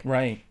like,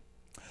 right.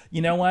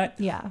 You know what?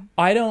 Yeah.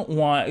 I don't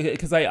want,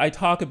 because I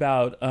talk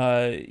about,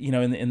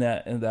 in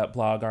that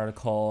blog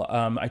article,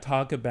 I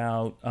talk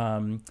about,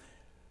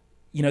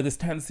 this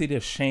tendency to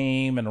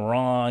shame and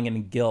wrong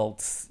and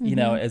guilt,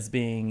 as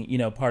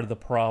being, part of the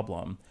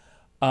problem.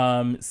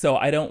 So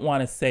I don't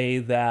want to say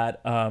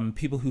that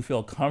people who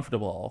feel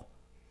comfortable,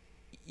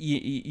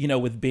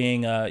 with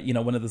being,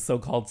 one of the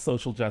so-called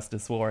social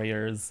justice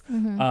warriors,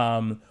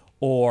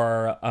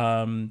 or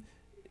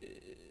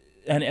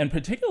and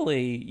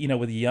particularly,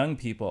 with young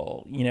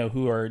people,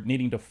 who are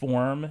needing to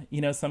form,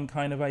 some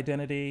kind of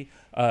identity,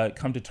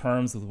 come to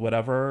terms with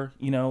whatever,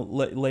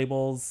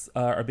 labels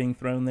are being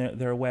thrown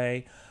their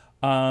way.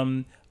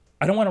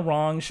 I don't want to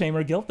wrong, shame,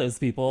 or guilt those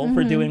people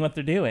for doing what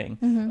they're doing,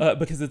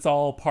 because it's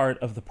all part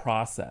of the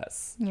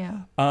process.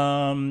 Yeah.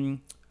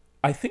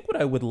 I think what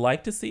I would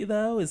like to see,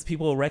 though, is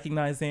people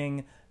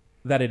recognizing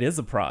that it is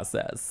a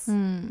process,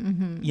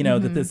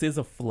 that this is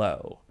a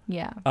flow.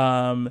 Yeah.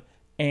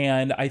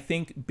 And I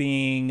think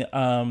being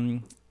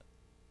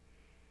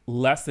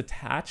less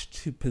attached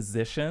to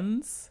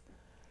positions,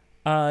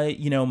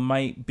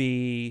 might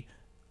be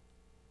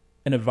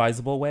an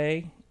advisable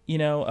way,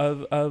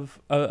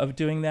 of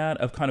doing that,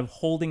 of kind of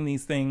holding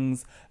these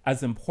things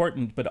as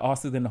important, but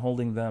also then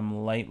holding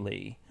them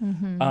lightly.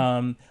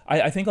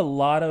 I think a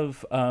lot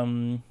of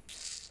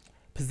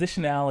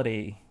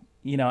positionality,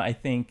 I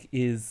think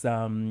is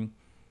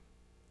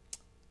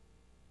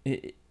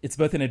it's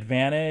both an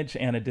advantage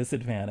and a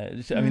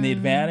disadvantage. I mean, the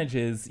advantage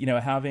is,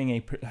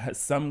 having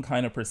some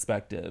kind of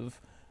perspective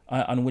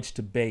on which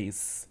to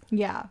base,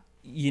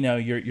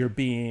 your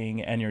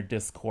being and your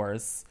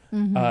discourse,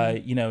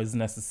 is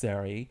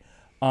necessary.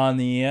 On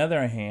the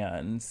other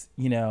hand,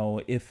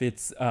 if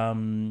it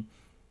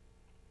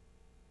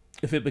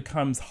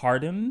becomes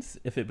hardened,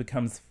 if it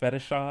becomes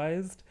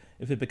fetishized,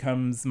 if it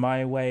becomes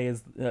my way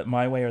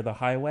or the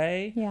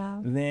highway,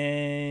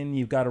 then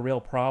you've got a real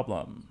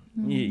problem.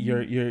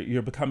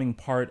 You're becoming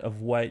part of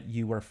what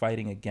you were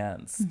fighting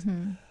against.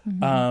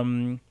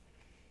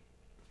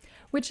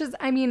 Which is,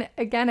 I mean,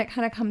 again, it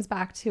kind of comes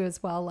back to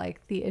as well, like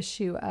the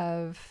issue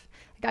of,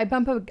 like, I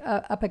bump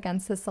up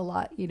against this a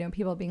lot,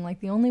 people being like,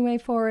 the only way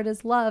forward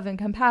is love and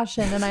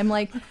compassion. And I'm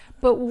like,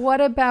 but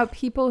what about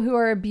people who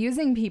are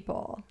abusing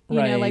people?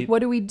 You know, like, what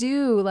do we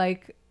do?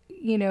 Like,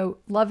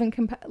 love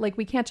and like,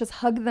 we can't just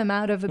hug them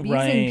out of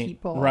abusing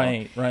people.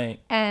 Right.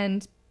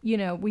 And,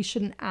 we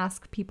shouldn't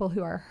ask people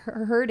who are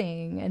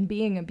hurting and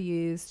being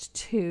abused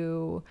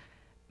to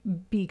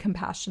be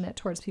compassionate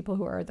towards people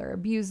who are their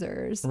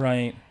abusers.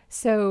 Right.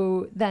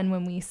 So then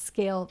when we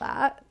scale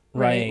that,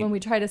 right, when we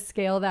try to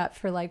scale that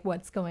for like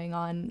what's going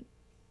on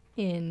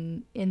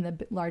in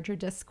the larger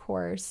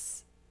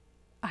discourse,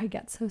 I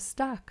get so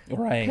stuck.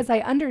 Right. Because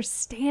I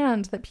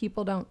understand that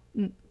people don't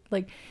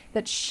like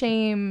that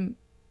shame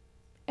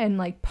and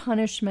like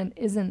punishment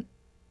isn't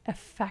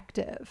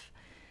effective.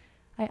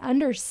 I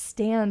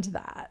understand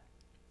that,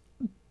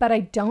 but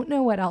I don't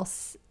know what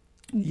else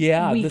we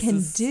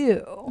can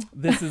do.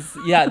 This is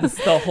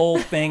the whole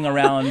thing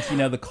around,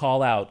 the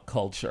call out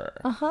culture.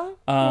 I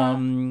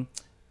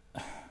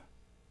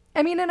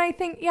mean, and I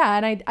think,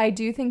 and I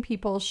do think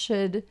people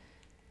should,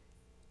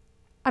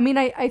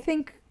 I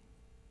think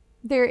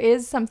there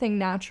is something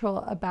natural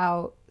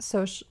about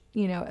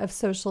of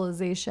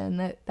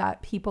socialization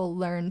that people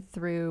learn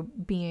through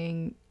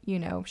being,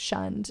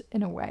 shunned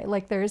in a way.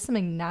 Like there is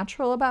something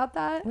natural about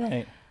that.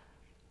 Right.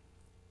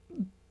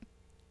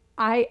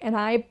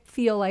 I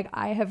feel like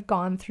I have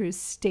gone through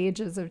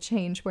stages of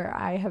change where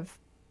I have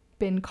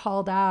been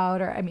called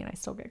out, or I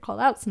still get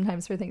called out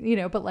sometimes for things,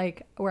 but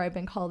like where I've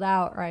been called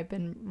out or I've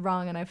been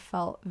wrong and I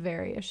felt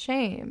very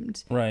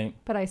ashamed. Right.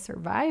 But I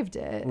survived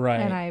it.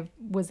 Right. And I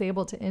was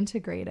able to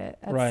integrate it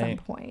at some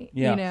point.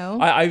 Yeah.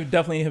 I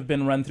definitely have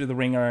been run through the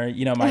ringer,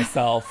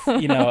 myself,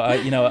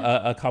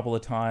 a couple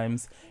of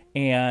times.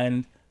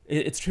 And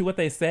it's true what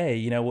they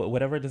say,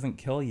 whatever doesn't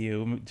kill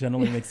you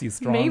generally makes you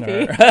stronger.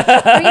 Maybe.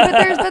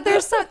 But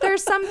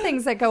there's some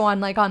things that go on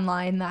like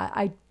online that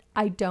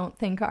I don't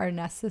think are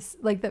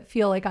like that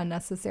feel like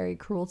unnecessary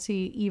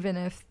cruelty, even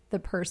if the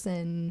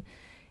person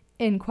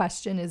in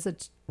question is a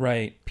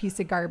piece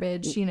of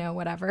garbage,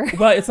 whatever.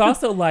 But it's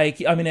also like,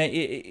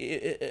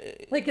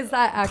 like, is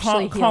that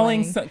actually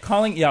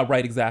calling? Yeah,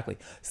 right, exactly.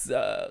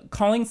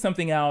 Calling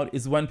something out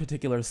is one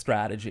particular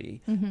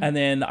strategy, and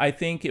then I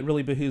think it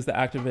really behooves the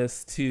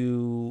activists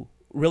to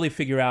really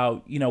figure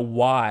out,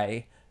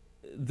 why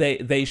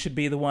they should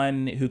be the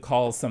one who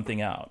calls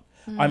something out.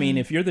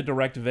 If you're the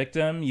direct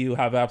victim, you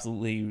have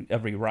absolutely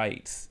every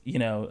right,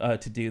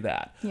 to do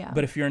that. Yeah.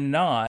 But if you're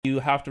not, you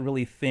have to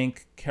really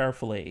think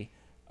carefully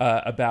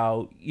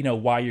about,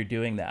 why you're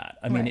doing that.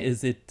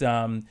 Is it,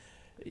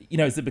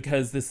 is it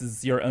because this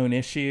is your own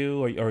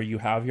issue or you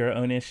have your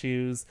own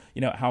issues?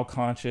 How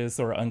conscious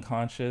or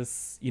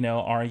unconscious,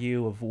 are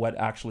you of what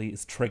actually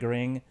is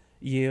triggering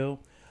you?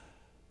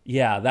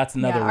 Yeah, that's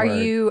another word.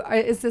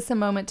 Is this a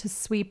moment to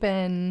sweep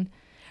in?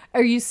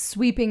 Are you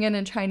sweeping in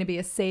and trying to be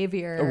a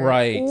savior?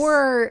 Right.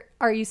 Or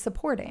are you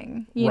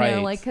supporting?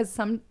 Right. Like, because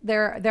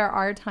there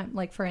are times,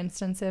 like, for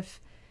instance, if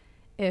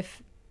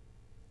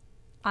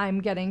I'm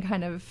getting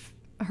kind of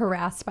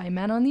harassed by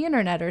men on the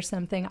internet or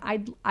something,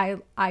 I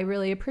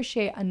really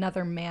appreciate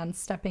another man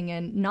stepping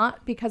in,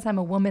 not because I'm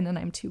a woman and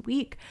I'm too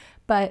weak,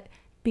 but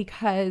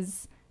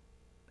because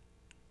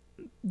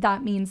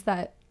that means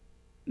that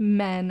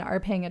men are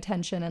paying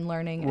attention and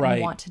learning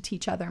and want to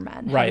teach other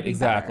men how to be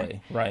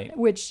exactly better. Right.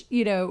 Which,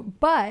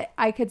 but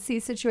I could see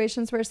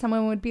situations where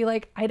someone would be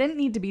like, I didn't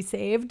need to be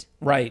saved.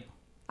 Right.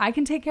 I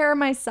can take care of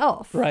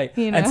myself. Right.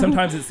 And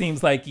sometimes it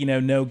seems like,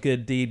 no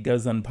good deed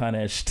goes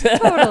unpunished.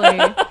 Totally.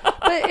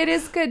 But it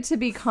is good to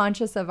be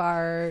conscious of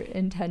our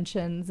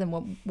intentions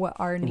and what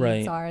our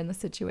needs are in the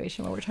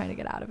situation where we're trying to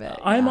get out of it.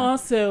 I'm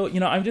also,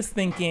 I'm just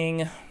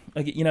thinking,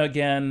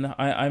 again,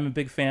 I'm a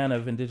big fan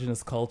of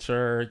indigenous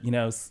culture,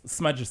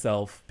 smudge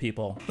yourself,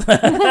 people.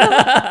 But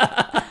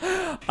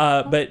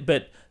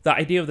the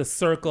idea of the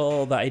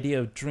circle, the idea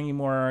of dream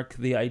work,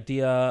 the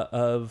idea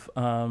of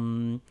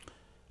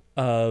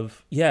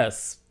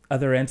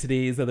other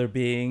entities, other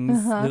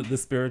beings, the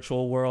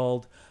spiritual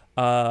world,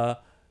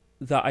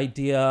 the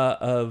idea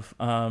of,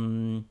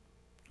 in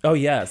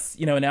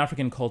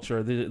African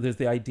culture, there's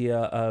the idea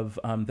of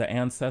the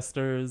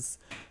ancestors,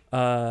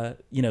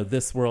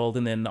 this world,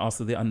 and then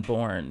also the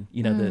unborn,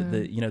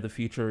 the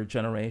future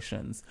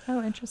generations.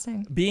 Oh,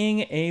 interesting.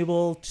 Being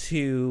able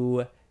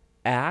to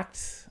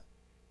act,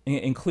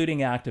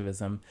 including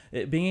activism,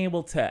 being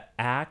able to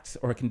act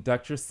or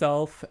conduct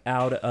yourself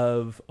out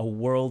of a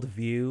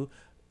worldview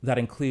that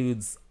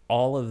includes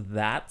all of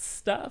that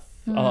stuff,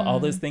 all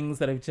those things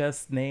that I've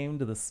just named,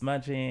 the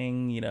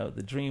smudging,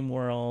 the dream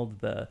world,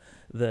 the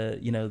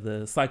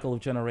cycle of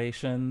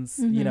generations,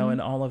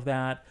 and all of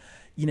that.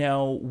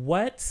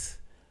 What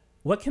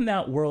can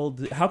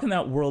that how can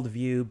that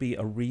worldview be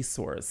a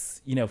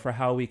resource, for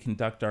how we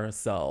conduct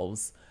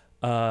ourselves,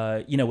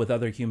 with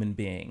other human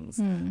beings,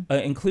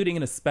 including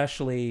and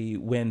especially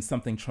when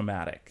something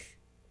traumatic,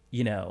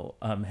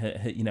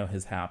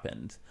 has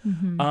happened.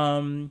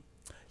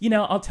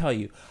 I'll tell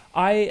you,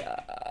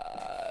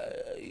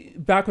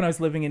 back when I was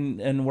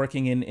living and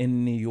working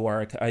in New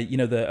York,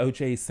 the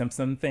O.J.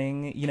 Simpson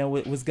thing,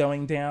 was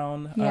going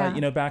down,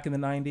 back in the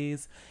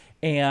 90s.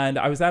 And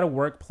I was at a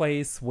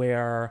workplace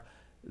where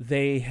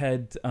they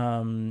had,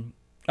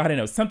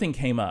 something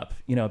came up,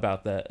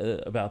 about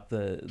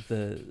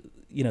the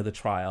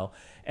trial.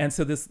 And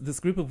so this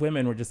group of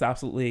women were just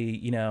absolutely,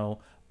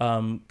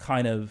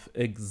 kind of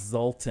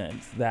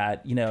exultant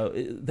that,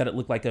 that it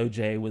looked like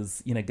OJ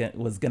was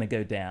going to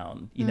go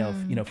down,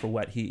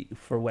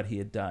 for what he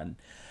had done.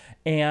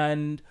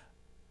 And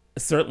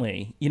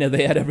certainly,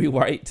 they had every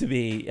right to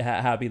be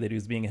happy that he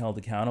was being held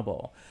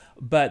accountable.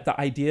 But the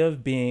idea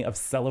of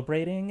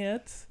celebrating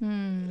it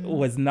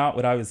was not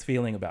what I was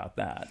feeling about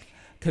that.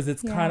 because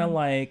it's kind of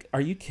like, are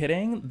you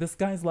kidding? This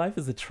guy's life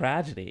is a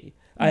tragedy.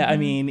 I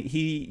mean,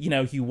 he,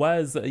 he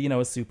was, a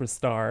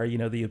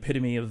superstar, the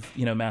epitome of,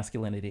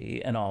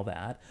 masculinity and all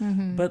that.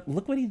 But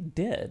look what he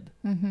did.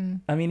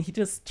 I mean, he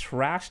just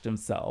trashed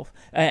himself.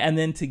 And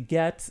then to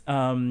get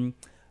to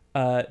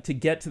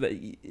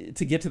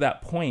that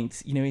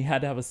point, he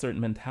had to have a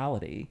certain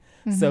mentality.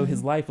 So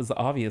his life was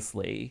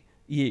obviously,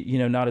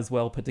 not as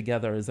well put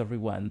together as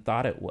everyone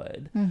thought it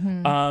would.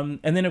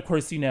 And then, of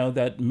course,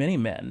 that many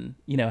men,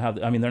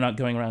 they're not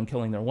going around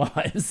killing their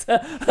wives,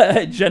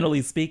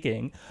 generally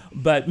speaking,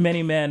 but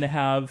many men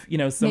have,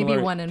 similar.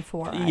 Maybe 1 in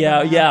 4.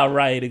 Yeah,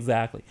 right,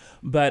 exactly.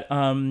 But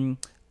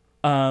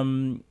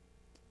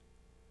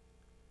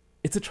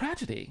it's a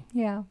tragedy.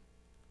 Yeah.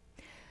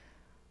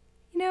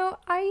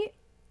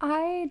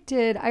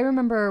 I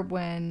remember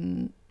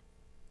when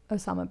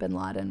Osama bin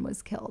Laden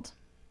was killed.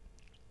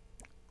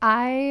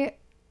 I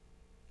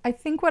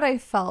think what I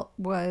felt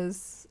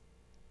was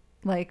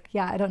like,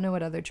 I don't know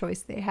what other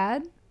choice they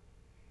had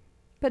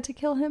but to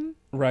kill him.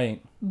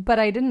 Right. But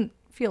I didn't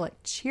feel like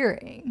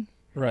cheering.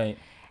 Right.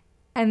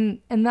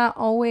 And that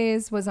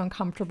always was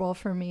uncomfortable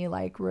for me,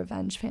 like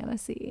revenge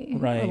fantasy.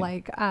 Right. Or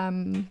like,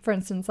 for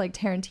instance, like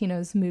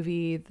Tarantino's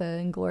movie,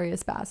 The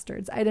Inglourious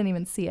Bastards. I didn't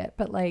even see it,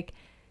 but like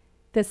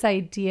this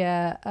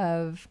idea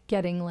of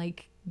getting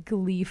like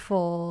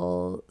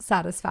gleeful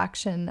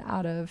satisfaction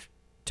out of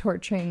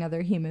torturing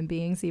other human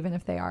beings, even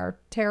if they are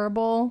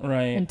terrible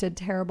and did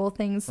terrible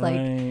things,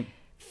 like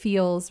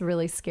feels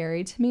really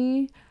scary to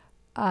me,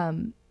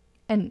 and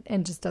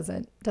just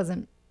doesn't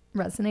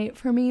resonate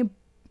for me.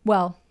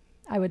 Well,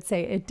 I would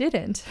say it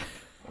didn't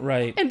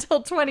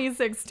until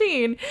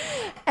 2016,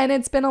 and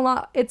it's been a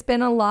lot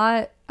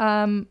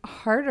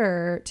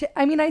harder to,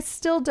 I'm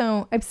still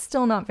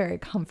not very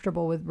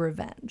comfortable with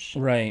revenge,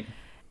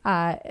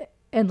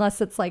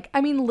 unless it's like,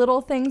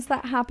 little things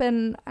that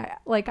happen, I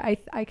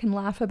can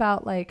laugh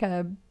about, like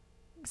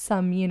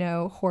some,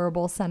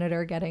 horrible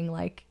senator getting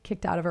like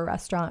kicked out of a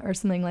restaurant or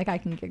something. Like I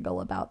can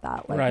giggle about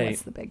that. Like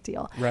what's the big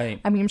deal?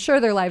 I'm sure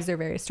their lives are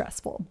very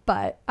stressful,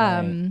 but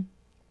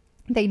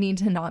they need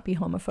to not be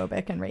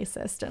homophobic and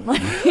racist and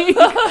like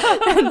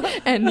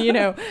and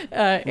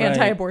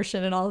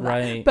anti-abortion and all of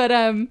that.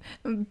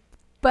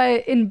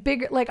 But in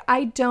bigger, like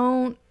I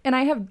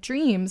have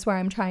dreams where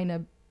I'm trying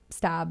to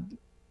stab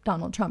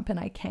Donald Trump and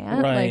I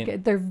can't.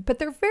 Like they're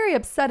very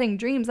upsetting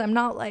dreams. I'm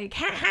not like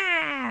ha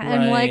ha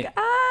and like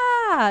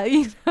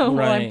while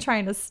I'm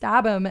trying to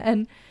stab him.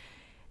 And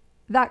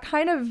that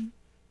kind of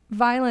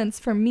violence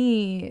for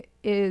me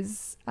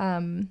is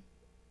I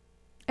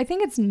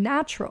think it's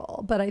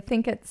natural, but I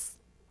think it's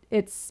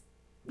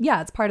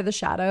part of the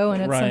shadow,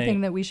 and it's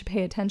something that we should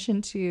pay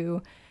attention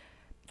to.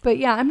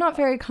 But I'm not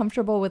very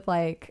comfortable with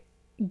like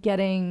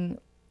getting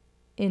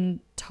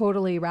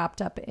totally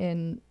wrapped up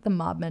in the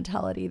mob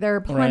mentality. There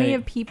are plenty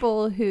of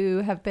people who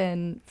have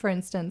been, for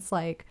instance,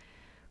 like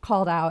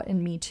called out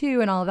in Me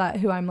Too and all of that,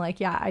 who I'm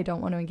like, I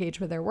don't want to engage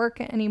with their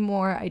work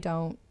anymore. I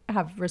don't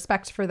have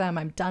respect for them.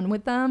 I'm done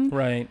with them.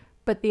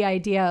 But the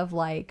idea of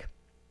like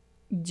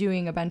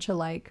doing a bunch of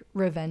like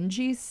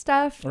revengey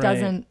stuff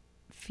doesn't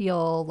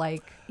feel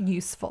like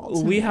useful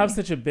to me. We have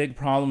such a big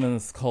problem in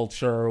this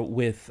culture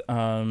with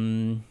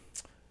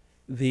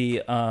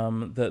the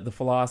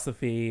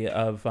philosophy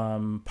of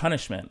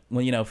punishment.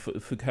 Well,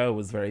 Foucault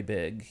was very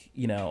big,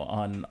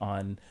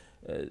 on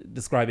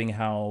describing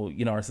how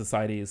our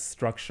society is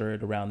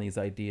structured around these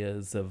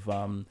ideas of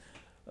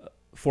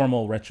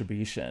formal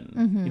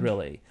retribution,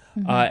 really.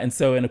 And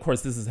of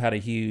course, this has had a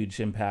huge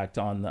impact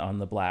on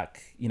the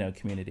Black,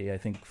 community. I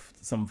think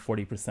some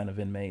 40% of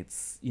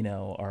inmates,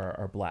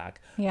 are Black.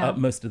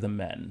 Most of them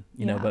men,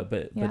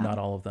 but not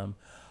all of them.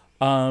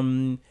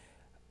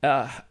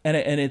 And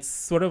it's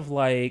sort of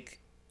like,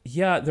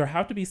 there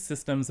have to be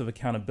systems of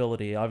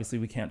accountability. Obviously,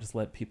 we can't just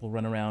let people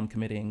run around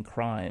committing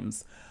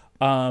crimes.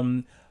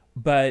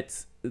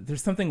 But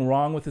there's something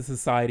wrong with the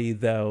society,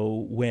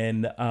 though,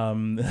 when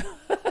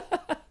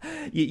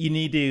you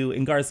need to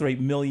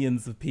incarcerate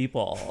millions of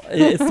people.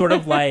 It's sort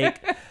of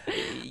like,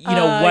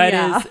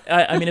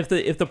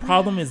 if the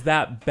problem is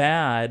that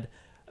bad,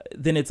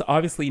 then it's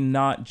obviously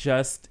not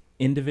just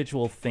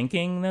individual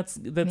thinking that's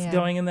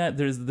going in that.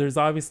 There's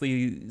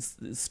obviously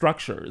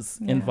structures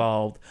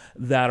involved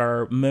that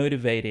are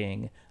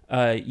motivating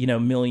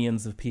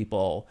millions of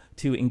people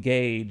to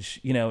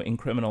engage in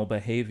criminal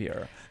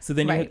behavior. So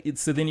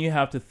then you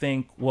have to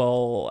think,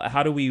 well,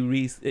 how do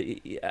we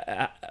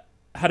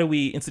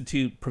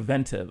institute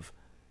preventive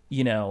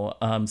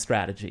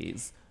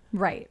strategies?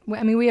 Right.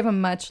 We have a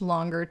much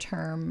longer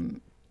term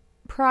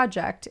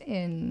project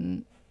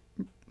in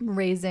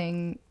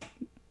raising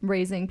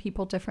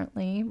people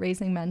differently,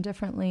 raising men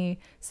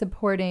differently,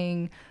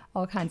 supporting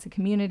all kinds of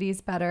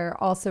communities better,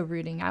 also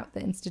rooting out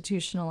the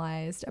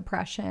institutionalized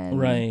oppression.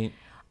 Right.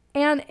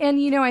 And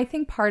I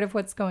think part of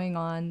what's going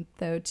on,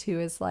 though,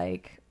 too, is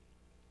like,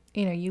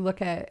 you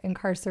look at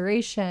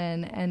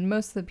incarceration and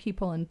most of the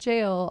people in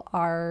jail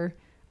are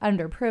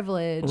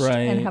underprivileged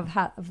and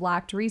have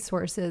lacked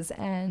resources.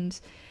 And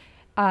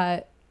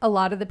a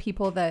lot of the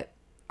people that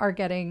are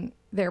getting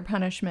their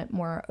punishment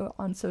more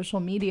on social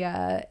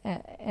media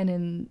and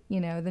in,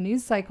 the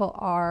news cycle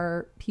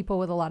are people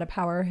with a lot of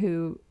power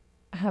who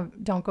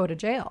don't go to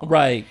jail.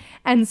 Right.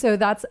 And so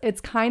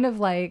it's kind of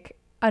like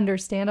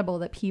understandable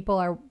that people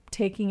are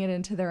taking it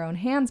into their own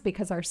hands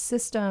because our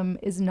system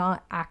is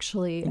not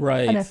actually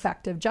an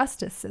effective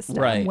justice system.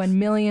 Right. When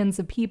millions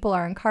of people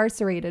are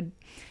incarcerated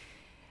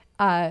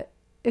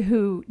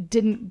who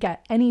didn't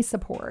get any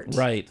support.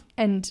 Right.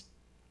 And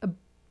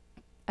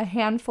a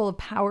handful of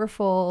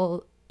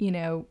powerful,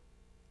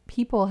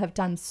 people have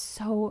done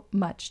so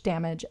much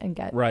damage and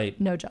get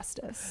no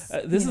justice.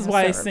 This is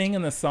why I sing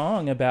in the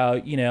song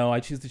about, I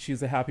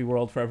choose a happy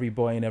world for every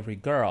boy and every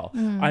girl.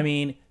 I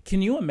mean,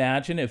 can you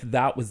imagine if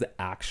that was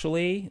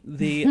actually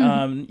the,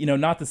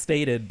 not the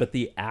stated, but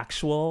the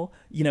actual,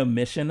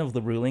 mission of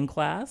the ruling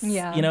class,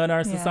 in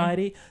our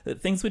society?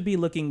 Things would be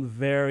looking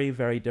very,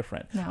 very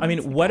different. No, I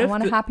mean, what if I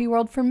want a happy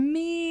world for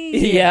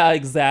me? Yeah,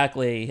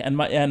 exactly. And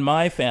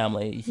my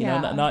family,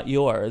 not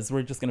yours.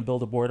 We're just going to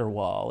build a border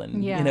wall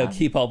and,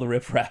 keep all the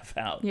riffraff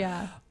out.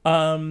 Yeah.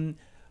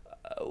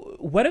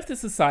 What if the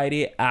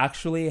society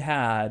actually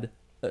had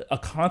a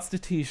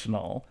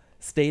constitutional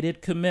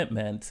stated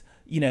commitment,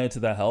 to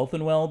the health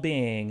and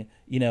well-being,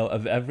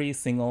 of every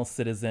single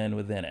citizen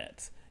within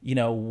it?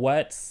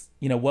 What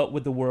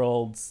would the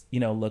world,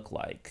 look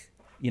like,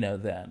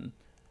 then?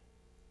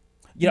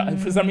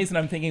 For some reason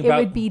I'm thinking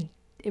about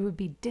it would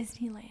be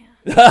Disneyland.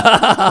 No,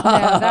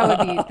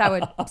 that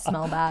would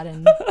smell bad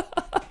and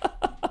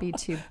be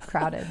too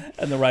crowded.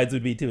 And the rides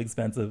would be too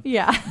expensive.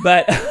 Yeah.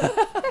 But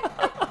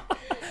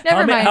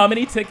Never mind. How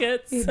many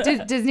tickets?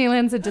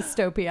 Disneyland's a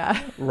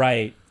dystopia.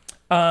 Right.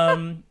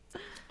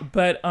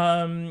 But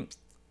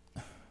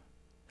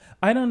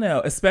I don't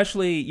know.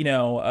 Especially,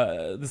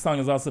 the song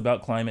is also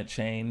about climate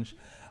change.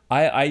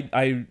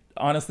 I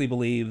honestly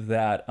believe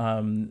that,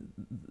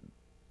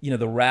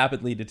 the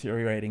rapidly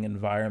deteriorating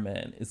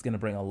environment is going to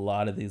bring a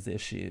lot of these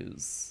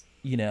issues,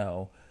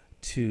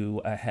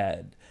 to a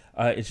head.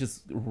 It's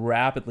just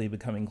rapidly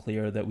becoming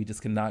clear that we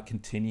just cannot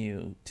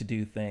continue to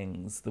do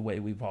things the way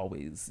we've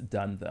always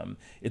done them.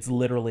 It's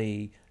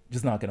literally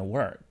just not going to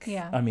work.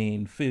 Yeah. I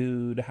mean,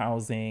 food,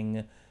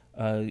 housing,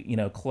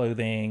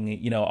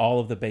 clothing, all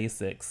of the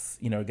basics,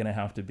 are going to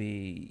have to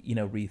be,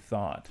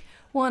 rethought.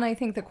 Well, and I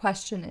think the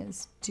question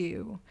is,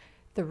 do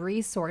the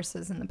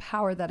resources and the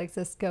power that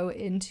exists go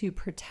into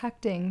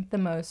protecting the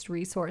most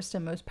resourced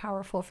and most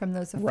powerful from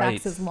those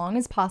effects as long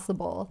as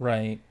possible?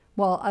 Right.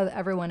 While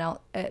everyone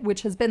else,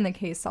 which has been the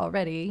case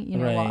already,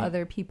 Right. while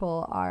other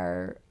people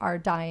are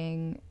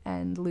dying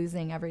and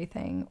losing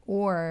everything,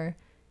 or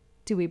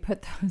do we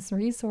put those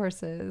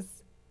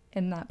resources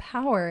and that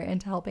power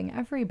into helping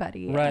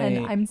everybody?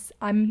 Right.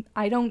 And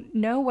I don't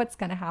know what's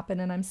going to happen,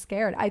 and I'm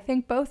scared. I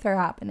think both are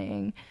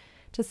happening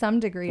to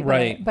some degree,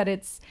 Right. but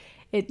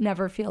it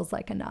never feels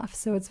like enough,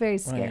 so it's very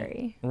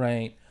scary.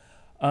 Right.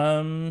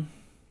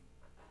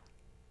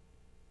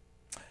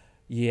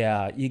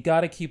 Yeah, you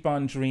got to keep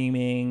on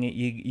dreaming.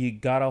 You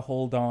got to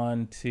hold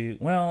on to,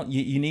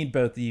 you need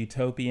both the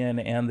utopian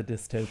and the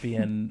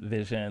dystopian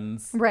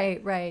visions.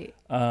 Right. Right.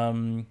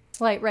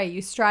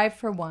 You strive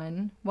for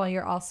one while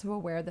you're also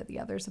aware that the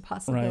other's a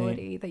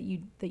possibility that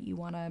you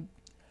want to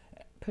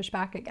push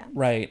back against.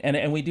 Right.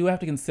 And we do have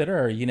to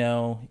consider,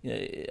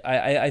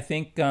 I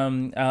think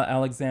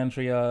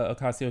Alexandria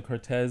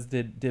Ocasio-Cortez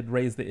did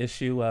raise the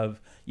issue of,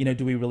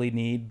 do we really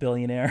need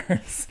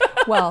billionaires?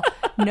 Well,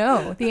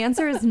 no. The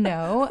answer is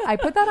no. I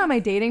put that on my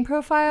dating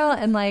profile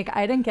and I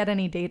didn't get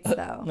any dates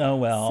though. Oh,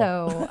 well.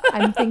 So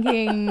I'm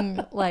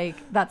thinking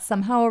that's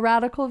somehow a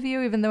radical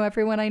view, even though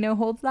everyone I know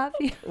holds that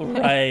view.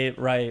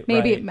 Right.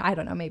 Maybe, I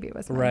don't know. Maybe it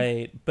was mine.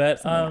 Right.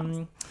 But,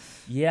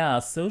 yeah,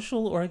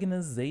 social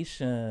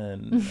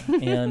organization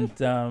and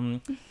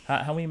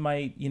how we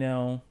might,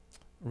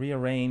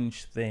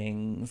 rearrange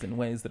things in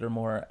ways that are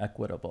more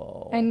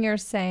equitable. And you're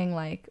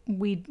saying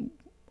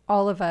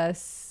all of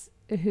us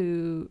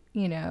who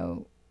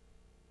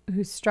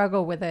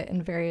struggle with it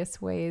in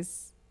various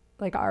ways,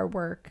 our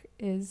work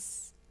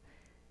is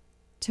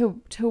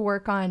to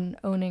work on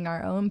owning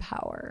our own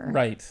power.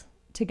 Right.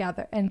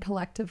 Together, and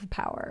collective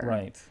power.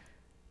 Right.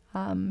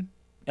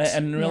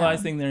 And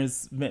realizing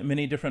there's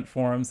many different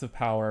forms of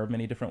power,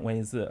 many different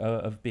ways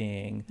of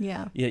being.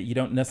 Yeah. You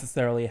don't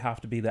necessarily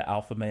have to be the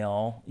alpha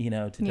male,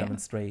 to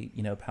demonstrate,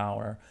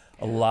 power.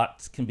 A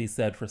lot can be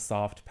said for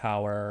soft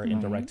power,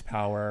 indirect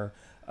power,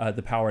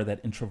 the power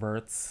that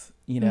introverts,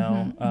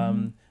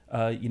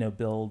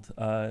 build,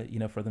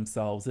 for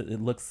themselves.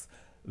 It looks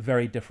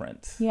very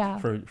different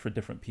for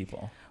different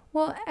people.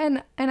 Well,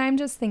 and I'm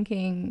just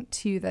thinking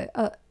too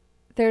that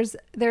there's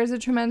a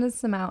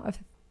tremendous amount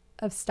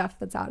of stuff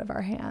that's out of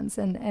our hands,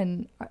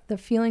 and the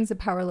feelings of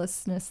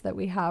powerlessness that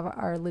we have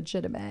are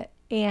legitimate,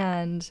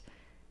 and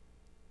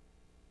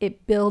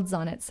it builds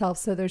on itself.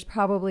 So there's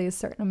probably a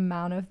certain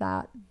amount of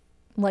that,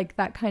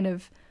 that kind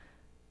of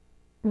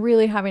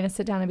really having to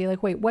sit down and be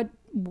like, wait, what?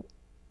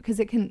 Because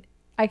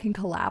I can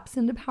collapse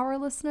into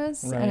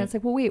powerlessness, right. And it's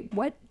like, well, wait,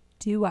 what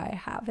do I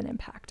have an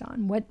impact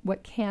on?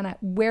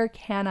 Where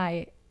can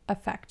I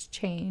affect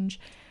change?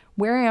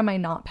 where am I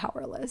not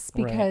powerless?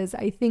 Because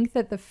I think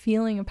that the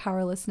feeling of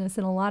powerlessness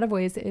in a lot of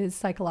ways is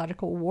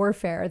psychological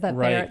warfare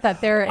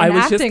that they're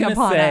enacting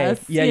upon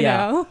us. Yeah, you yeah.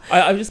 know?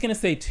 I was just going to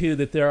say too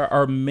that there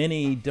are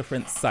many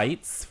different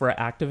sites for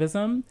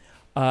activism.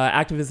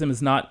 Activism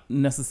is not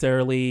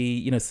necessarily,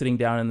 you know, sitting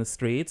down in the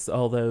streets,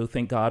 although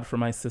thank God for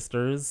my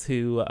sisters who,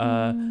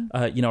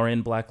 you know, are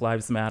in Black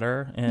Lives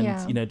Matter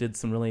and, you know, did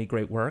some really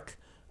great work,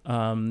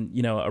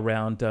 you know,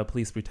 around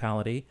police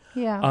brutality.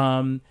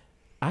 Yeah.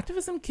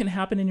 Activism can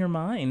happen in your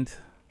mind.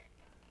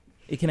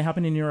 It can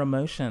happen in your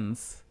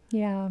emotions.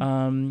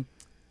 Yeah.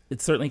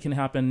 It certainly can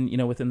happen, you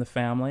know, within the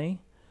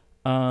family.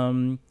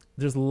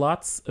 There's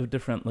lots of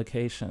different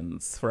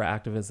locations for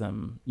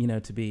activism, you know,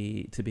 to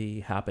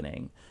be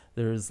happening.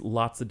 There's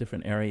lots of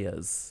different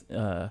areas.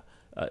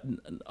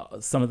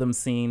 Some of them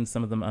seen,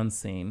 some of them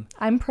unseen.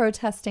 I'm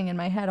protesting in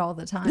my head all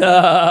the time.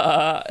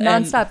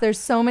 Nonstop. There's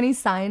so many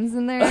signs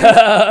in there.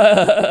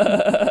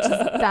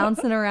 Just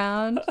bouncing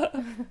around.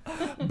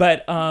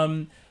 But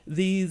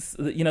these,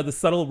 you know, the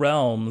subtle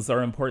realms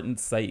are important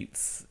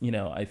sites, you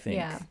know, I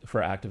think,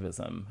 for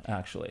activism,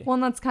 actually. Well,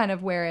 and that's kind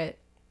of where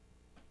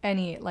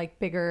any like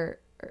bigger,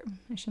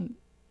 I shouldn't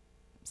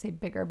say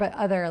bigger, but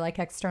other like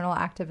external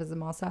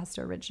activism also has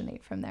to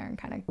originate from there, and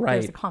kind of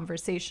there's a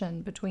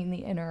conversation between the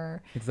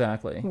inner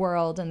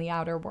world and the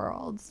outer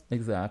world.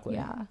 Exactly.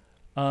 Yeah.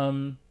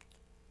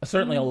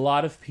 Certainly a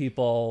lot of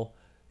people,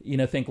 you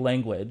know, think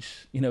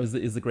language, you know,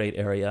 is a great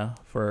area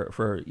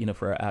for you know,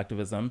 for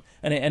activism,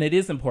 and it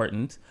is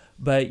important,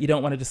 but you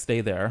don't want to just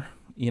stay there,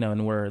 you know,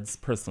 in words.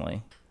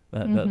 Personally,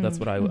 that's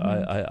what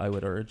I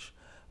would urge.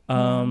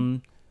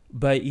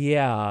 But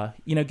yeah,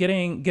 you know,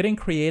 getting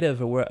creative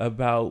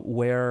about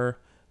where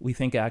we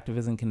think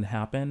activism can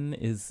happen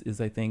is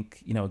I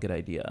think, you know, a good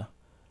idea.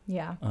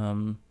 Yeah.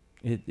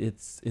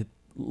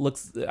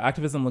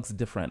 Activism looks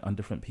different on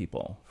different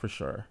people, for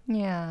sure.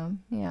 Yeah,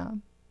 yeah.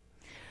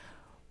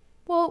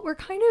 Well, we're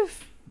kind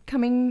of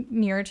coming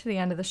near to the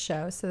end of the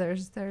show, so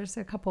there's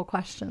a couple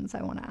questions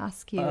I want to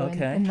ask you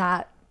in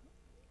that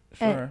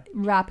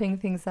wrapping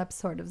things up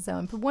sort of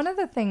zone. But one of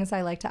the things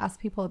I like to ask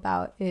people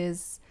about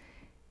is,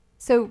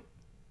 so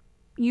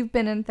you've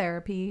been in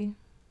therapy.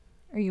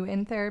 Are you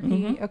in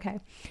therapy? Mm-hmm. Okay.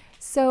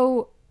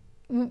 So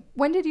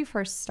when did you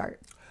first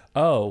start?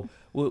 Oh,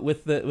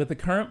 with the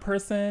current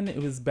person,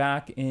 it was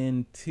back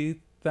in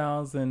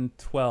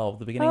 2012,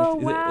 the beginning. Oh,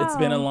 wow. It's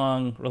been a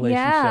long relationship.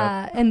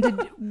 Yeah.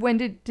 And when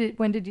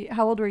did you,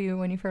 how old were you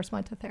when you first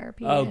went to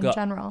therapy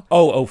general?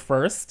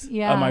 First?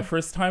 Yeah. My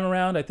first time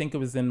around, I think it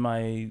was in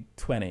my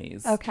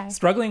 20s. Okay.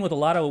 Struggling with a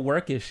lot of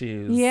work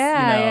issues.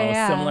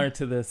 Yeah. Similar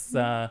to this,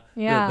 the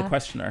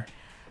questioner.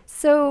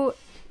 So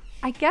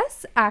I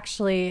guess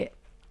actually,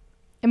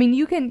 I mean,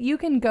 you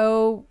can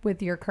go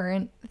with your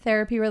current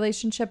therapy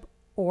relationship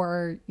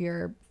or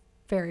your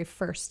very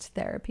first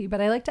therapy,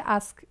 but I like to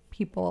ask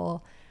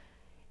people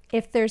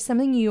if there's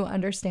something you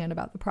understand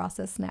about the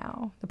process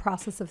now, the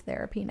process of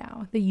therapy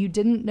now, that you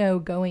didn't know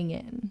going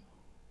in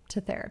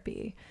to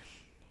therapy.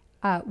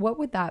 What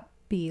would that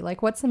be?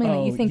 Like, what's something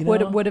that you think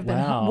would have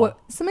been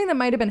something that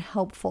might have been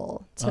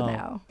helpful to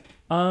know?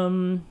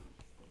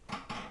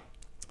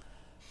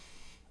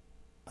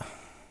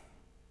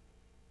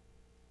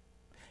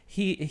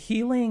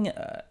 Healing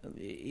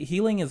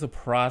is a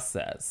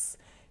process.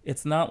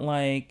 It's not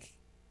like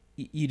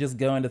you just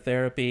go into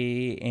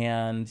therapy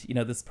and, you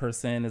know, this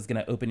person is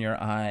going to open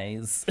your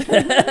eyes,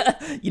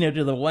 you know,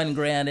 to the one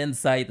grand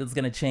insight that's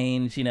going to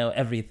change, you know,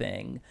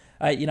 everything.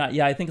 I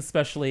think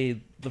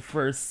especially the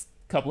first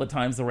couple of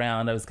times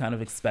around, I was kind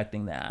of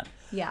expecting that.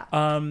 Yeah.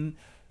 And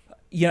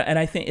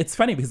I think it's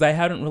funny because I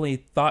hadn't really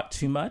thought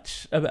too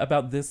much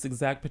about this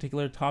exact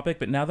particular topic,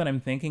 but now that I'm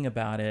thinking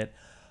about it,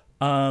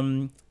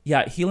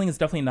 healing is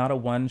definitely not a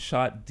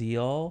one-shot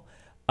deal.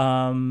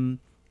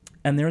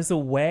 And there's a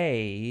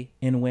way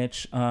in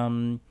which,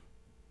 nothing's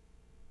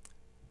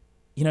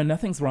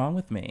wrong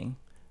with me.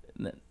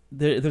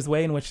 There's a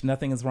way in which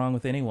nothing is wrong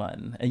with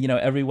anyone. And,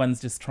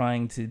 everyone's just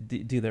trying to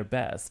do their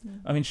best.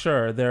 Mm-hmm. I mean,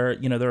 sure,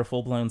 there are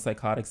full-blown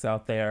psychotics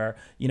out there.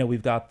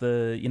 We've got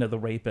the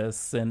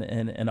rapists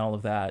and all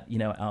of that,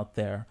 out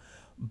there.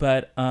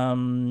 But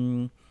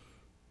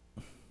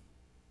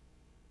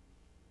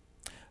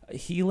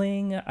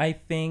healing, I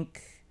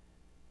think,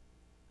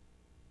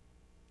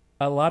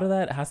 a lot of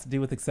that has to do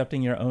with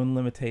accepting your own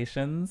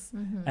limitations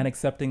and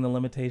accepting the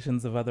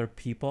limitations of other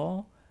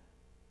people.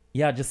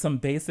 Yeah, just some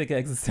basic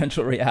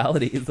existential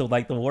realities of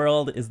like the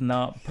world is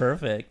not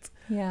perfect.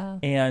 Yeah.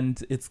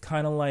 And it's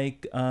kind of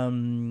like,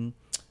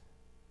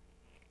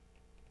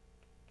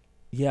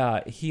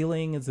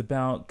 healing is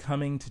about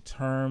coming to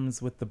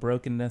terms with the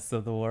brokenness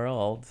of the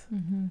world.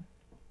 Mm-hmm.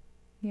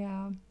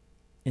 Yeah.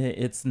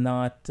 It's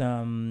not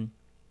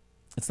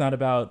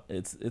about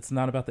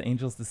the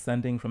angels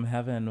descending from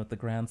heaven with the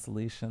grand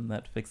solution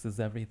that fixes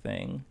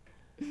everything.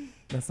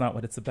 That's not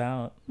what it's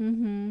about.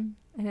 Mm-hmm.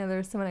 I know there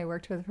was someone I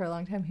worked with for a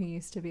long time who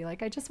used to be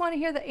like, I just want to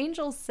hear the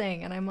angels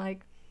sing. And I'm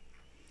like,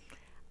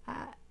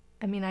 I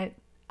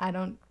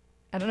don't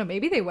I don't know.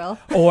 Maybe they will.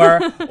 Or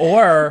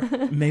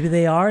maybe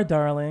they are,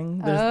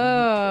 darling.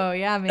 Oh,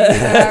 yeah. Maybe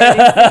they're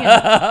already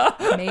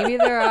singing. Maybe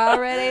they're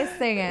already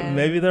singing.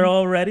 Maybe they're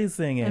already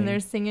singing. And they're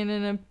singing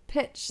in a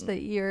pitch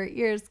that your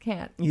ears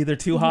can't. Either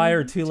too high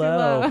or too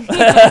low.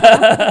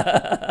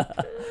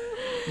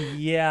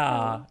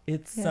 Yeah.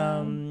 It's,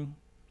 I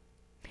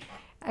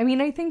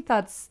mean, I think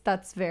that's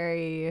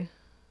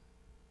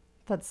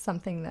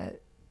something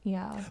that,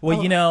 yeah.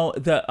 Well,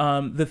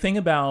 the thing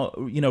about,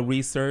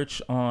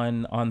 research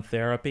on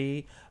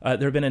therapy, there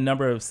have been a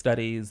number of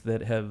studies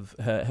that have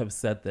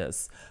said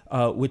this,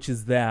 which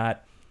is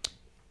that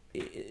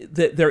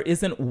there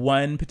isn't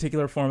one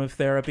particular form of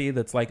therapy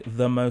that's like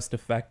the most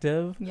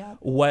effective. Yeah.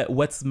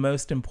 What's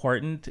most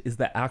important is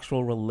the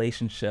actual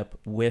relationship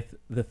with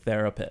the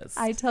therapist.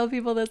 I tell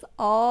people this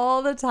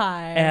all the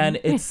time. And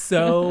it's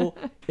so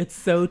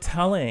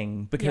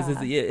telling because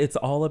it's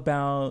all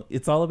about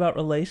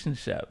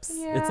relationships.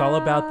 It's all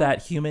about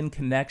that human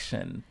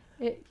connection.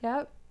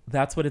 Yep.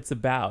 That's what it's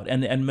about.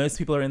 And most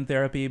people are in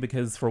therapy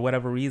because for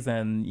whatever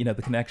reason,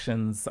 the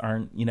connections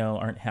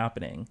aren't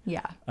happening.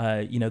 Yeah.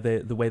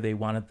 The way they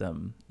wanted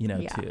them,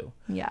 to.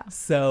 Yeah.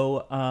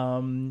 So,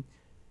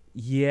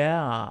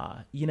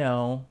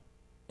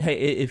 hey,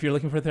 if you're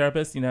looking for a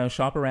therapist,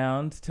 shop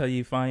around till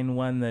you find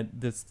one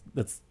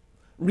that's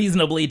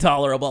reasonably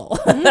tolerable.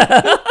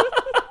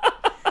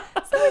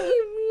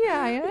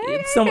 I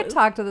could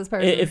talk to this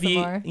person some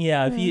more.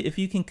 Yeah, if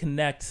you can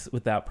connect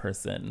with that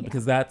person,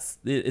 because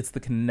it's the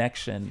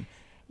connection.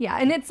 Yeah,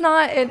 and it's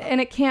not, and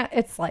it can't.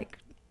 It's like,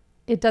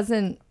 it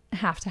doesn't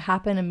have to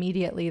happen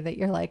immediately that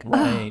you're like,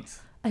 right.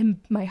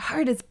 My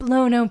heart is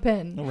blown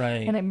open,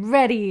 right, and I'm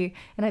ready,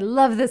 and I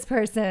love this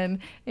person.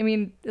 I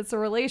mean, it's a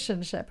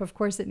relationship. Of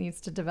course, it needs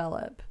to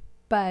develop,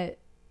 but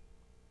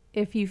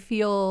if you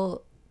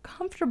feel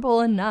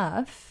comfortable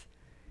enough.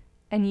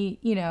 And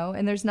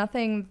and there's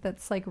nothing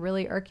that's like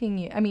really irking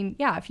you. I mean,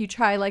 yeah, if you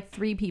try like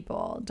 3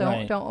 people,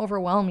 don't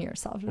overwhelm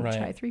yourself. Right.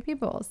 Try 3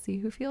 people, see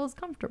who feels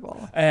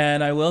comfortable.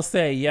 And I will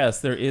say,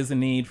 yes, there is a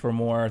need for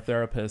more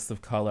therapists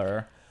of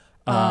color.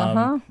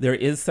 There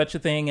is such a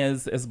thing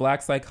as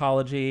Black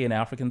psychology and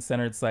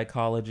African-centered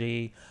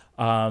psychology.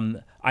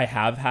 I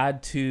have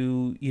had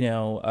to,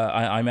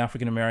 I'm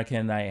African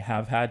American. I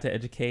have had to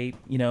educate,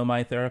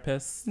 my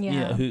therapists,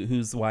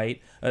 who's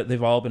white.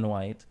 They've all been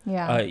white.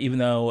 Yeah. Even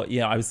though,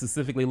 I was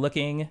specifically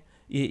looking,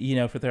 for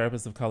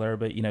therapists of color,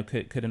 but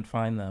couldn't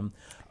find them.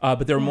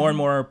 But there are more and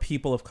more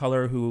people of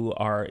color who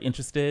are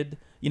interested,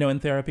 in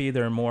therapy.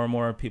 There are more and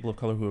more people of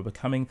color who are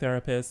becoming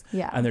therapists.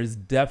 Yeah. And there's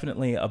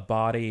definitely a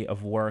body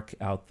of work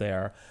out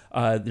there.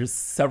 There's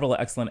several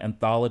excellent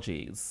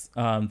anthologies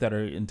that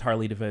are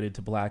entirely devoted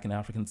to Black and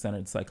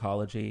African-centered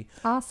psychology.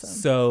 Awesome.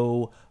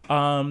 So,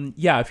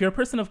 if you're a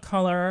person of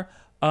color,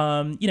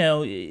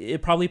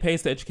 it probably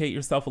pays to educate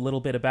yourself a little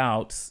bit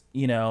about, the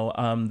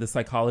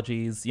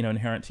psychologies,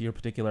 inherent to your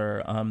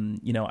particular,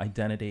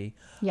 identity.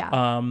 Yeah.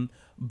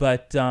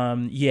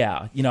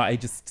 I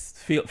just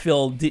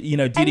feel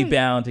duty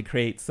bound to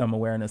create some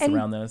awareness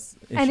around those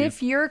issues. And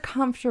if you're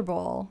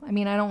comfortable, I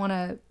mean, I don't want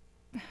to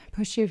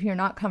push you if you're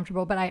not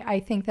comfortable, but I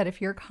think that if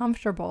you're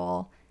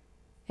comfortable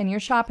and you're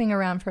shopping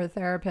around for a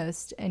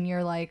therapist and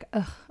you're like,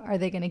 ugh, are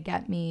they going to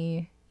get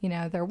me?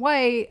 They're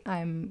white.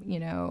 I'm,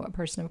 a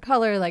person of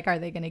color. Like, are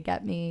they going to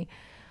get me?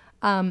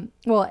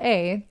 Well,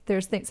 A,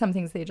 there's some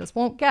things they just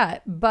won't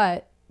get,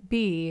 but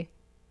B,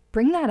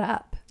 bring that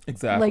up.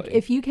 Exactly. Like,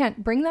 if you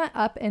can't bring that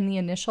up in the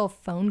initial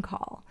phone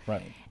call.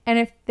 Right. And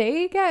if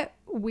they get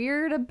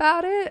weird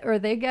about it, or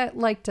they get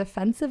like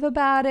defensive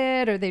about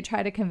it, or they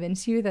try to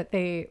convince you that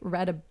they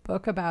read a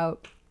book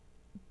about,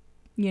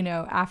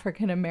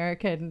 African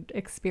American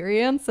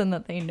experience and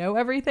that they know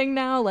everything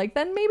now, like,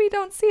 then maybe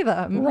don't see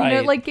them.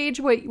 Right. Like, gauge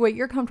what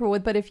you're comfortable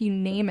with. But if you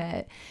name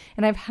it,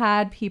 and I've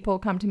had people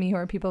come to me who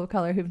are people of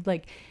color who've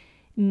like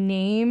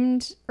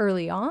named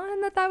early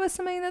on that was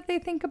something that they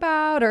think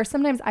about, or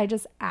sometimes I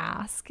just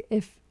ask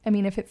if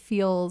it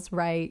feels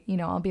right,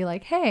 I'll be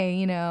like,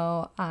 hey,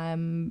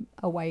 I'm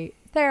a white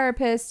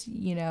therapist,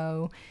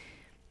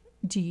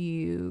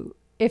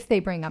 if they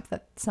bring up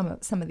that some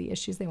of the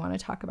issues they want to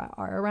talk about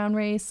are around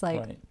race,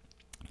 like, right.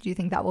 Do you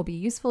think that will be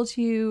useful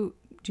to you?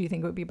 Do you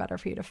think it would be better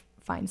for you to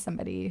find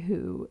somebody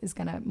who is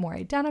going to more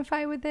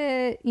identify with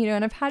it?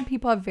 And I've had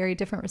people have very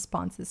different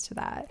responses to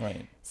that.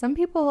 Right. Some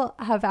people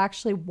have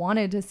actually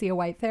wanted to see a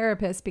white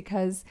therapist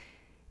because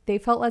they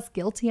felt less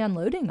guilty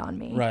unloading on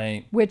me.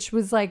 Right. Which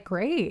was like,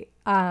 great.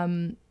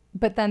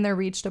 But then there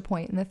reached a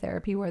point in the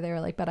therapy where they were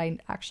like, but I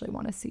actually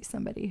want to see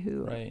somebody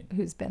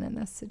who's been in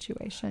this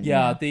situation.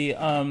 Yeah.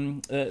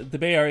 The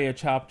Bay Area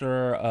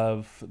chapter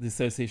of the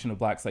Association of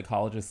Black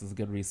Psychologists is a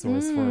good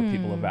resource for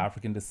people of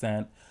African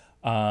descent.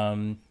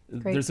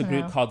 There's a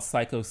group called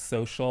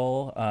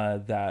Psychosocial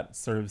that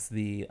serves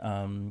the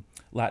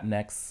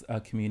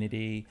Latinx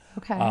community.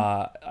 Okay.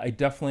 I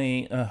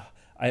definitely...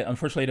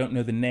 unfortunately, I don't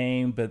know the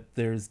name, but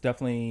there's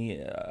definitely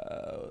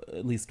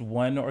at least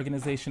one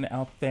organization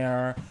out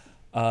there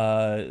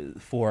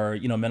for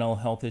mental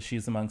health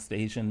issues amongst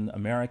Asian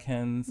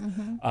Americans.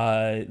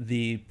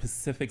 The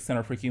Pacific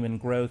Center for Human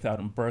Growth out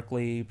in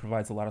Berkeley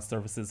provides a lot of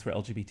services for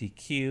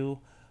LGBTQ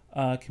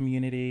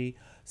community.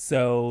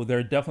 So there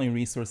are definitely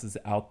resources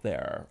out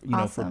there, for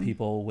Awesome.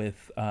 people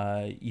with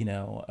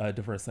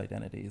diverse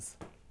identities.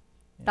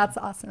 That's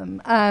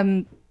awesome.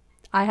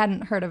 I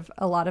hadn't heard of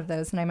a lot of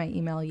those, and I might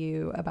email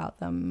you about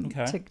them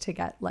Okay. to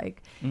get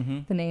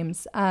the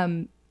names.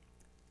 All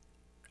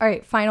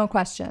right, final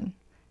question.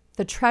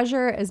 The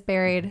treasure is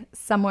buried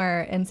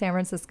somewhere in San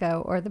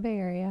Francisco or the Bay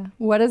Area.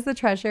 What is the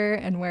treasure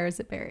and where is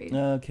it buried?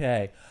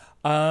 Okay.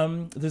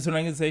 There's an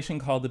organization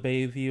called the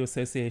Bayview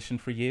Association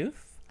for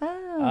Youth,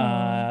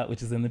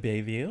 which is in the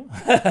Bayview.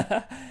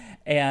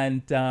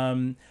 And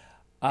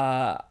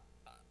I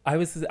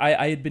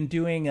had been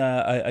doing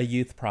a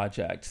youth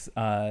project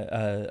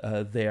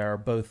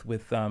there, both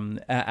with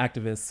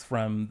activists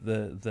from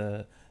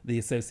the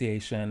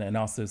association and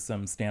also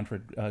some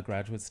Stanford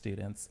graduate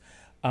students.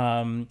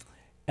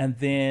 And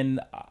then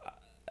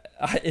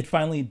it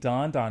finally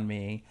dawned on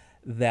me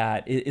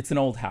that it's an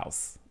old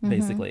house,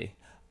 basically.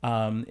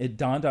 It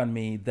dawned on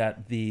me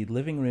that the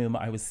living room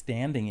I was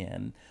standing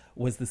in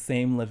was the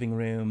same living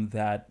room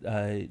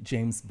that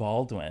James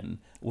Baldwin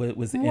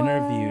was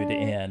interviewed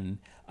in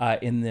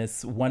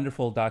this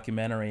wonderful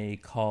documentary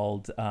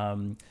called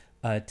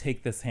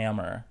Take This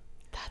Hammer.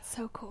 That's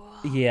so cool.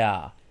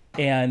 Yeah.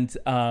 And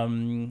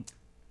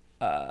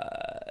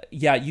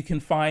you can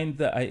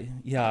find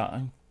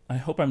I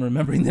hope I'm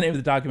remembering the name of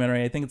the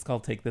documentary. I think it's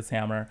called Take This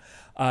Hammer.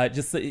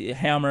 Just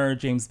Hammer,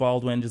 James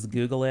Baldwin, just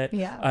Google it.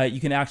 Yeah. You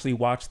can actually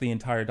watch the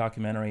entire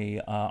documentary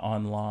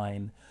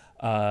online.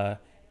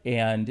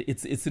 And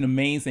it's an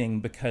amazing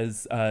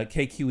because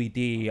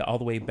KQED, all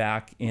the way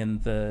back in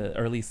the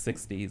early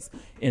 60s,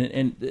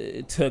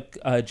 and took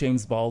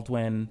James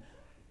Baldwin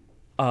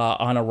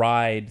on a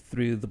ride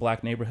through the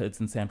black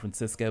neighborhoods in San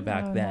Francisco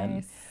back then.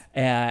 Nice.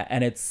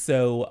 And it's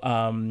so...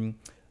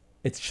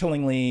 it's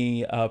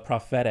chillingly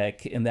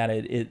prophetic in that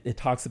it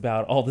talks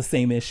about all the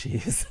same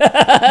issues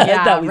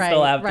that we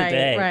still have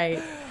today. Right.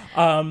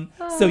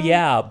 So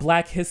yeah,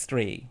 Black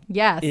history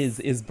Yes.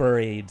 is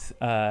buried,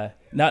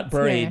 not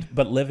buried, there.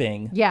 but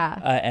living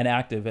Yeah. and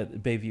active at the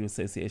Bayview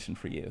Association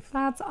for Youth.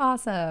 That's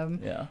awesome.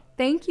 Yeah.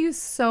 Thank you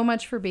so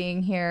much for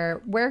being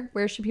here. Where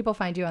should people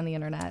find you on the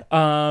internet?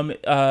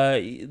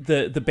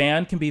 The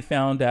band can be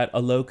found at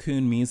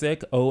Olokun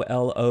Music,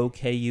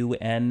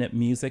 OLOKUN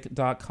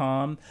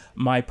music.com.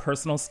 My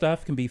personal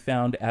stuff can be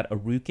found at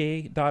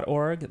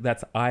iruke.org.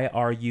 That's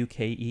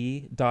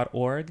IRUKE.org.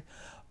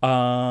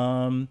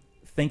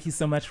 Thank you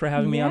so much for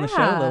having me on the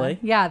show, Lily.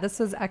 Yeah, this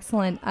was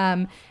excellent.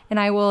 And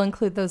I will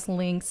include those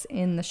links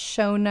in the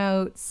show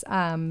notes.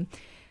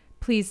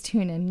 Please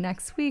tune in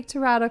next week to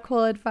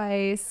Radical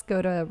Advice.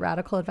 Go to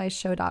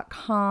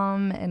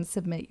radicaladviceshow.com and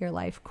submit your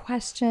life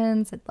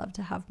questions. I'd love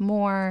to have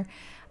more.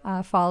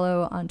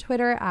 Follow on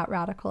Twitter at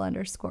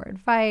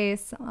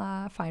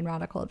radical_advice. Find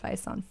Radical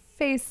Advice on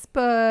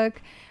Facebook.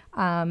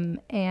 And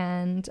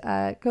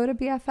go to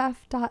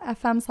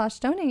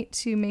bff.fm/donate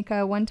to make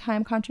a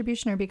one-time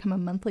contribution or become a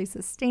monthly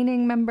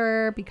sustaining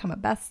member, become a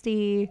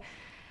bestie.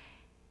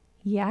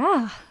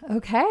 Yeah.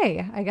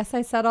 Okay. I guess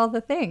I said all the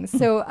things.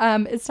 So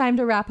it's time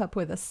to wrap up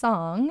with a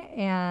song,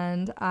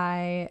 and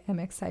I am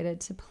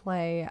excited to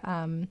play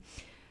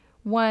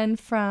one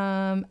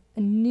from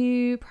a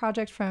new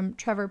project from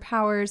Trevor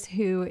Powers,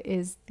 who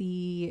is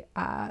the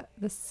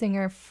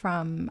singer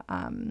from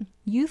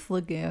Youth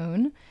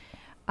Lagoon.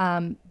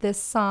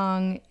 This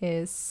song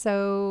is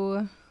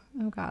so...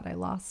 Oh God, I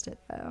lost it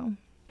though.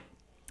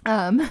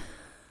 I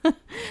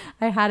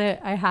had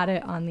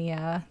it on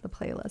the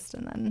playlist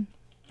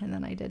and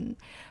then I didn't.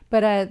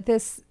 But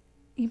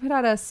he put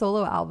out a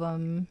solo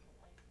album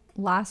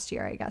last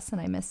year, I guess, and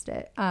I missed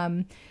it.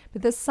 But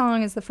this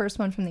song is the first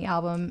one from the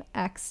album.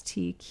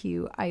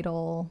 XTQ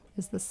Idol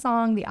is the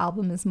song. The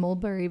album is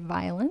Mulberry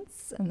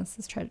Violence, and this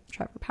is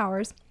Trevor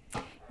Powers.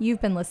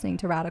 You've been listening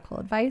to Radical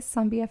Advice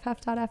on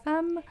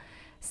BFF.fm.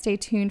 Stay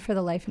tuned for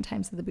the life and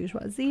times of the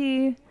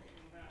bourgeoisie,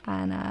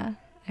 and I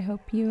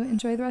hope you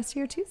enjoy the rest of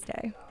your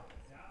Tuesday.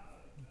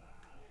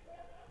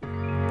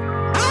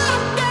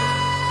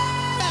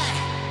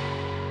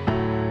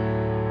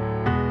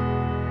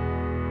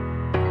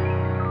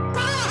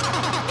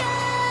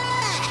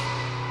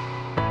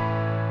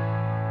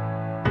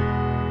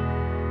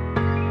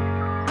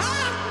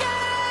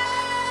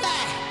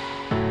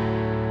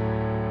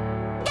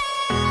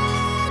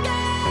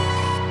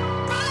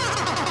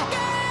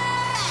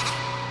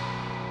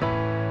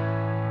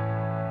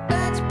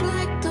 Let's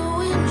black the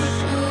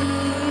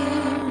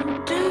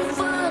windshield to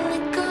find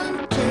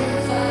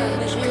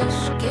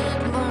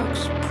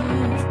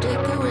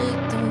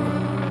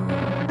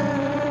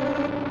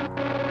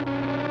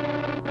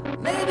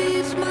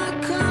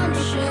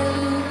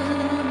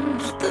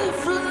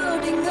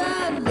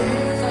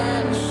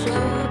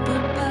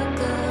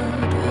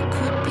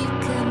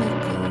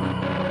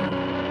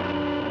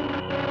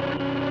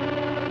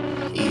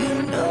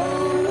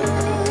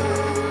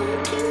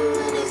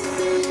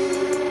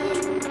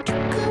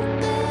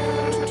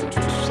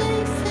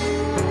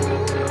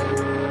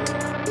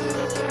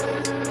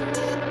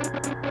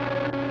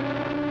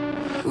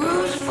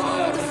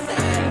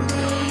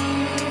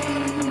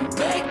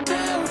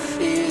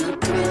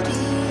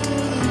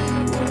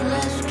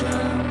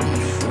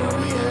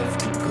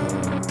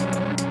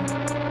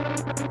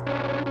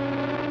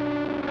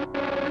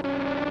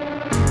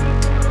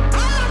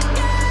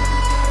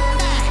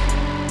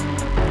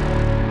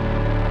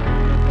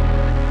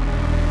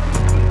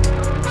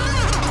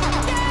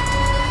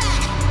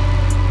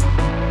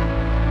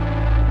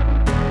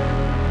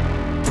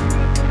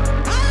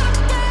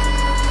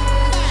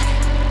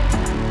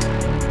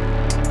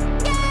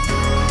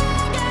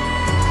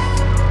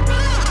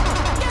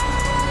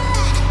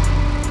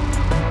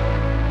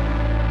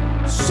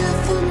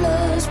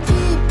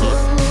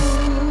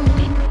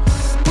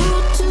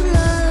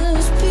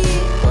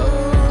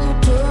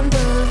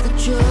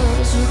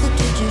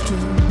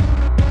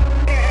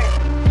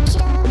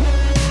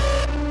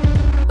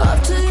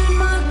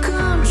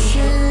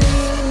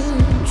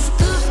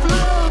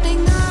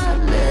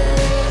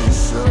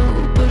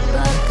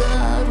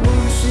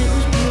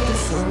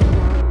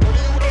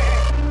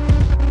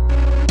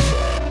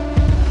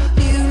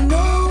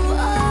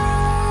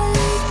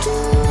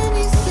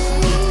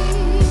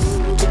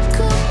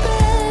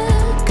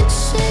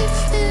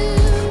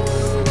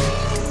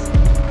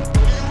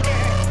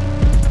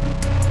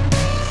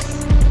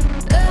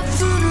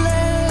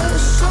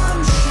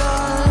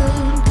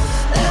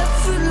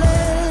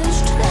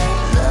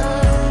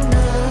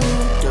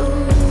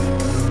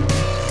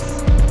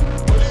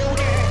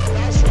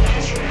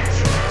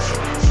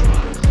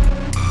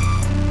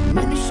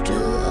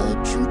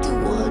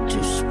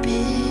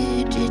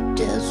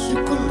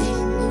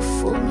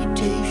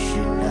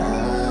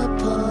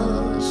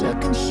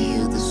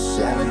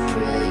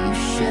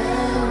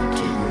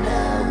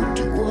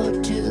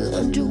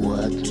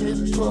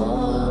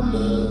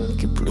armor,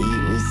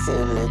 complete with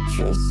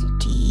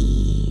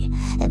electricity,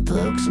 and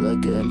perks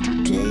like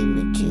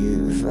entertainment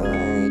to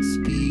find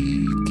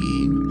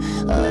speaking.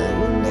 I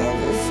will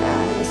never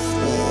fall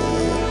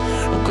asleep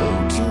or go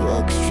to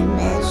extreme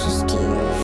measures to